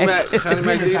 not Shawnee Matt. Mac, Shawnee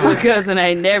Mac Demon DJ. My cousin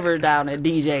ain't never down at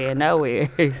DJing nowhere.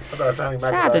 I thought Shiny Mac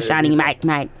Shout out to was Shiny Mike.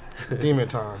 Demon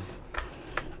Time.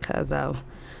 Cause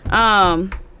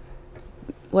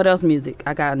what else music?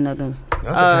 I got another.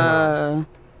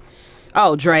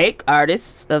 Drake,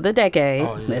 Artist of the Decade.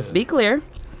 Oh, yeah. Let's be clear.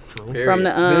 True. From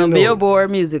the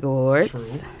Billboard Music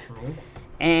Awards. True.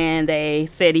 And they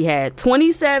said he had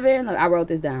 27. I wrote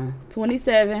this down.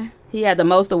 27. He had the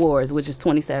most awards, which is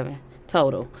 27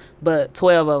 total. But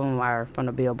 12 of them are from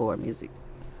the Billboard Music.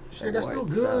 Shit, that's still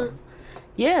Awards, good. so-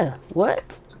 Yeah.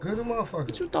 What? Good as motherfucker.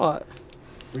 What you thought?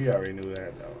 We already knew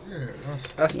that, though. Yeah,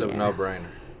 That's the Yeah.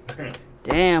 no-brainer.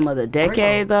 Damn, of the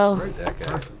decade though. Great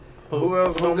Decade. Who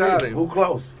else Who gonna got be? him? Who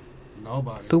close?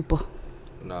 Nobody. Super.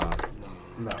 No.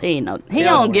 No. He ain't no. He He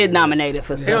don't don't get win. nominated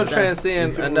for He don't stuff.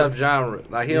 transcend enough genre.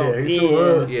 Like, he don't. Yeah, he too Yeah.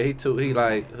 hood. Yeah, he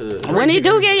like hood. When he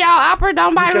do get y'all opera, don't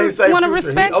You nobody can't say want to Future.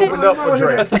 respect He it. opened up for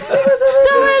Drake.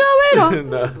 No.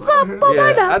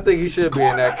 Yeah, I think he should be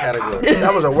in that category.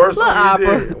 That was the worst Little song he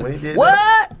opera. did. When he did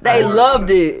What? They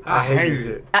loved it. that, I hated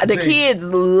it. The Jinx. kids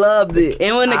loved it.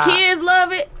 And when the kids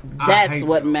love it, I that's hate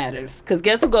what them. matters. Because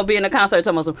guess who gonna be in the concert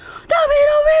talking about some,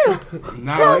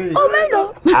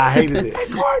 I hated it.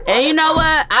 and you know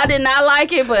what? I did not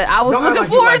like it, but I was Don't act looking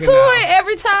like you forward like it to now. it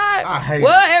every time. I hate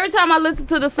well, it. every time I listen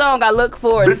to the song, I look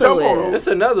forward Bitch, I'm to on it. That's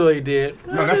another one he did.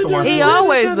 No, that's the worst He one.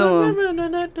 always doing.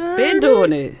 Been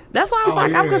doing it. That's why I was Oh,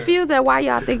 like, I'm yeah. confused at why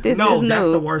y'all think this No, is that's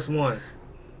the new. worst one.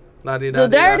 The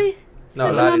Dirty? No,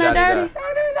 Sitting on that Dirty?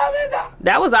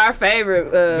 That was our favorite.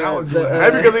 was the, good.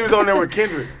 Maybe because he was on there with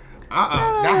Kendrick.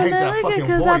 I hate that fucking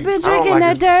Cause I've been voice. I don't drinking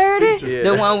like that his dirty. Yeah.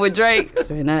 The one with Drake.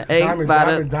 Diamond,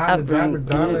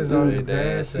 diamonds on your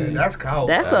dancing. That's cold.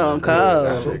 That song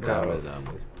cold. Shit cold.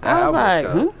 I was like,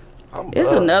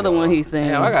 it's another one he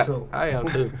sang. Damn, too. I am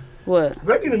too. What?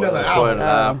 They need another Recording album.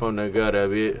 live from the gutter,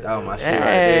 bitch. Oh my shit right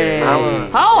Hey. there.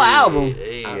 Whole album.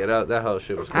 Yeah, that whole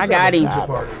shit was cool. I got him. Future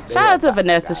party. Shout out to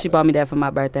Vanessa. She bought me that for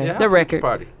my birthday. Yeah, The how record. Future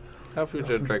party. How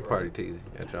future Drake party, Teasy,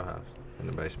 at your house in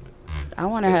the basement. I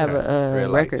want to have a Red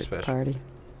light record special. party.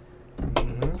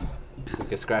 You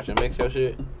can scratch and mix your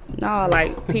shit. No,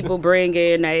 like people bring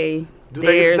in Do they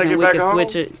theirs take and it we back can home?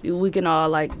 switch it. We can all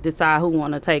like decide who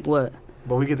want to take what.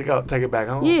 But we get to go take it back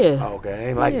home. Yeah. Oh, okay.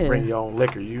 Ain't like Yeah. bring your own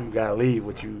liquor. You gotta leave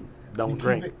what you don't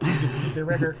drink. The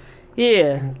record.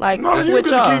 Yeah, like No, you switch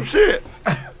gonna off. keep shit.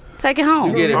 Take it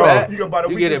home. You get it Oh, back. you gonna buy the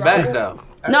You get it weakest back album?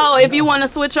 though. No, if you want to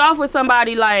switch off with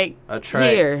somebody like A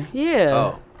track. here, yeah.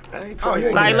 Oh, Oh, you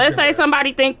ain't Like, get let's that say shit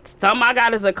somebody thinks something I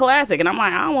got is a classic, and I'm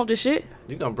like, I don't want this shit.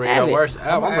 you gonna bring Have your it. worst album?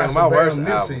 I'm I'ma bringing ask my for worst Bam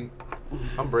album. Nipsey.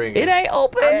 I'm bringing. It ain't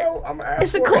open. I know. I'm gonna ask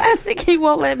It's a for it. classic. He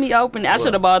won't let me open it. I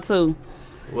should have bought two.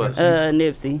 What?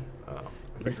 Nipsey. Oh,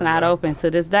 It's not open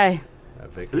to this day.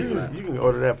 that Victory You Lap. can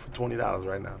order that for $20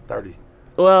 right now. 30.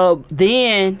 Well,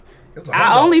 then It was a I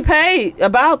hundo. only paid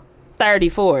about 30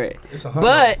 for it, It's a hundo.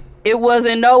 but it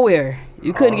wasn't nowhere.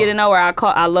 You couldn't get it nowhere.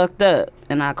 I looked up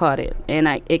and I caught it, and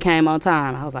it came on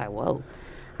time. I was like, whoa.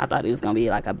 I thought it was gonna be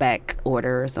like a back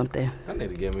order or something. I need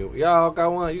to give me. Y'all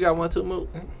got one? You got one too, Moot?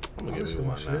 I'm I gonna give listen you to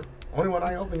my one now. shit. Only one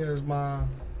I open is my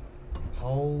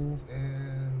Hove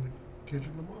and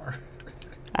Kendrick Lamar.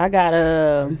 I got I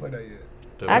didn't play that yet.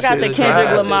 I got the Shit, Kendrick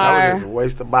classic. Lamar. That was just a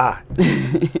waste to buy.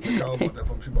 Y'all bought that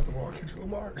from. She bought the Lamar. Kendrick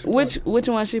Lamar. She Which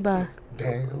one she buy?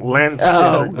 Damn. Lance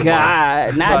Oh Kendrick Lamar.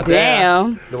 God, not Bought that.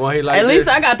 damn. The one he like. At least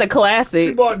this. I got the She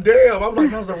classic. bought Damn. I'm like,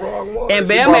 that was the wrong one. And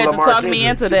She Bam Bought had to Lamar talk me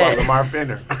Kendrick. into She bought that. Lamar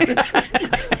Fender.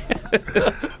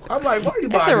 I'm like, why you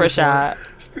It's buying a this Rashad.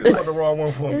 one? She bought the wrong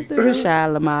one for me. It's a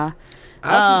Rashad Lamar.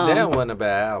 Actually, damn wasn't a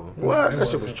bad album. What? That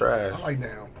shit was trash. I like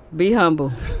Damn. Be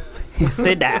humble.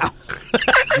 Sit down.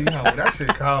 You know, that shit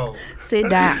cold. Sit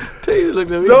down. Teasy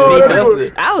looked at me. No, that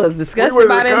disgusted. I was We disgusted went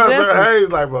by to the that concert. injustice. Hayes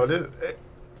like, bro,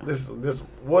 this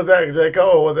was that J. Cole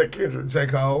or was that Kendrick? J.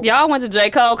 Cole. Y'all went to J.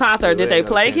 Cole concert. Did they ain't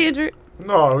no play Kendrick. Kendrick?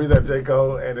 No, we was at J.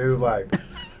 Cole and it was like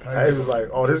I was like,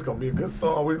 "Oh, this is gonna be a good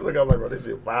song." We look, I was like, "Bro, this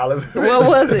shit violent." What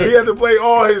was it? He had to play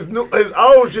all his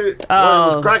old shit. Oh.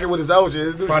 He was cracking with his old shit.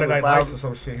 His new Friday shit Night was Lights or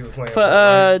violent. some shit he was playing.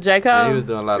 For J. Yeah, Cole? he was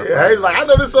doing a lot of. Yeah, he was like, "I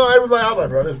know this song." He was like, "I was like,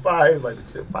 bro, this fire." He was like,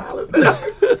 "This shit violent."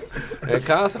 At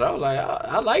concert, I was like,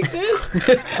 I like this.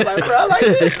 I like, bro, I like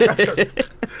this.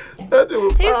 That dude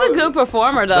was He's a violent. good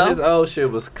performer, But his though. old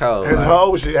shit was cold. His like,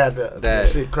 whole shit had that that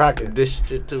shit cracking. If this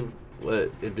shit too.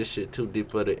 What if this shit too deep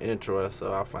for the intro?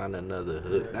 So I'll find another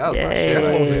hook. That was my Yeah. shit. That's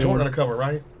the one with Yeah. the Jordan on the cover,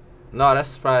 right? No,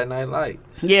 that's Friday Night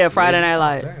Lights. Yeah, Friday Night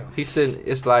Lights. Damn. He's sitting.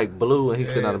 It's like blue, and he's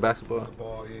sitting on the basketball.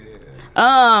 Ball,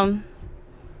 yeah.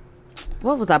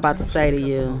 What was I about to say to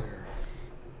you?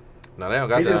 No, they don't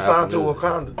got He that. just on signed to Apple Music.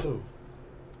 Wakanda too.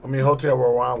 I mean, Hotel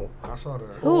Rwanda. I saw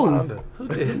that. Who? Wakanda. Who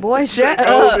did? Boy, shut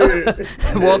Oh, up.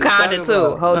 Wakanda talking too.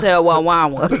 about? Hotel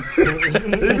Wawawa.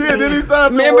 He did. Then he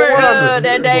signed to Remember Rwanda.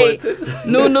 that day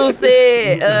Nunu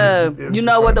said, you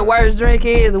know what the worst drink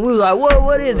is? And we was like,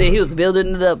 what is it? He was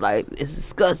building it up like, it's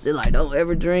disgusting. Like, don't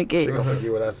ever drink it. You gonna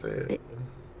forget what I said?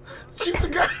 She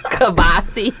forgot.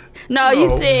 Kabasi. No, you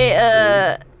No.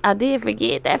 said, I did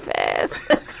forget that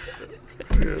fast.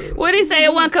 What did he say?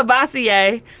 It wasn't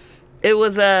Kabasi, It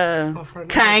was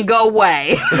Tango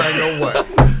Way. Tango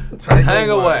what?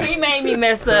 Tango Way. He made me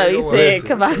mess up. He Tango said Way.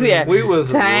 Kabasi. We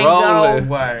was Tango rolling.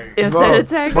 Way. instead Bro, of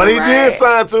Tango but he Way. did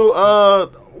sign to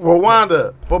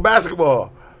Rwanda for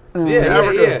basketball.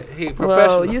 Yeah. He professional.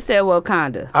 Well, you said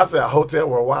Wakanda. I said Hotel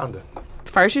Rwanda.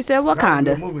 First you said Wakanda,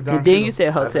 good movie, Don and then Cheadle. you said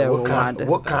I said, Hotel what kind, Rwanda.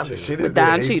 what kind of shit is With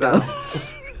Don this? He Cheadle.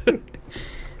 signed-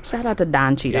 Shout out to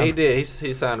Don Cheadle. Yeah, he did.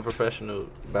 He signed a professional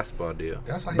basketball deal.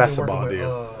 That's why he Basketball been working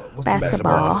deal. with, what's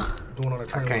Basketball. the doing on the I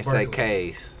train can't with say Berkeley.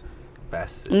 case.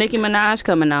 Bastard. Nicki Minaj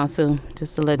coming out too,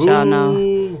 just to let y'all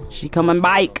know. She coming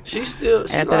bike. She still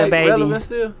she After like the baby. relevant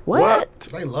still. What?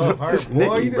 They love her. It's boy,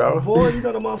 Nicki, you bro. Boy, you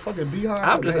know the motherfucking Beehive.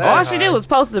 I'm just They- All asking. she did was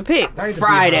post a pic They ain't the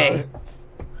Friday. Beehive.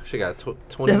 She got 20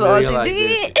 That's all million she like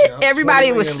did. this. Yeah, Everybody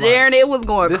 20 was million sharing it. It was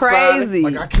going This Friday? crazy.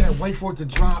 Like I can't wait for it to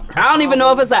drop. I don't even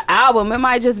know if it's an album. It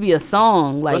might just be a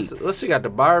song. Like What's she got? The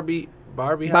Barbie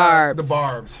Barbs. Hive? The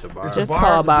Barbs. The It's Barbs. the Just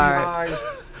called the Barbs.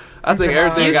 Beehive. I think Future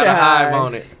everything Hive. got a hive Future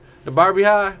on it. The Barbie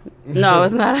Hive? No,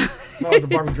 it's not. No, it's the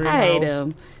Barbie Dream I hate House.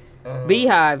 him.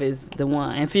 Beehive is the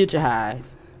one, and Future Hive,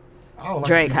 I don't like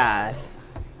Drake the Hive.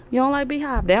 You don't like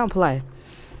Beehive? They don't play.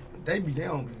 They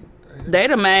don't be. They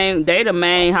the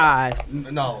main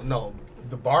hives. No.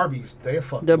 The Barbies, they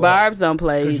fuck The you up. Barbs don't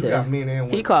play 'Cause you got either. men and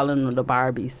women. He calling them the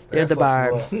Barbies. They're They'll the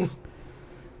fuck you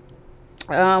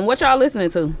Barbs. What y'all listening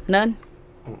to? None.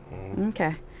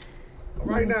 Okay.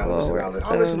 Right now, let me see.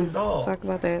 I listen to Dog. Talk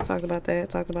about that.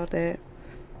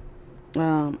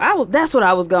 That's what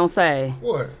I was gonna say.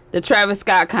 What? The Travis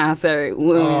Scott concert.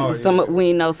 When Oh, yeah.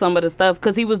 we know some of the stuff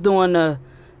because he was doing the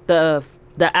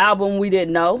album we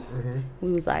didn't know. Mm-hmm.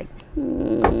 We was like,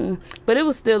 but it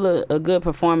was still a good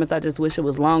performance. I just wish it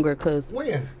was longer because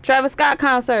When? Travis Scott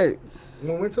concert.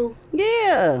 When we went to?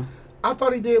 Yeah. I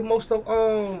thought he did most of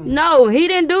No, he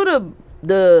didn't do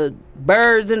the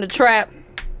birds in the trap.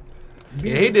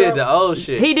 Yeah, he did the old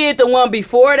shit. He did the one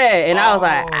before that, and I was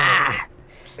like, Oh.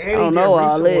 I And don't know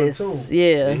all this.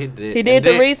 Yeah, Yeah, he did. He And did the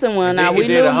then- recent one. and Now then we he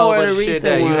did knew a whole more of bunch the of shit recent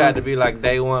that one. you had to be like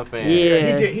day one fan.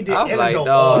 Yeah. He did I was like, Antidote,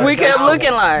 dog. We that kept album.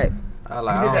 looking like, I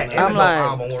like, He did I that don't know. I'm Antidote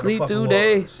album, like, where the sleep fuck through it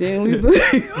day. was. Then we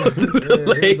Yeah, he was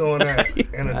doing that.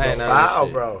 Antidote. I ain't know. Wow,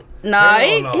 shit. bro. Nah,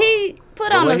 Hell no. he put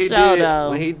But on when the he show did, though.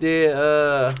 when he did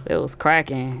It was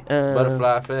cracking.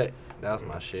 Butterfly Effect, that was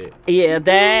my shit. Yeah,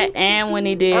 that and when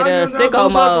he did Sicko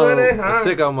Goosebumps Mode. with it, The huh?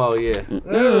 Sicko Mode, yeah.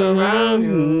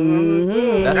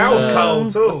 That's, That was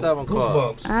cold too. What's that one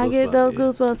called? Goosebumps. I get those Yeah.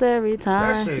 goosebumps every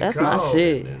time. shit That's my cold.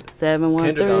 shit.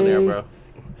 Kendrick on there, 713. bro.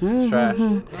 Trash.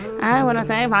 I wanna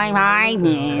say bye bye.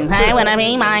 I wanna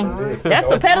be mine. That's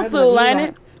the pedestal, ain't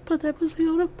it? Put that pussy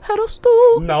on the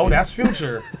pedestal. No, that's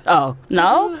Future. Oh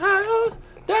no,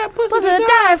 That pussy to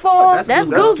die for. That's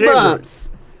Goosebumps.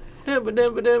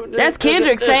 Goosebumps. That's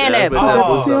Kendrick saying that. Put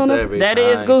Oh. Goosebumps every That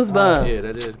is time. Goosebumps. Yeah,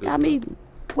 that is Goosebumps. I mean,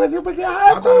 I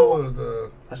thought it was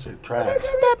the. That shit trash.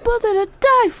 that pussy to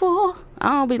die for. I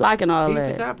don't be liking all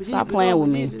that. Stop playing with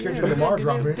me. Kendrick Lamar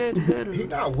dropping. He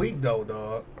not weak though,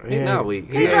 dog. He not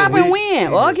weak. He dropping when? He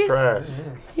just August? trash.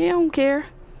 He don't care.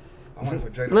 I'm waiting for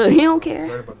Jada. Look, he don't care.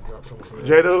 Jada about to drop something.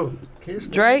 Jada, Kiss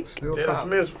Drake? Still Jada top.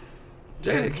 Smith.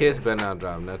 Jada Kiss better not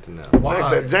drop nothing else. They Why?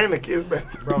 said Jana Kiss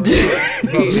back. Bro,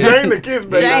 Jana Kiss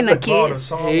back. Jana Bro, the Kiss.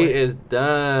 song He went- is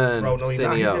done. Bro, no, he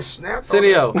not. He Cineo. just snapped on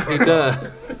Cineo, that. he done.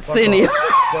 Fuck Cineo.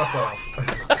 off.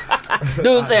 Fuck off.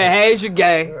 Dude said, "Hey, you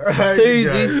gay. Hey, you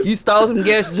Teasy, you stole some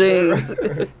Guess jeans."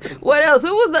 What else?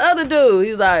 Who was the other dude?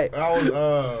 He was like, I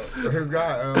was his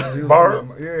guy. He was Bart?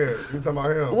 Yeah, you talking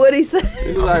about him? "What he say?"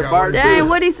 He was like Bart. Dang,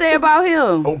 what he say about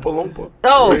him? Oompa Loompa.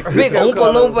 Oh, big Oompa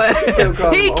call Loompa.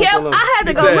 him He Oompa kept. Loompa. I had to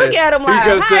He go said- look at him he like,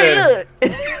 kept "Hey, saying-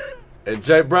 look." And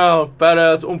Jay Brown, fat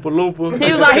ass Oompa Loompa.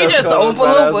 He was like, he just a Called him Oompa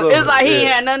fat ass Loompa. It's like he ain't yeah.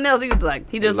 had nothing else. He was like,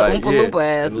 he just a Like, Oompa yeah, Loompa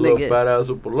ass and a little nigga. fat ass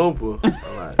Oompa Loompa.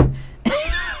 I'm like,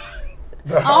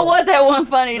 Oh, what that one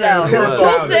funny though? he was Who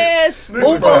childish. says was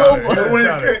Oompa childish.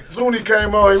 Loompa? Soon he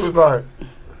came on, he was like,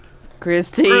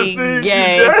 Christine Christine, gay. you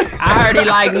gay? I heard he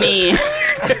like men.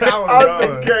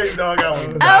 I'm gay, dog.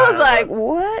 I was like,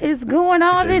 what is going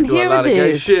on he in do a here lot with of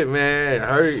gay this? shit, man. I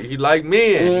heard he like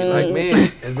men. He like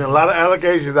men. There's been a lot of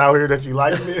allegations out here that you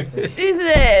like me. He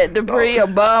said, Dupree a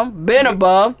bum, been a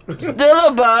bum, still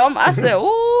a bum. I said,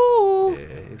 ooh,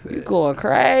 Yeah, he said, you going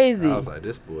crazy. I was like,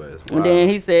 this boy is wild. And then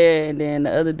he said, and then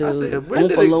the other dude, I said, when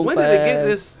did Oompa it Loompa get ass.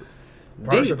 this deep?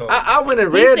 Personal. I went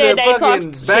and He read said the they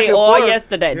fucking talked back shit and all forth.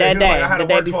 yesterday, Yeah, that he was like, I day, had the to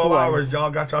day work 12 before. hours.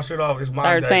 Y'all got y'all shit off. It's my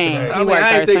 13. day today. I He mean,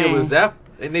 I didn't think it 13. was that.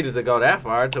 It needed to go that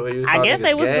far to where you. I call guess niggas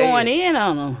they was gay. going in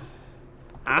on him.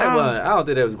 I don't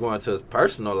think they was going to his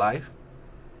personal life.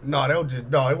 No, they was just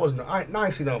it wasn't. I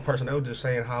ain't seen that in person. They were just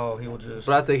saying how he was just.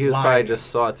 But I think he was lying. probably just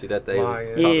salty that they was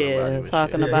Lying. talking Yeah, about him. And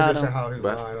talking shit. Yeah, about he just him. said how he was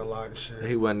But- lying a lot and shit.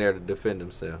 He wasn't there to defend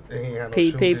himself. And he ain't had no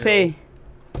shoe deal. PPP.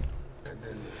 And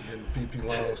then the PP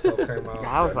loan stuff came out.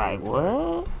 I was like,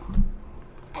 what?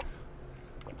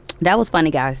 That was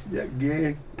funny, guys. Yeah,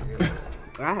 gay.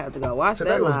 I have to go watch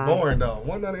Today that was live. boring though.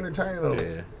 Wasn't that entertaining though?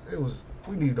 Yeah. It was.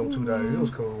 We needed them 2 days. It was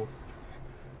cool.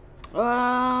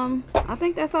 I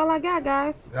think that's all I got,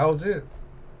 guys. That was it.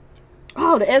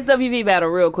 Oh, the SWV battle,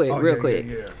 real quick, Oh, real yeah, quick.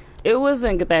 Yeah, yeah. It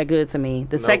wasn't that good to me.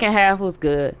 The Nope. second half was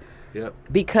good Yep.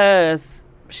 because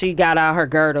she got out her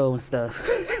girdle and stuff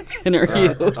in her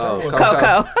heels.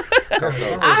 Coco.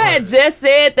 I had just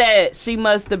said that she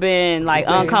must have been like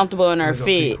uncomfortable in her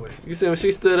feet. You see when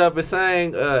she stood up and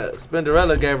sang,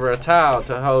 Spinderella gave her a towel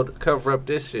to cover up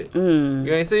this shit. You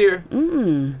ain't see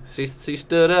her? She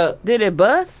stood up. Did it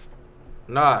bust?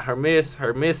 Nah, her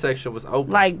midsection was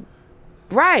open. Like,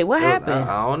 right? What It was- happened?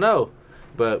 I don't know.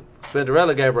 But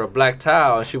Spinderella gave her a black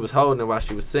towel and she was holding it while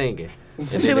she was singing. And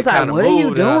she then was it like, kinda "What are you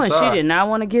moved and I doing?" saw She her. did not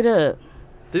want to get up.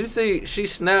 Did you see she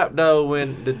snapped though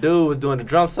when the dude was doing the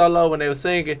drum solo when they were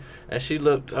singing and she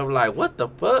looked up like, what the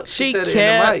fuck? She said it in the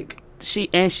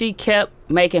kept mic. she kept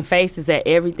making faces at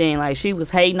everything. Like she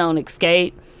was hating on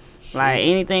Escape. Like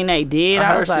anything they did, I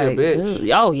I heard was she a like, bitch.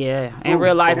 dude, oh yeah. In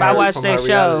real life, From I her- watched from their her show,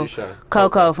 reality show.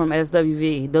 Coco from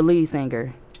SWV, the lead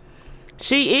singer.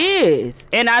 She is,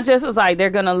 and I just was like, they're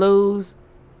gonna lose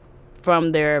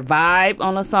from their vibe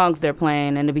on the songs they're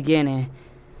playing in the beginning,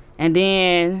 and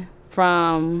then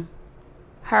from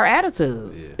her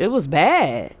attitude. Yeah. It was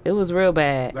bad. It was real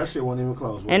bad. That shit wasn't even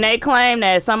close. And they claim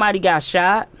that somebody got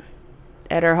shot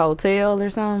at her hotel or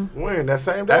something. When? That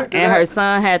same day? And her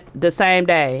son had the same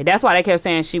day. That's why they kept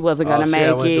saying she wasn't gonna she make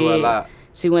had went it. through a lot.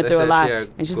 She went They through a said lot, she had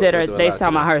and she went said through a they lot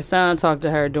talking about today. her son talked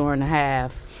to her during the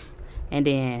half, and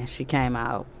then she came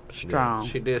out strong. Yeah,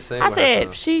 she did sing I with her said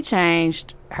son. she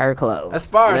changed her clothes. As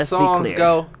far Let's as be songs clear.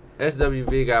 go,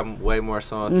 SWV got way more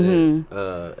songs than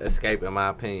Escape, in my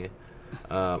opinion.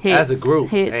 As a Hits, group,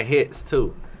 hits. and hits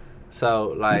too.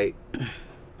 So, like,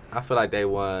 I feel like they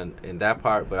won in that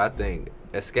part, but I think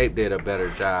Escape did a better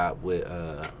job with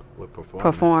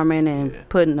performing and Yeah.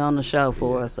 putting on the show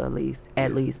for us at least.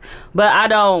 But I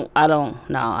don't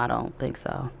think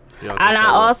so. You don't think And so? I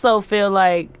also feel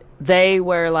like they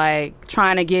were like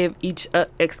trying to give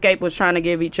Escape was trying to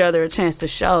give each other a chance to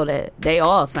show that they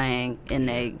all sang in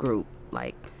a group,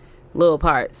 like little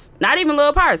parts. Not even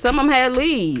little parts. Some of them had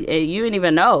lead, and you didn't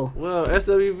even know. Well,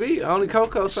 SWV only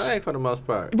Coco sang for the most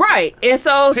part. Right, and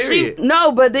so Period.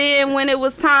 but then when it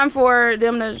was time for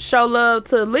them to show love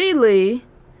to Lily,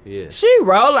 Yeah, she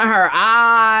rolling her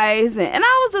eyes, and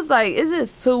I was just like, it's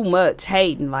just too much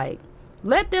hating. Like,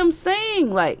 let them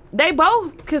sing. Like, they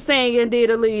both could sing and did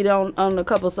a lead on a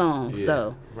couple songs, yeah,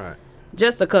 though. right.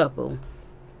 Just a couple.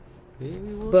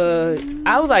 But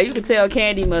I was like, you could tell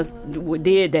Candy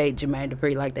did date Jermaine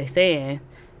Dupri, like they saying,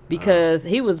 because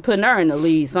he was putting her in the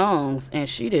lead songs, and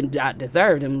she did not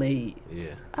deserve them leads. Yeah,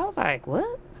 I was like,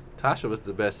 what? Tasha was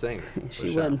the best singer. She for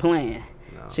sure. wasn't playing.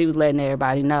 No. She was letting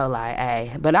everybody know, like,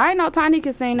 hey. But I ain't know Tiny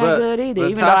could sing that But- good either,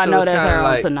 but even though I Tasha know was that's kinda her on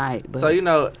like- Tonight. But So you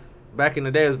know, back in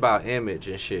the day, it was about image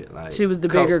and shit. Like She was the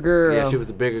bigger girl. Yeah, she was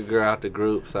the bigger girl out the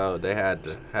group, so they had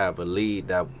to have a lead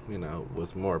that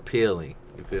was more appealing.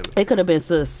 You feel me? it could have been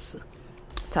Tasha's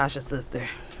sister.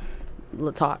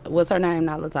 What's her name?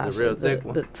 Not Latasha. The real thick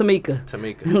one? Tamika.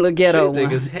 Tamika. The ghetto She thick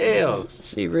one. as hell.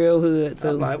 She real hood too.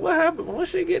 I'm like, what happened? When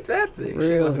she get that thick? She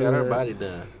Real must have got her hood. body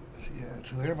done. Yeah,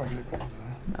 true. Everybody get that.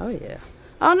 Oh yeah.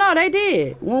 Oh no, they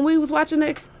did when we was watching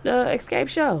the Escape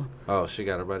show. Oh, she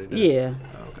got her body done? Yeah.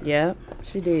 Okay. Yeah,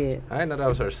 she did. I didn't know that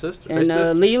was her sister. They And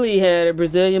sisters? Lily had a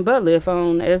Brazilian butt lift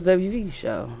on the SWV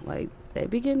show. Like they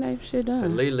be getting that shit done.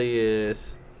 And Lily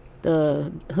is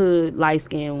The hood light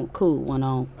skin cool one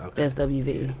on Okay.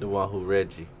 SWV. the one who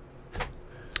Reggie.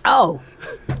 Oh,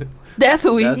 that's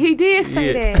who That's- he did say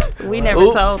yeah. that. We never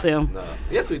Oops. told them. No.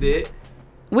 Yes, we did.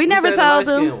 We never said the told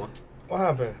light-skinned them. one. What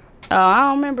happened? Oh, I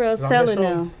don't remember us Did I telling miss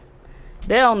something? them.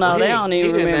 They don't know. Well, They he- don't he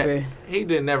even didn't remember. He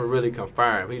didn't never really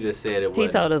confirm. He just said it was. He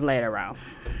told us later on.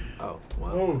 Oh, well,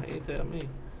 Who? he didn't tell me.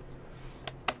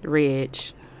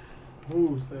 Rich,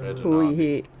 Who said Reggie. that? who he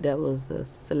hit, that was a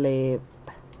celeb.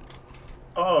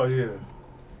 Oh yeah,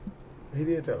 he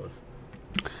did tell us.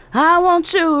 I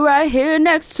want you right here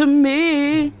next to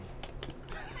me.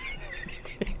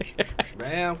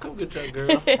 Bam, come get your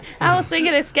girl. I was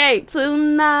singing Escape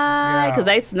tonight because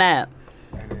they snap.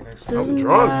 I'm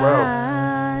drunk, bro.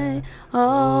 Tonight.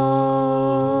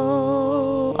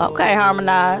 Oh. Okay,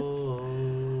 harmonize.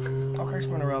 Okay,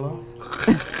 Spinnerella.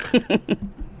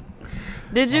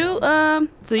 Did you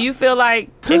so you feel like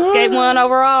Escape won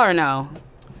overall or no?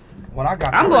 When I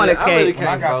got I'm there, going I really Escape. when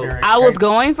I can't got vote. there, I was Escape-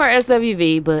 going for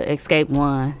SWV, but Escape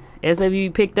won.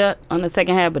 SWV picked up on the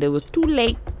second half, but it was too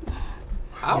late.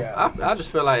 I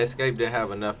just feel like Escape didn't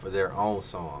have enough of their own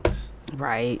songs.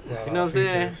 Right. You know what I'm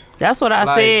saying? That's what I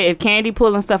Like- said. If Candy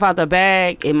pulling stuff out the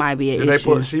bag, it might be an Did they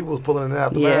issue. put? She was pulling it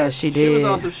out the Yeah, bag. she She was did.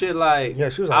 on some shit like, Yeah,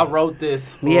 she was I on- wrote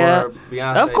this for Yeah.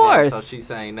 Beyonce. Of course. So she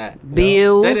sang that.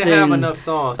 Bills They didn't have and enough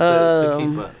songs to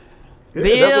keep up. Yeah, that's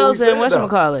what Bills we and said, though.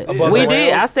 whatchamacallit. Above We the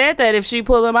did. rim. I said that if she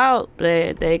pull them out,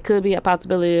 they could be a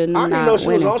possibility of I not didn't know she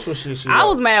winning. was on some shit. I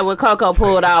was mad when Coco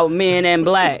pulled out Men in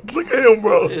Black. Look at him,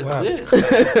 bro. It's Wow.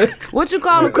 this. What you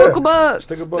call them? Kookabug?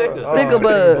 Sticker bug. Sticker. Sticker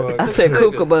bug. I said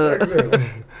Sticker.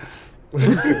 Kookabug.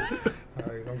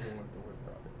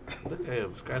 Look at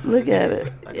him scratching Look his at head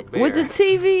it. like a With the bear.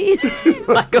 TV.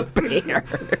 Like a bear.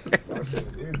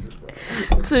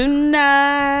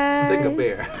 Tonight. Stick a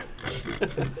bear.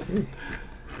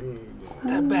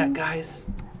 Step back, guys.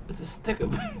 It's a sticker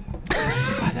bear.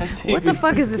 What the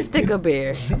fuck is a sticker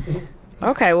bear?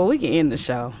 Okay, well, we can end the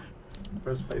show.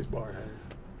 Press space bar,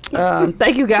 Hayes.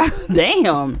 Thank you, guys.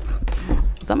 Damn.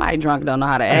 Somebody drunk don't know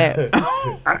how to act.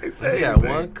 I ain't He say got anything.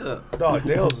 one cup. Dog,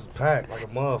 Dale's is packed like a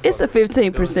motherfucker. It's a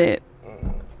 15%.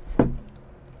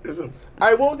 It's a-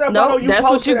 Hey, what was that No, bottle you that's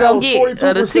what posted you that gonna was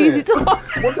get. The 42%? TZ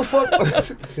Talk. What the fuck?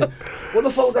 What the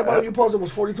fuck was that bottle you posted was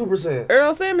 42%?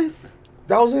 Earl Simmons.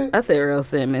 That was it? I said Earl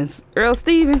Simmons. Earl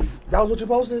Stevens. That was what you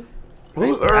posted?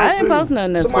 Who's Earl I didn't Stevens? post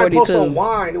nothing that's Somebody posted on 42.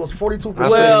 wine. It was 42%. I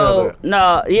seen Well, that.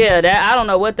 no, yeah, that I don't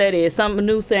know what that is. Some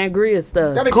new sangria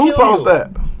stuff. That'll Who kill post you. that?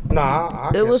 Nah, I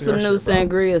It can't was see some that new shit, bro.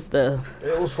 sangria stuff.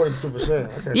 It was 42%. I can't see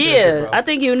that shit, Yeah, bro. I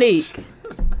think Unique.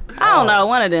 I don't know,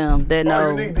 one of them that Oh, know.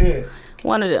 Unique did.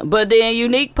 One of them. But then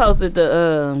Unique posted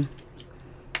the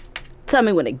tell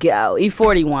me when to go.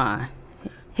 E40 wine.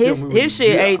 His Tell me when his to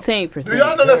shit go. 18%. Do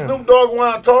y'all know that Damn. Snoop Dogg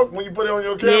wine talk when you put it on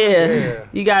your camera? Yeah. Yeah.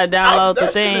 You gotta download the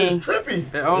That shit thing. is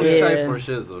trippy. It only Yeah. say for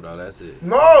shizzle though. That's it.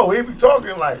 No, he be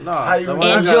talking like No, how you the one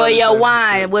I Enjoy got your is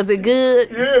wine. Was it good?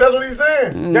 Yeah, that's what he's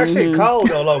saying. That shit cold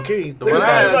though, low key. The He one was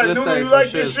I had like, just "Nunu, say you for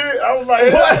like this shizzle. shit?" I was like,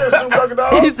 "Hell yeah, Snoop Dogg He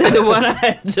dog." said the one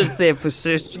I just said for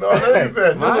sure. No, that nigga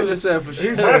said, Mine "Nunu." just said for He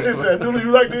shizzle. just said, "Nunu,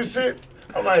 you like this shit?"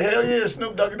 I'm like, "Hell yeah,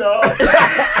 Snoop Dogg dog."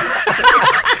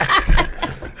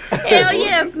 Hell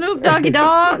yeah, Snoop Doggy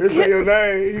Dog. He say your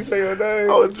name. He say your name.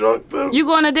 I was drunk too. You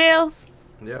going to Dale's?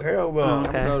 Yep. Hell no.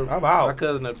 Okay. I'm My out.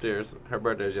 cousin upstairs, her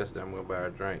birthday is yesterday. I'm gonna buy her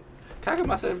a drink. Can I get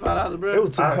my $75, bro? It was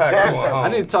too I packed. cashed I'm going out. home. I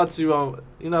need to talk to you on.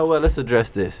 You know what? Let's address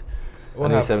this.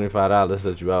 What I need happened? $75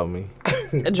 that you owe me.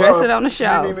 Address it on the You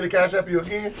show. need me to cash up you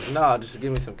again? No, just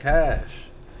give me some cash.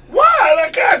 Why? I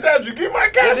cash out you. Give my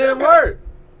It cash didn't up. work.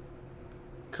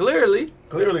 Clearly,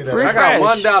 Clearly, that. Refresh. I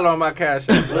got $1 on my cash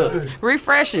app. Look,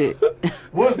 Refresh it.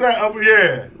 What's that?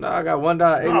 Yeah. no, I got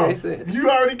 $1.88. You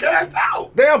already cashed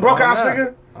out. Damn, broke I'm ass not.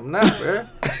 nigga. I'm not, bro.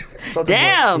 Something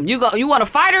Damn, you want to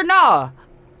fight or no?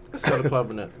 Let's go to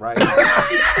Club Nut right now.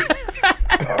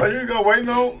 Oh, you go waiting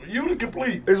on you to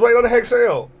complete. It's waiting on the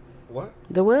Hexel. What?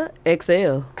 The what?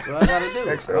 XL. What I gotta do?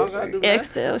 I don't gotta do that.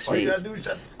 XL All you sheet. gotta do is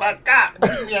shut the fuck up.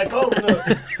 Give me that coconut.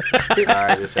 All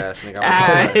right, bitch ass nigga. I'm on my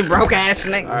way. Alright, broke ass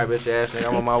All nigga. right, bitch ass nigga.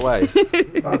 I'm on my way.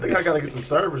 I think I gotta get some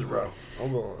service, bro.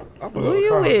 I'm going. I'm Who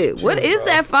you with? What is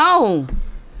that phone?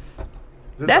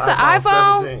 This That's is an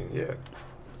iPhone? 17, yeah.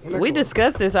 We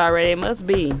discussed this already. It must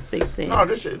be 16. No,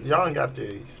 this shit, y'all ain't got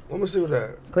these. Let me see what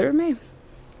that. Clear to me.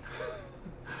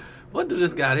 What do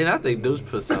this guy in? I think Deuce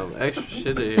put some extra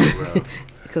shit in here, bro.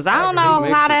 Because I don't know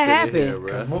how that happened.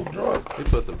 Smoke drunk. He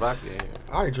put some vodka in here.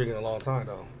 I ain't drinking in a long time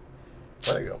though.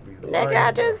 They gonna be Nigga,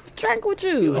 I just drank with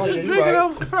you. Oh, yeah, Just you drinking right.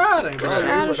 on Friday, bro. Shout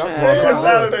out, That's a shout long It's time.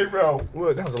 Saturday, bro.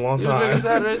 Look, that was a long You was drinking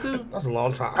time. Saturday too? That's a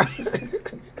long time.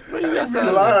 Where you got You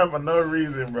Saturday? lying for no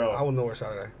reason, I bro. was nowhere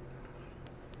Saturday.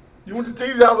 You went to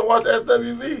T's house and watched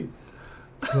SWV.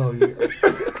 Oh yeah.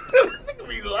 You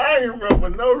be lying, bro, for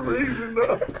no reason,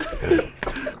 though.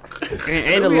 And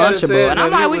ate a We hadn't Lunchable. said And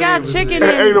I'm that like, he we got was chicken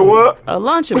Hey, and the what? a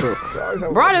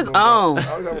Lunchable. Brought his own.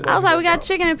 I was like, we got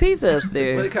chicken and pizza What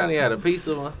upstairs. kind of had a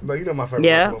pizza one? But you know my favorite.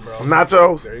 Yeah. Lunchable, bro.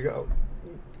 Nachos. There you go.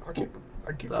 I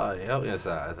keep. Oh, yeah,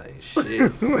 inside. I think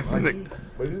shit.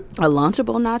 What is it? A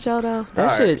Lunchable nacho, though? That All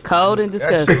right. shit cold and That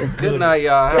disgusting. shit Good night,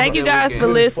 y'all. Have Thank a you good guys for weekend.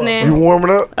 You listening.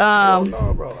 warming up?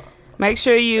 No, bro. Make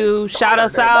sure you shout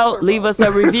us out, leave us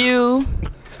a review,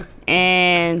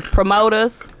 and promote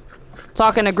us.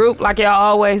 Talk in the group like y'all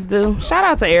always do. Shout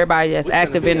out to everybody that's We finna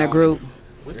active be in the out. group.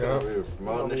 We finna be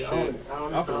promoting this shit.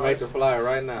 I'm finna make the flyer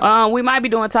right now. We might be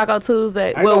doing Taco Tuesday.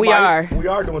 Ain't Well, we nobody- are We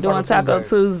are doing doing Taco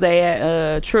Tuesday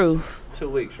at Truth. 2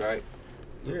 weeks, right?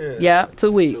 Yeah. Yeah, 2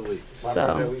 2 weeks. weeks.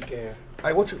 So Weekend.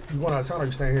 Hey, what you going out of town or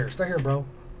you staying here? Stay here, bro.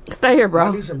 stay here, My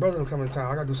bro. niece and brother will come in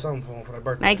town. I gotta do something for them for their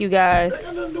birthday. Thank you guys.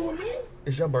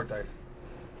 It's your birthday.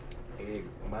 Hey,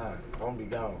 mine. I'm gonna be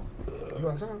gone. You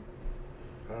out of town?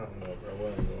 I don't know, bro.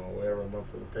 What I'm going, wherever a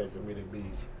motherfucker pay for me to be.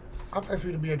 I'll pay for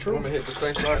you to be a I'm true. gonna hit the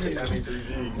space bar. I need 3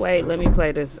 G's. Wait, let me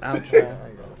play this outro. There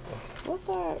you go. What's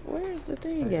our? Where's the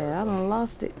thing at? I done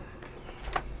lost it.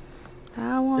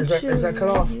 I want Is that cut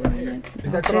off? you.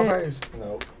 Is that cut off, Hayes?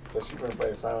 No, because she been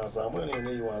playing silent song. We don't even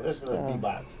need one. Listen to the Oh.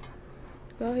 beatbox.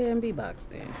 Go ahead and beatbox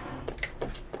then.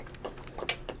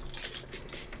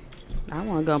 I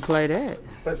wasn't gonna play that.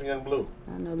 Play some Young Blue.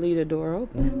 I know, leave the door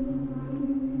open.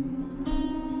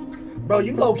 Bro,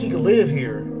 you low key can live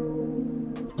here.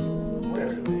 Where?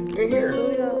 In here.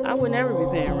 Studio? I would never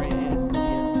be paying rent in the studio.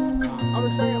 I'm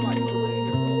just saying, like, you can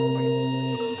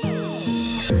live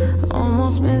here.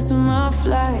 Almost missing my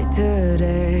flight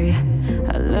today.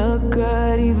 I look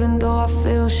good even though I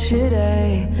feel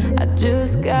shitty. I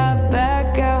just got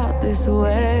back out this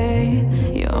way.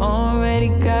 You already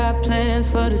got plans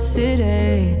for the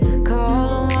city.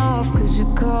 Call them off, cause you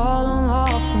call them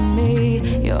off for me.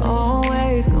 You're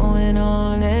always going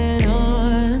on and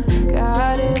on.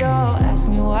 Got it all, ask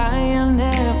me why I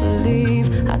never leave.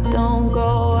 I don't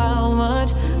go out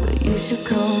much, but you should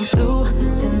come through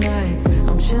tonight.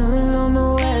 I'm chillin' on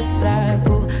the west side,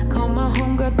 boo. Call my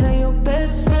homegirl, tell your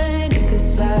best friend you can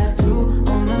slide too.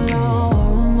 On the low,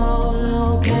 remote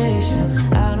location.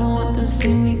 I don't want them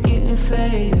see me getting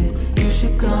faded. You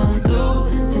should come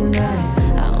through tonight.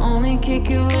 I only kick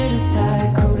it with a tie.